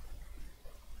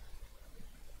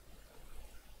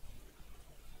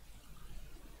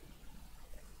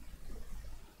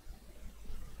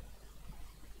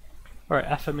 Alright,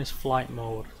 FM is flight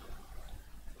mode,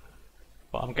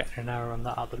 but I'm getting an error on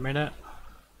that at the minute.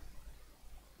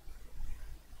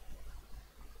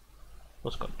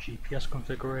 It's got GPS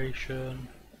configuration,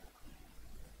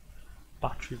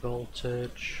 battery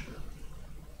voltage.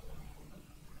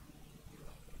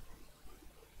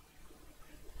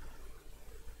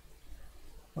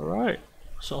 Alright,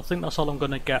 so I think that's all I'm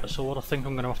going to get. So what I think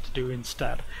I'm going to have to do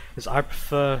instead is I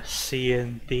prefer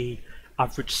seeing the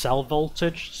average cell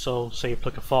voltage. So say you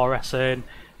plug a 4S in,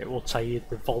 it will tell you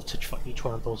the voltage for each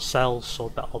one of those cells. So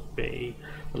that'll be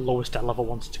the lowest I'll ever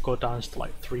want it to go down is to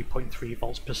like 3.3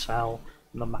 volts per cell,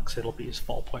 and the max it'll be is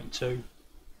 4.2.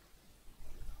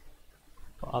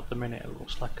 But at the minute it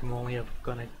looks like I'm only ever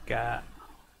going to get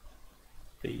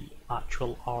the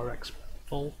actual RX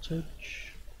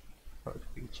voltage.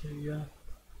 RX2, yeah.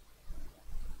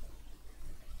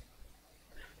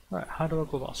 Right, how do I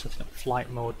go about setting up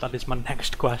flight mode? That is my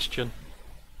next question.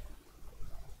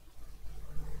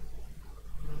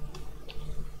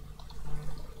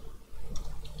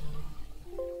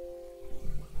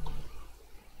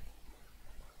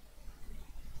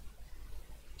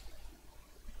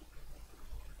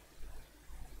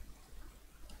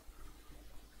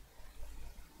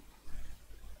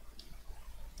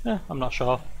 Yeah, I'm not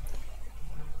sure.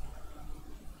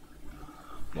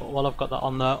 But while I've got that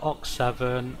on there,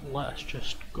 aux7, let's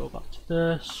just go back to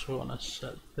this. We want to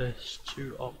set this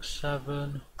to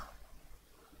aux7.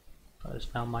 That is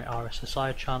now my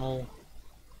RSSI channel.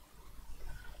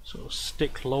 So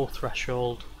stick low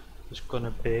threshold is going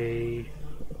to be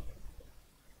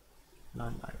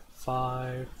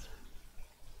 995.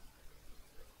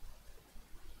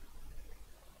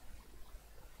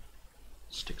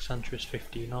 Stick center is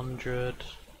 1500.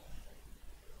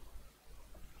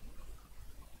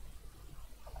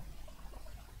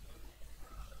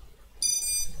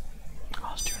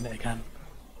 I was doing it again.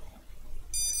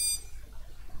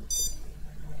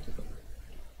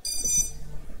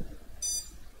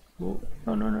 Oh,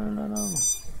 no, no, no, no, no.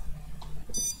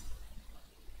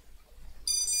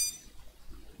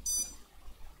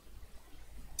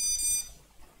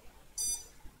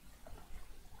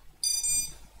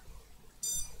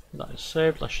 That is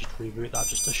saved. Let's just reboot that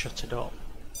just to shut it up.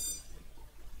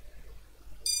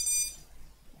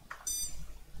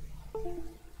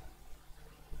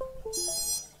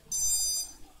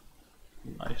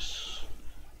 Nice.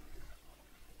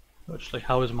 Actually,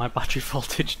 how is my battery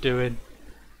voltage doing?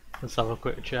 Let's have a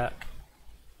quick check.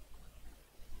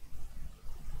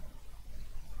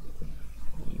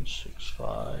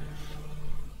 165.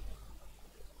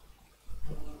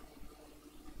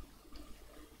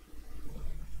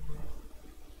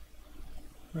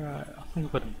 Right, I think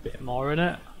I've got a bit more in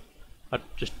it. I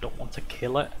just don't want to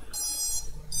kill it.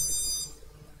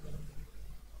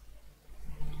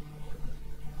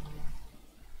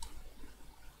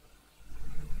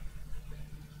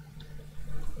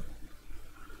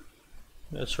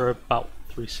 It's for about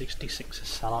 366 a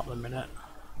cell at the minute.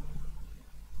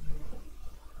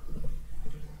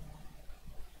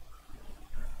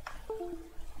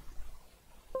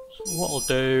 what I'll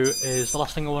do is, the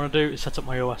last thing I want to do is set up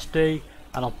my OSD,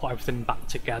 and I'll put everything back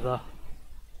together.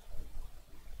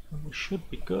 And we should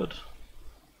be good.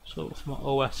 So for my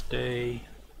OSD,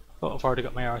 oh, I've already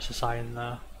got my RSSI in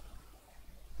there.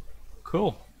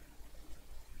 Cool.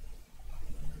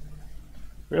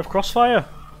 We have Crossfire.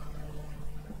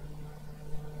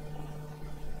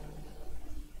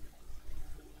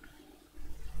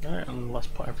 Right, and let's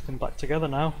put everything back together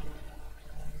now.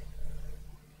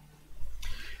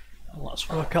 And let's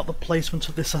work out the placement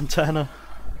of this antenna.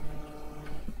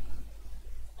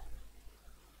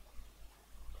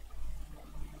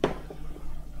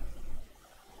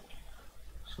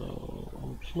 So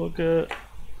unplug it.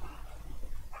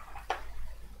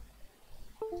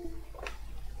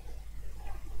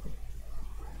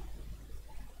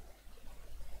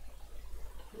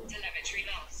 Telemetry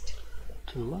lost.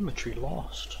 Telemetry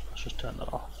lost. Let's just turn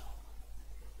that off.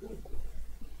 Let's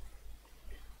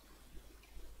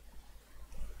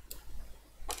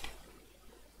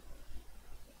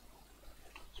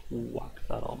whack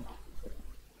that on.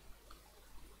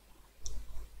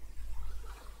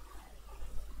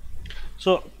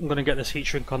 So I'm going to get this heat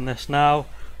shrink on this now,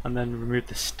 and then remove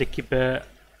the sticky bit,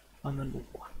 and then we'll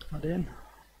whack that in.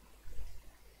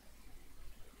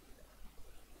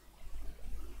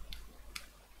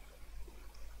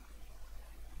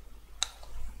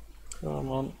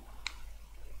 Come on.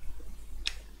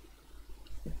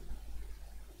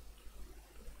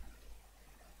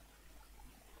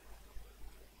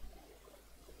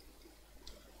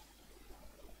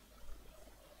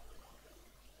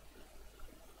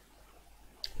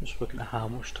 Just looking at how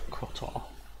much to cut off.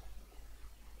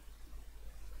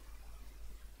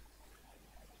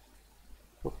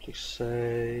 Probably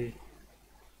say,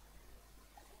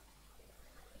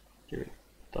 give it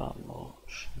that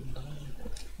much, and then,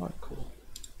 right, cool.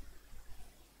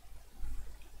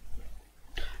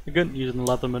 Again, using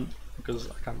Leatherman because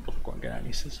I can't really go and get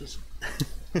any scissors.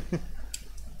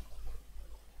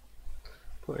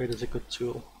 But it is a good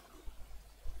tool.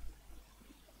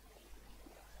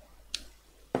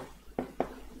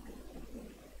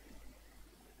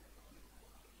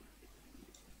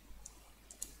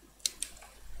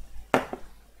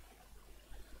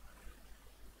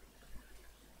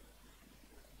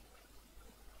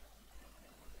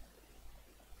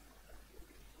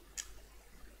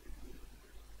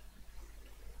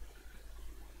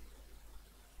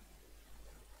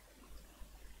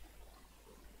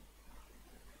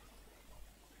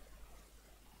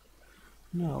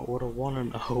 No, what I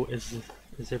want to know is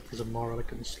if there's a more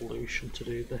elegant solution to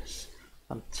do this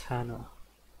antenna.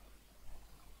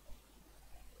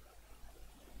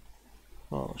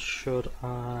 Or should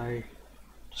I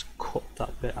just cut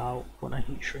that bit out when I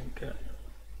heat shrink it?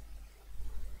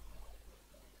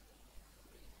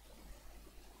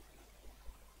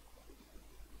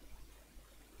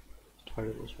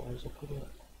 Tidy those wires up a bit.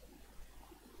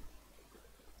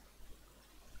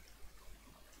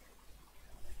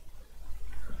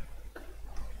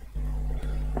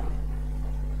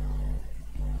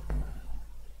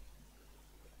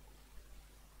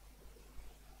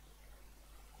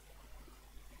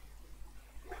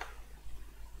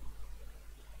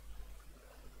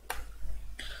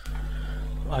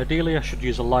 Ideally I should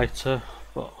use a lighter,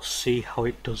 but I'll see how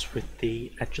it does with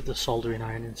the edge of the soldering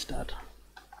iron instead.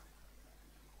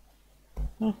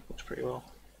 Oh, works pretty well.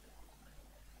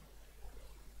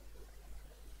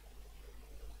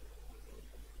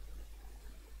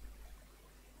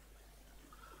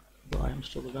 But I am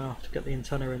still going to have to get the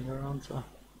antenna in there, aren't I?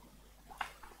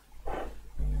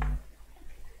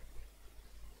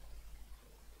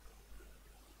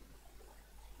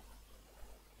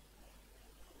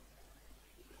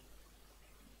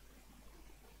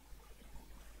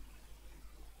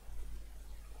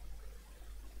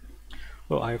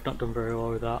 Well, I have not done very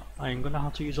well with that. I am going to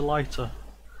have to use a lighter.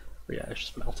 But yeah, it's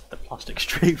just melted the plastic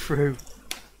straight through.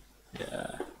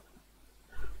 Yeah.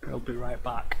 I'll be right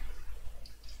back.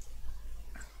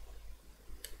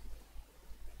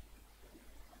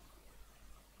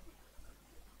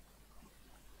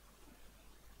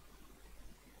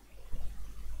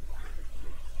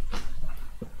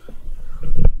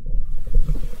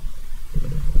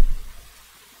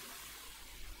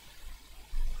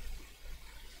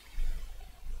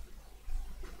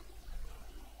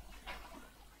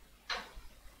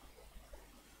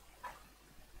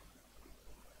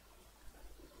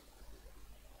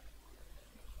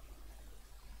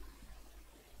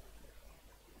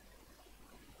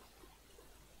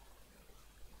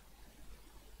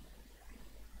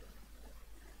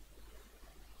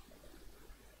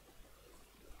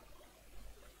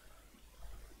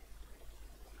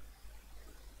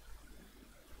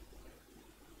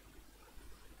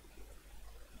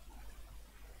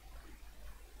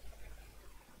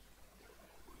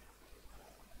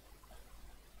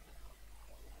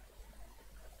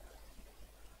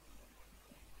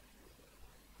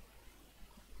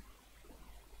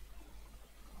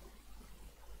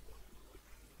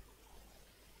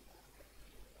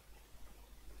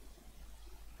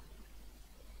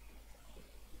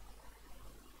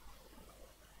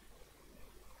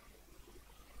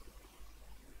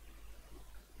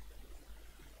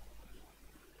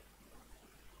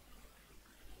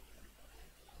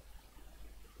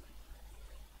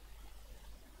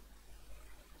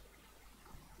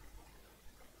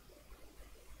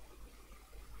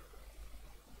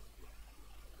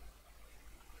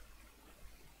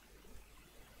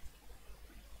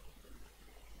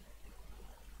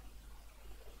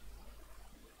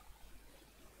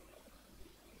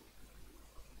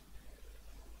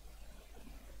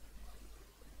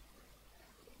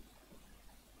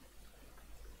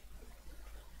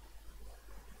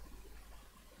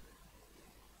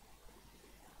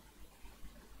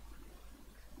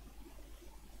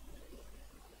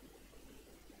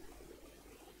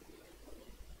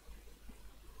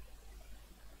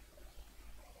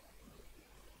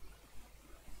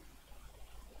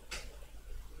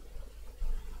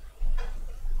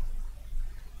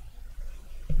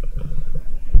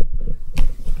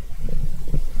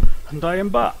 And I am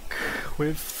back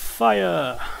with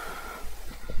fire.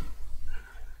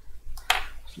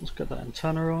 So let's get that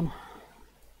antenna on.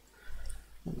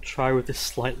 And try with this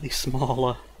slightly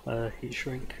smaller heat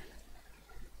shrink.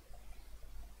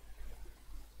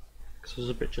 Because I was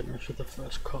a bit generous with the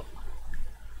first cut.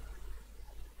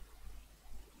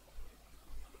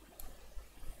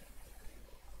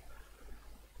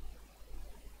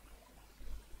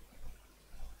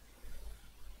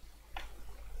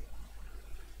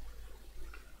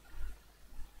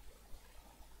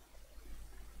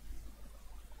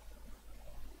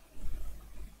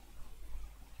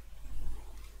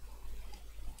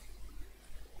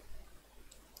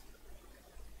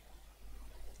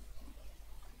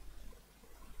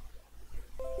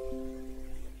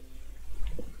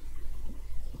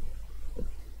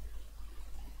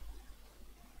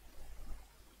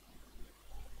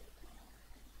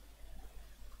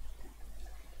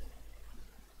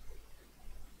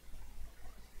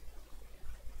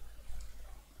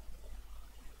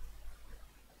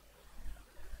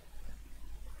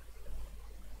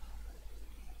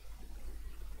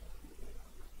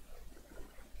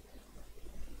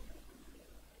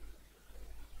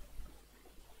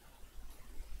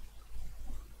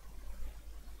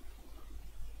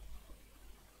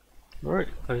 Right,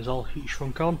 that is all heat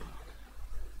shrunk on.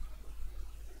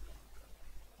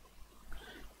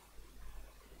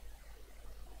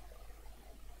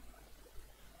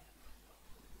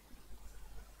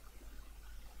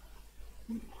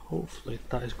 Hopefully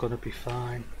that is going to be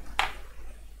fine.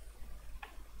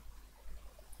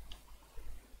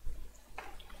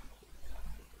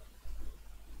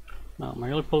 Now my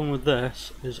only problem with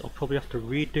this is I'll probably have to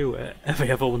redo it if I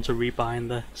ever want to rebind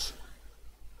this.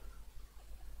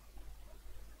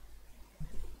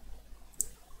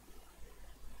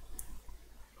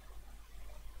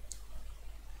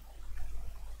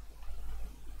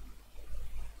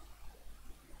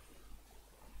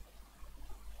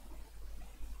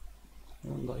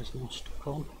 And that is now stuck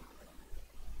on.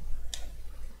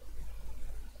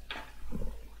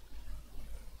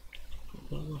 Put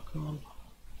that back on.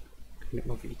 Can get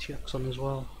my VTX on as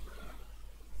well.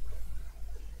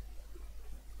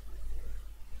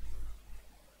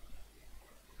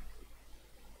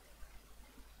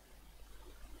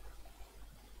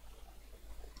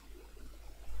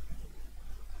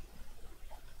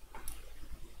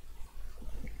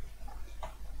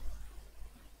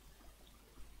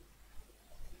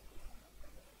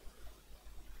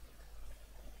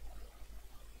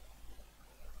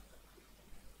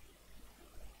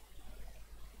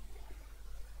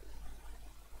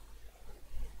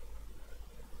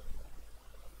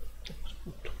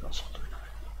 Plug that soldering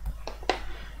iron.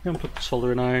 Yeah, unplug the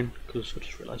soldering iron because I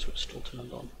just realised it was still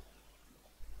turned on.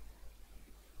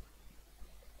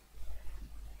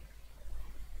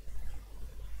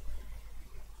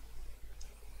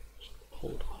 Just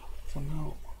pull it off for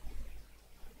now.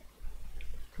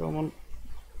 Come on.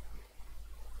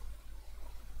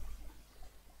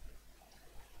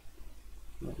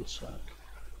 One sec.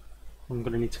 I'm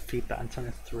going to need to feed that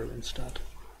antenna through instead.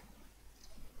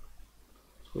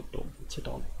 So don't put it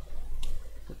on.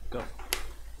 Go.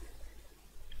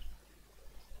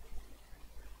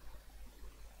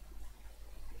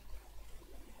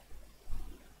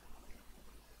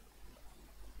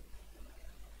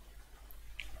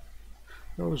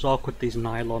 They're always awkward, these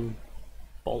nylon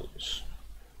bolts.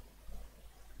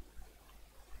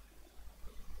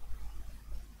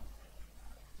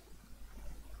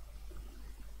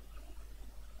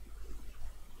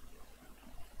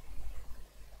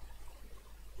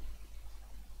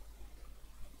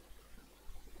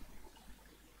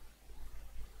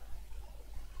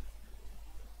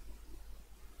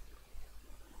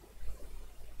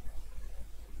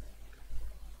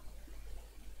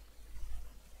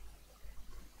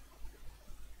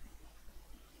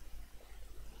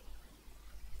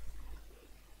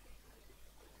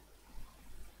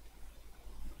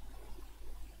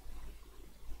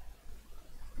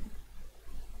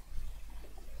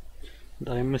 And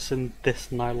I'm missing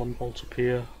this nylon bolt up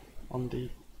here on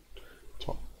the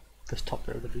top, this top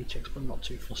bit of the VTX, but I'm not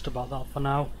too fussed about that for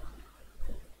now.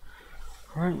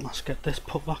 Right, let's get this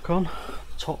put back on,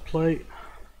 the top plate.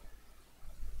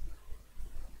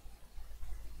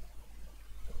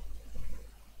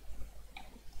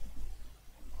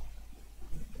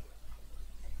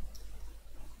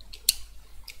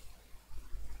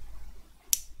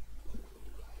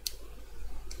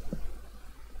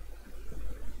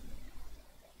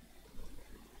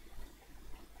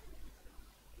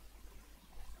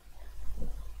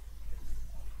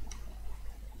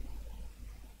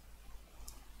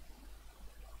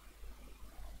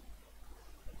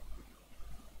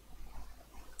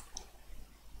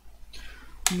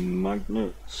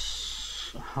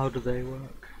 Magnets, how do they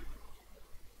work?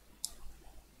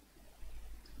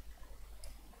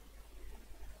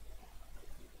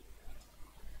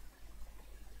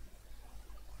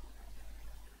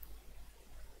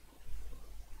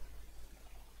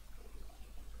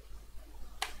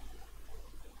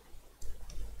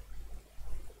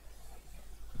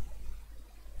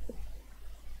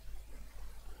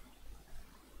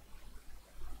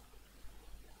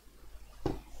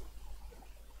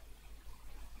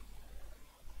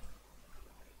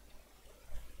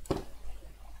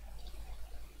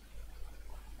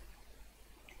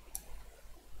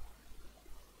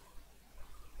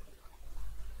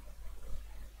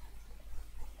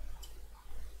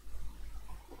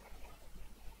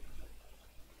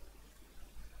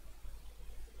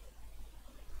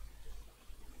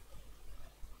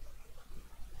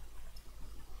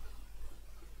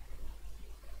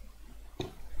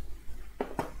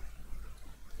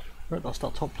 Right, that's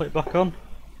that top plate back on.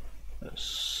 Let's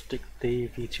stick the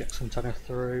VTX antenna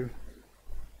through.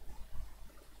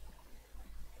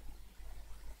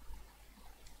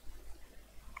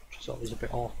 Which is always a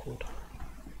bit awkward.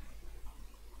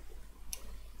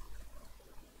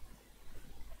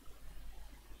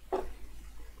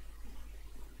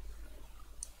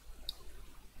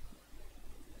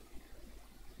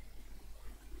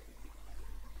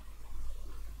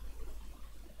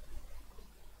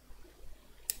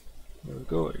 There we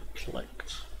go, it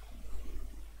clicked.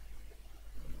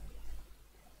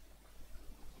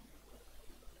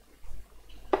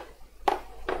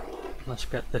 Let's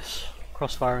get this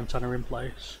crossfire antenna in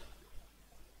place.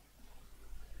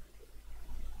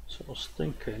 So I was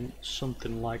thinking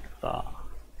something like that.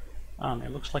 And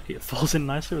it looks like it falls in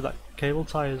nicely with that cable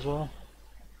tie as well.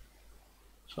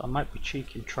 So I might be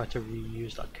cheeky and try to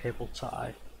reuse that cable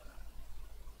tie.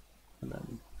 And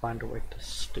then find a way to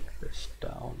stick this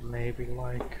down. Maybe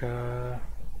like where's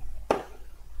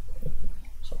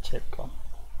that tape gone?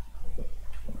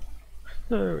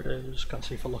 There it is, can't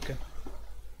see for looking.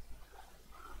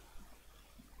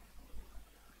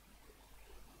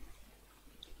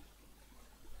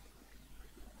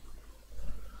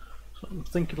 So I'm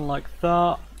thinking like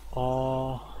that,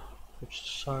 or which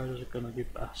side is it going to be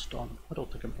best on? I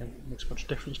don't think it makes much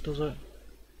difference, does it?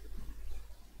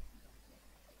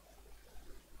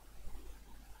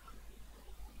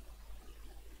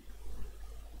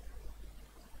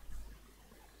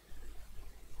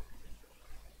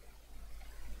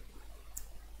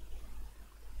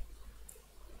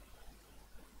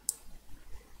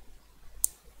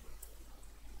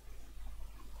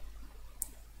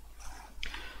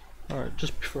 Alright,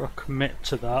 just before I commit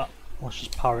to that, let's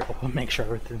just power it up and make sure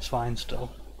everything's fine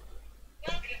still.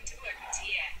 Welcome to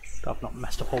TX. I've not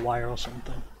messed up a wire or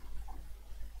something.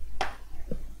 So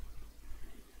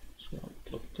I'll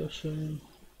plug this in.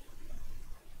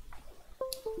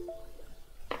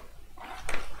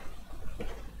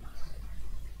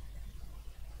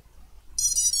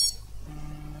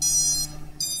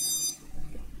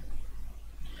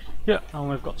 Yeah, and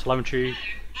we've got telemetry.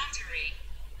 Battery.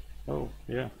 Oh,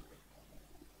 yeah.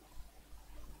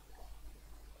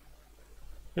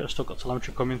 Yeah, still got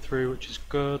telemetry coming through, which is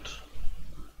good.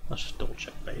 Let's just double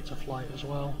check beta flight as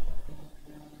well.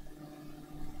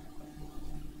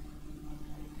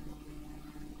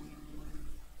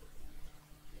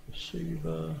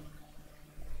 Receiver.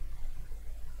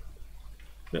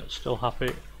 Yeah, still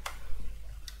happy.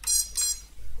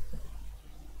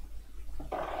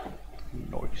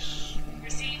 Nice.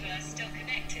 Receiver still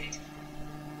connected.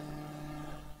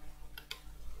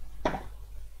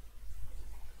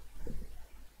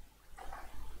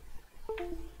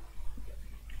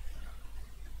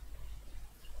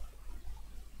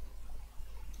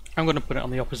 I'm going to put it on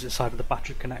the opposite side of the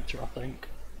battery connector, I think.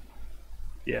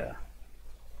 Yeah.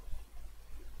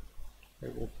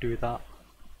 It will do that.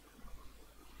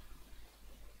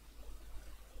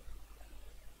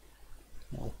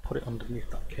 I'll put it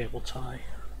underneath that cable tie.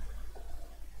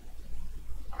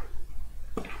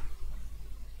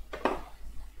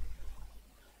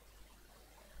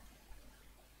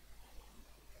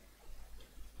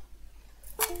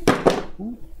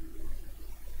 Ooh.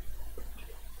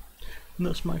 And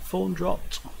that's my phone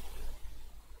dropped.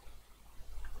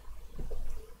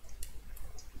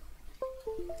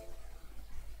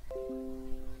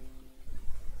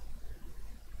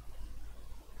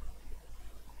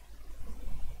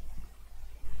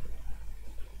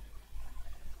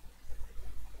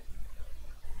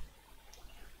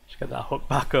 Just get that hook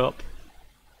back up.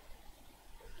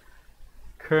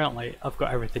 Currently, I've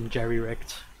got everything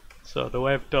jerry-rigged. So the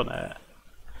way I've done it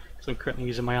is I'm currently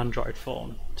using my Android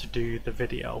phone to do the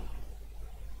video.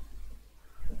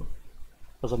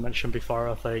 as I mentioned before,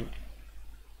 I think.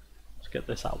 Let's get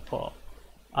this output.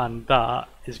 And that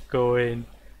is going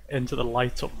into the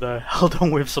light up there, held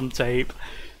on with some tape.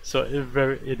 So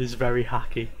it is very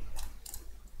hacky.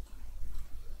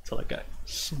 Till I get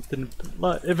something,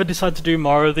 like, if I decide to do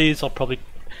more of these, I'll probably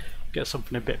get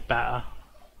something a bit better.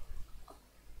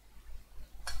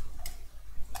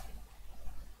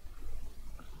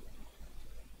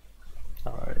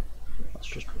 Alright, let's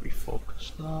just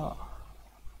refocus that.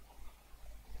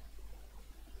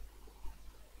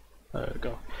 There we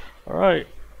go. Alright,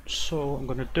 so what I'm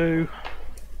going to do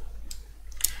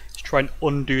is try and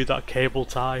undo that cable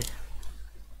tie.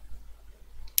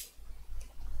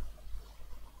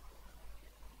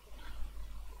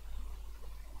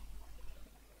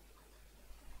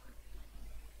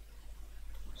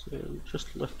 So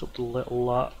just lift up the little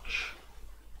latch.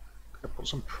 Gonna put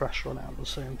some pressure on it at the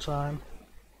same time.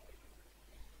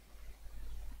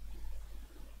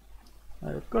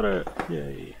 I've got it,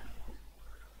 yay.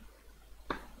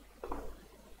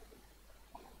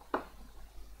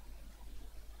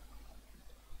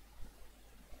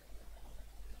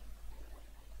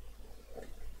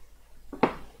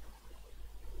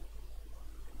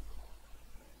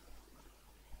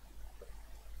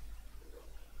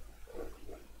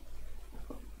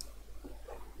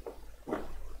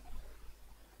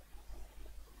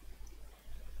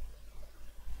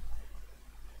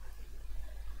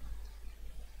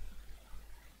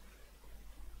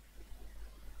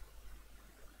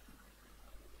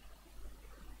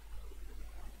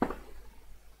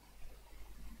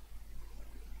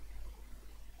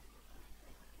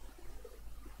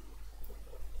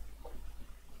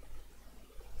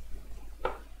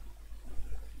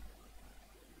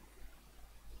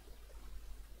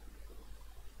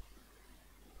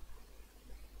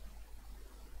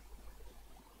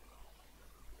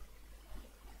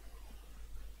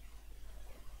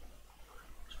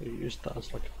 So use that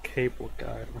as like a cable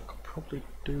guide, and I could probably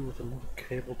do with another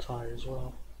cable tie as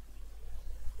well.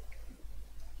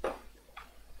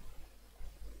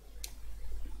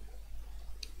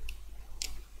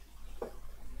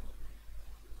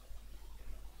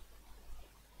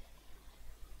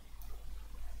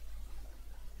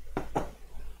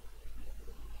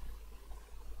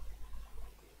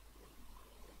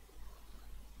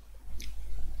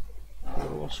 What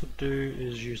I'll also do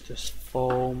is use this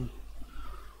foam.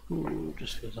 Ooh,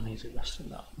 just feels uneasy resting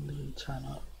that on the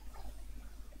antenna.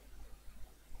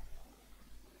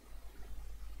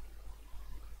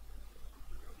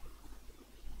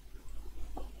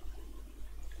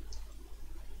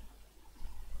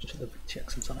 Just take the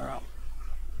VTX antenna out.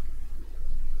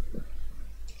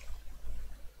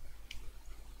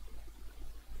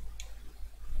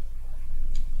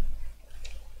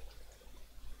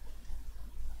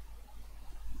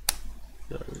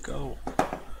 There we go.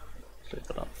 Let's leave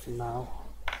that up for now.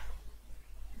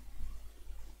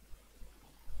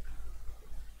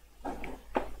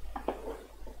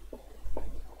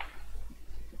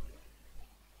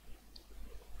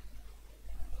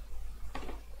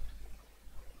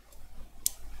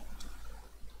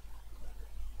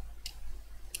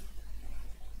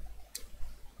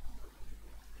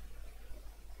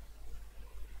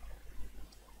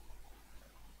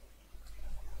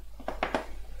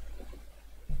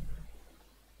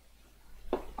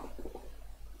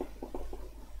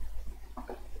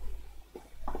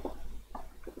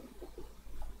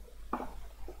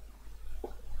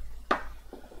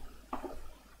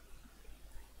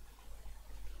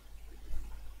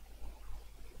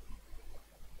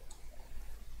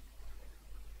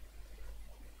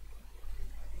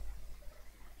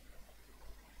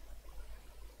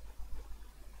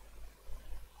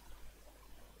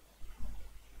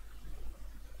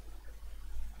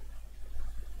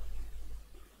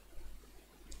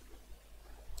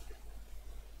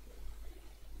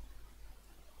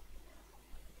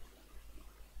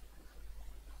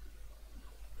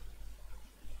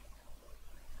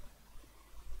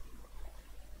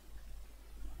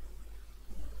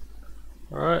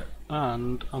 Alright,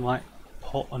 and I might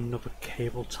put another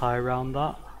cable tie around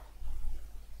that.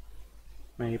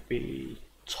 Maybe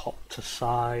top to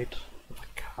side if I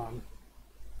can.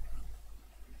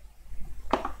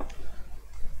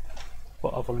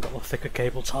 But I've only got the thicker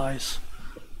cable ties.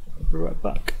 I'll be right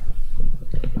back.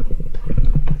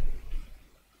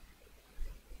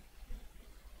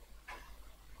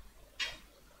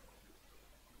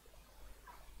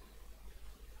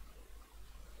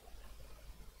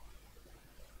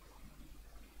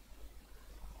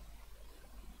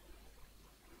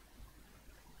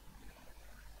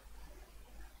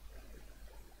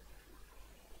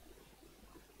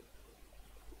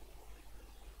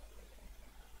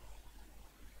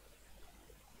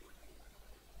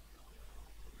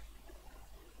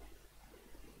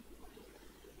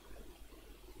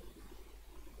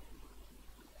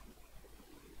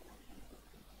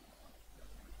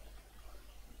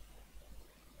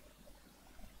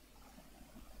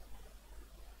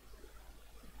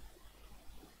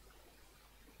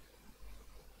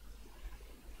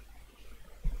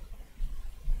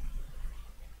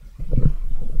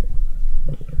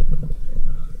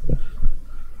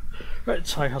 Right,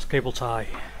 tie has cable tie.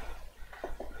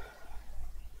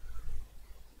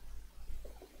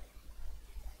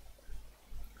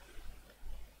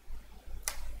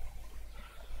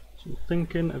 So I'm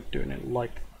thinking of doing it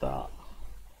like that.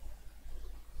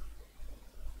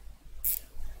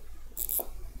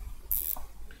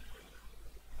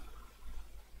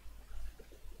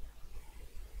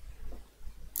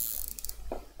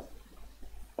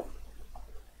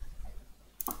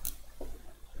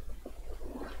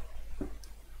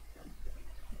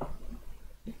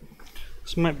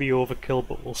 This might be overkill,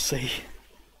 but we'll see.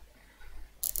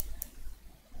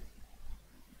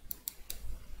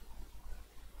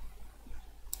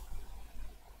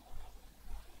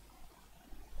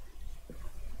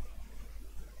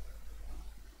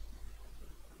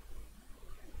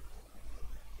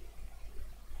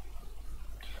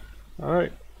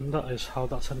 Alright, and that is how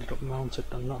that's ended up mounted,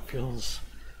 and that feels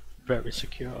very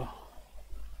secure.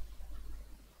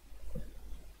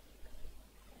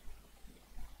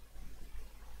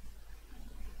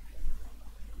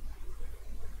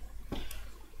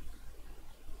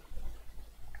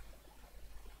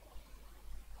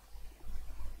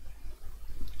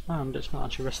 And it's not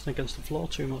actually resting against the floor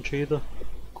too much either.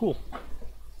 Cool.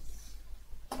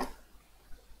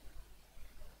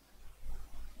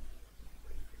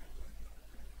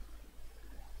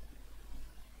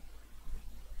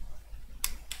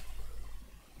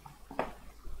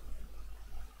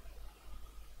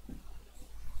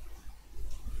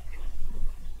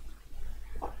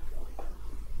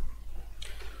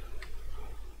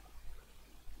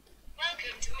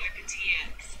 Welcome to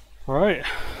OpenTX. Alright,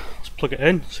 let's plug it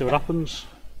in, see what happens,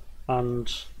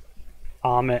 and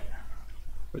arm it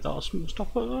without a smooth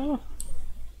stopper. Low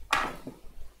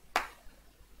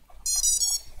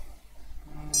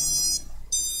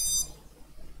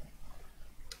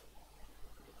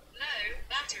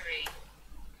battery.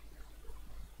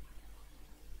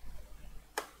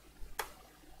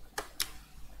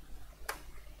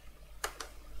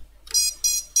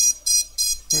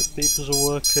 Right, beepers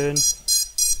are working.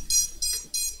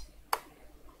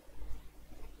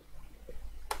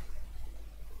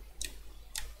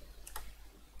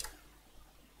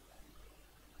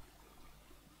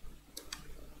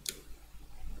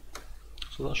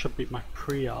 So that should be my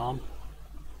pre-arm.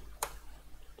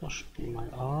 That should be my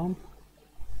arm.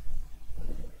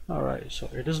 Alright, so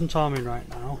it isn't arming right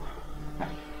now.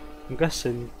 I'm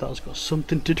guessing that's got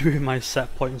something to do with my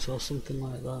set points or something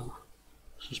like that.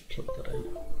 Let's just plug that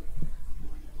in.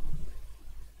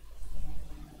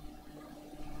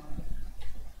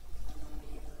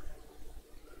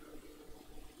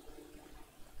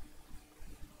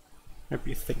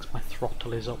 Maybe he thinks my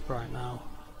throttle is up right now.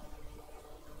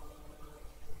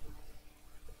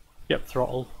 Yep,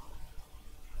 throttle.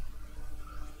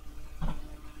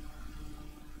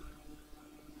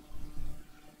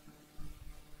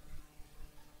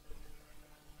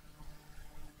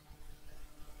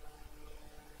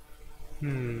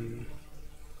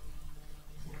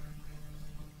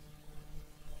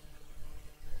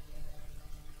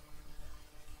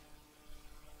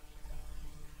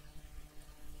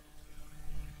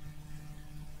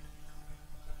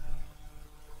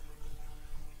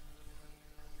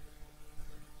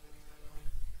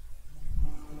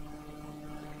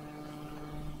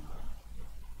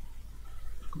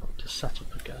 Go back to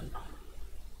setup again.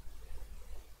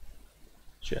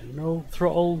 So yeah, no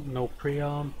throttle, no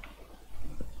pre-arm.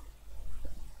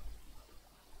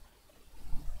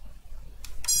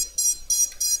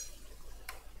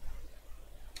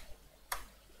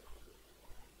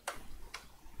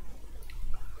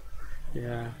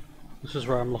 Yeah, this is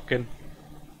where I'm looking.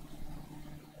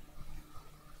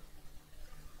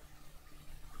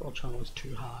 Throttle channel is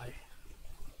too high.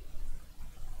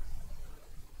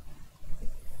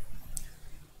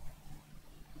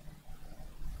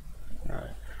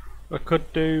 Alright, what I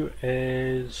could do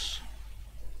is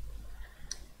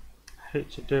hate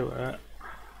to do it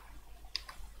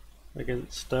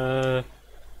against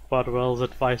Bardwell's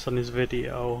advice on his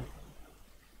video.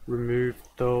 Remove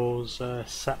those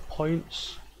set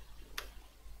points.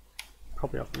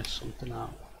 Probably I've missed something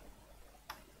out.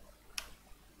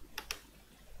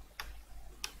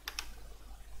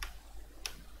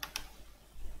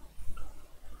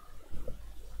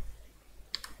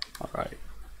 Alright.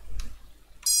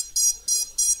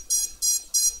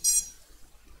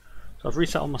 So I've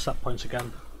reset all my set points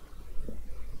again.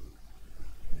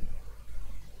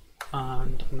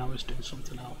 And now it's doing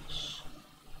something else.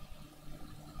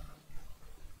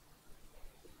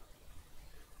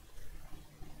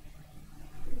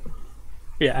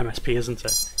 Yeah, MSP, isn't it?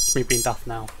 It's me being daft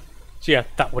now. So yeah,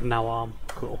 that would now arm.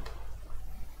 Cool.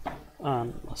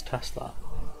 And let's test that.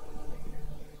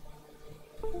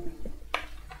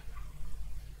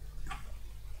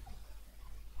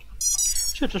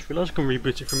 Actually, I just realised I can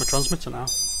reboot it from a transmitter now.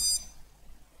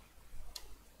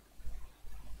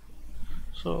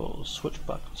 So switch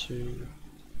back to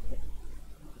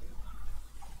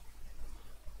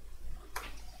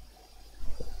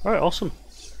alright, awesome.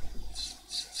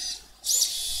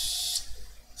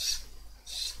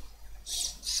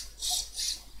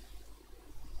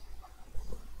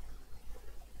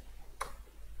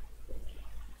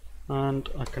 And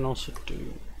I can also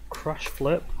do crash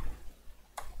flip.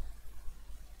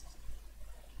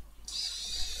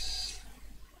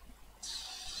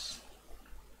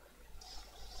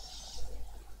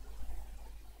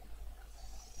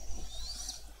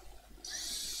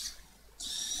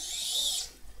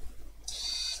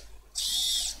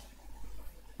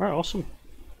 Alright, awesome.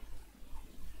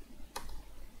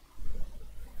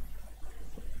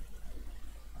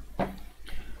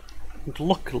 And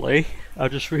luckily, I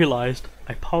just realised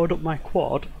I powered up my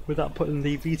quad without putting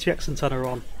the VTX antenna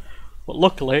on. But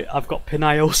luckily, I've got pin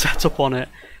IO set up on it,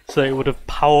 so it would have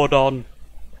powered on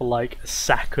for like a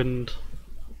second.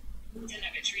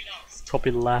 Telemetry lost.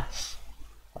 Probably less.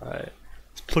 Alright,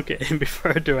 let's plug it in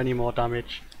before I do any more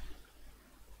damage.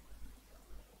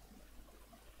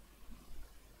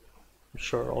 I'm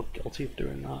sure we're all guilty of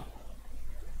doing that.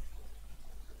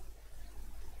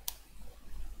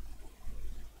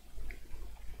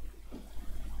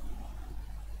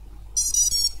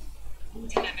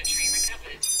 Telemetry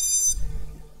recovered.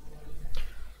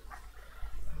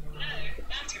 Low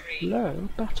battery. Low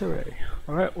battery.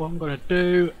 Alright, what I'm going to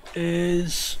do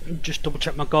is just double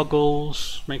check my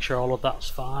goggles, make sure all of that's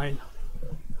fine.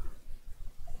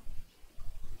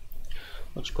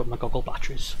 I'll just grab my goggle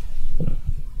batteries.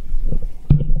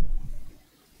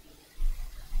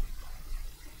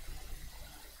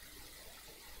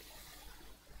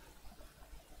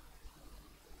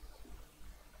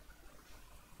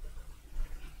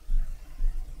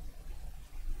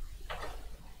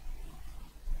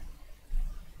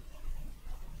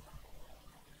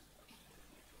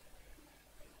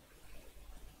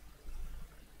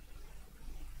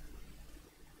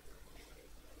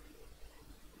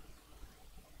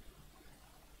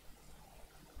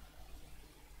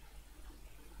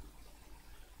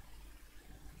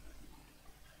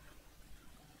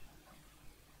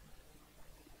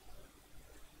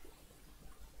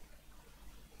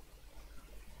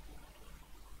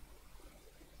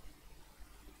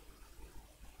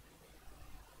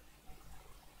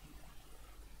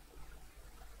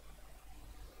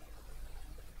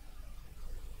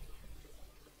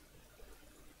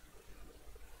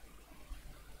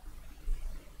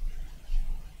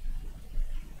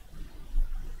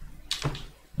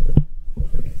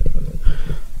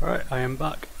 Alright, I am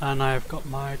back and I have got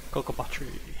my goggle battery.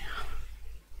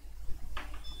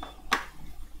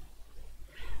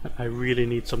 I really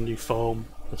need some new foam.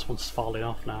 This one's falling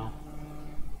off now.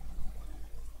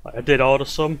 Like, I did order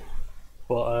some,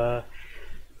 but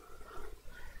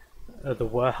the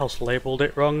warehouse labelled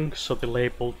it wrong, so they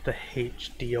labelled the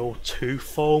HDO2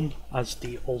 foam as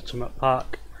the ultimate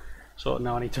pack. So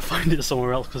now I need to find it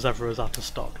somewhere else because everyone's out of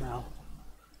stock now.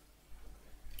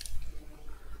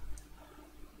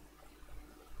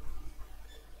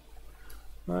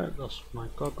 Right, that's my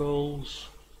goggles.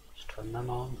 Just turn them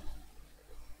on.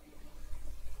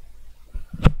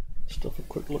 Just have a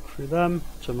quick look through them.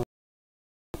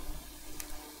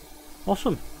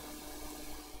 Awesome.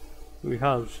 We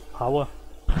have power.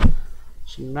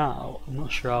 So now, I'm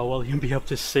not sure how well you'll be able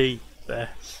to see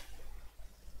this.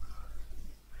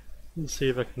 Let's see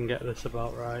if I can get this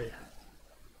about right.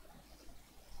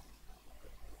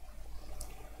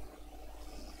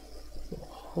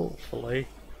 Hopefully.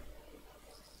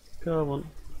 Come on.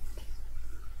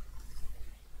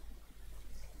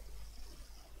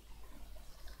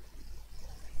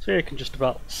 So you can just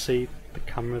about see the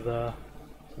camera there.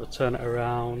 So I'll turn it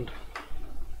around.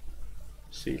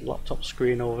 See laptop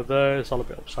screen over there. It's all a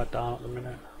bit upside down at the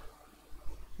minute.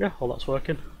 Yeah, all that's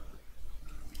working.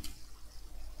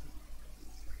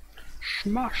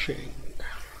 Smashing.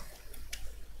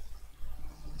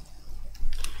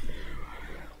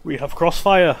 We have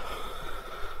Crossfire.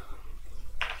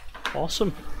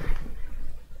 Awesome.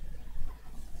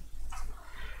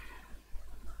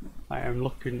 I am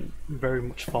looking very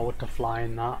much forward to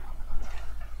flying that.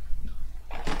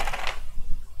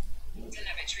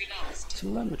 Telemetry lost.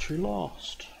 Telemetry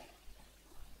lost.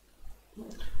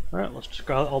 Alright, let's just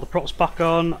get all the props back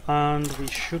on and we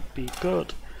should be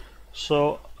good.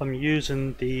 So I'm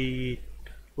using the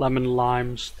Lemon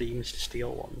Limes, the Mr.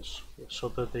 Steel ones. So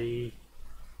they're the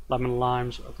lemon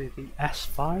limes, are they the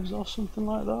S5s or something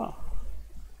like that?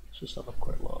 Let's just have a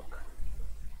quick look.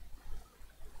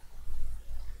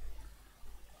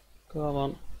 Come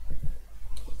on.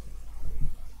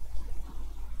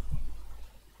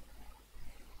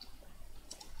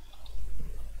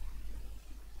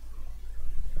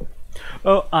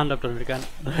 Oh, and I've done it again.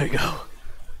 There we go.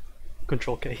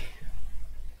 Control key.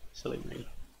 Silly me.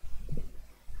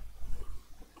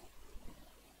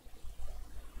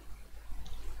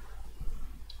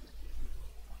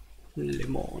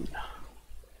 Limon.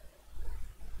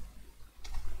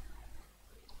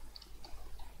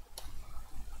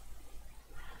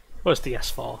 Where's the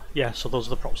S4? Yeah, so those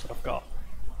are the props that I've got.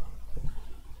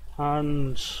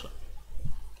 And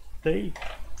they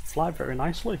fly very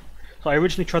nicely. So I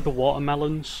originally tried the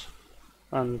watermelons,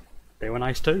 and they were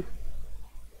nice too.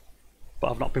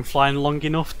 But I've not been flying long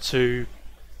enough to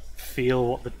feel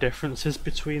what the difference is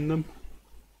between them.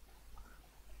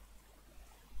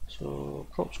 So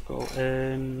props go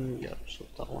in, yep, so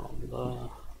that one on there.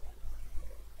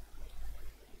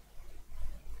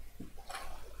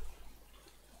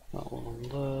 That one on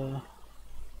there.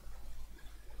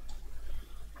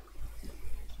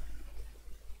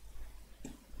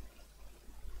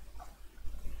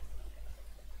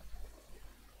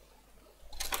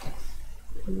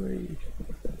 Three.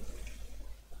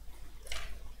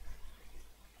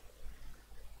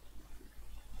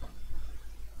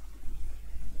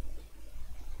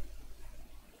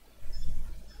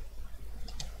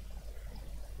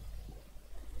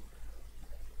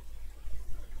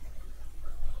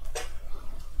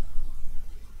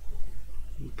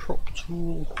 Prop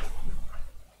tool.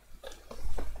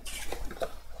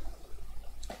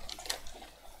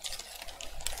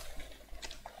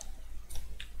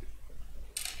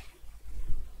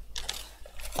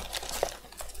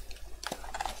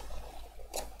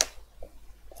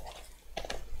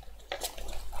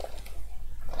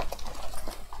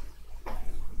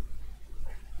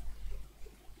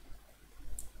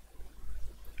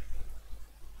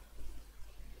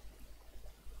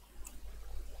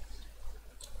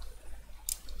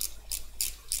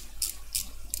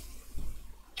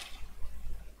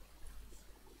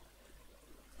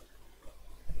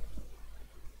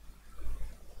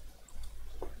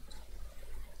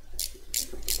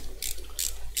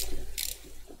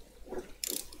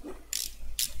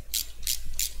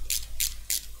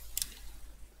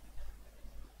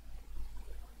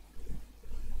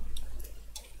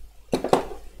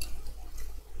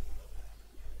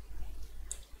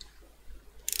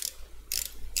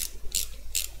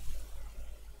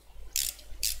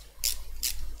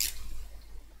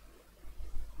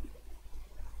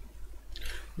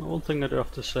 Now, one thing I do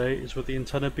have to say is with the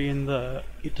antenna being there,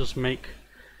 it does make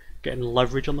getting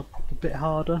leverage on the prop a bit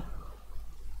harder,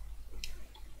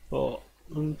 but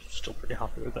I'm still pretty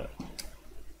happy with it.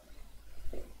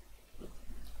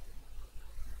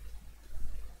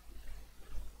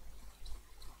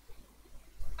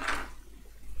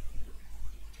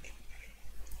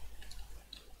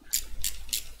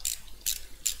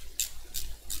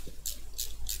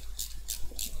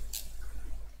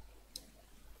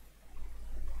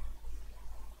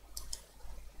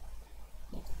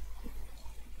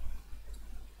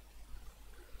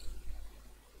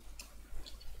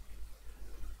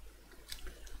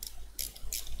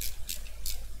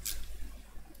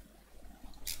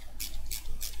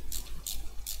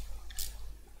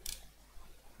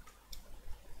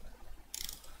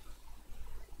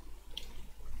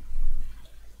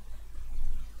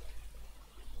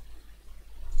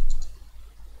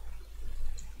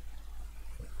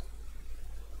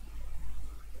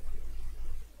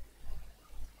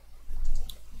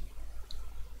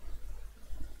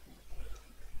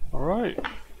 Alright,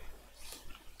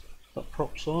 that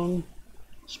props on,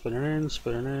 spinning in,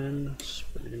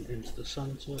 spinning into the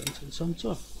centre,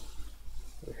 Are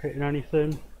we hitting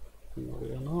anything? No,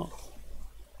 we are not.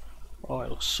 Oh, it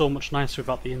looks so much nicer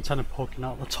without the antenna poking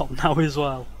out the top now as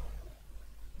well.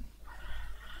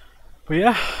 But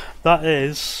yeah, that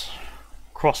is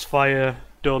Crossfire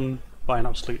done by an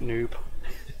absolute noob.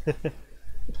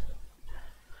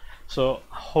 So,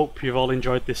 I hope you've all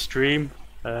enjoyed this stream.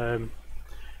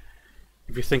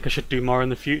 If you think I should do more in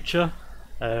the future,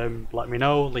 let me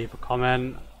know, leave a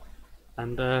comment,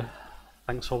 and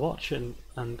thanks for watching,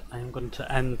 and I'm going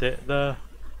to end it there.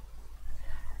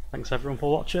 Thanks everyone for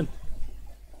watching.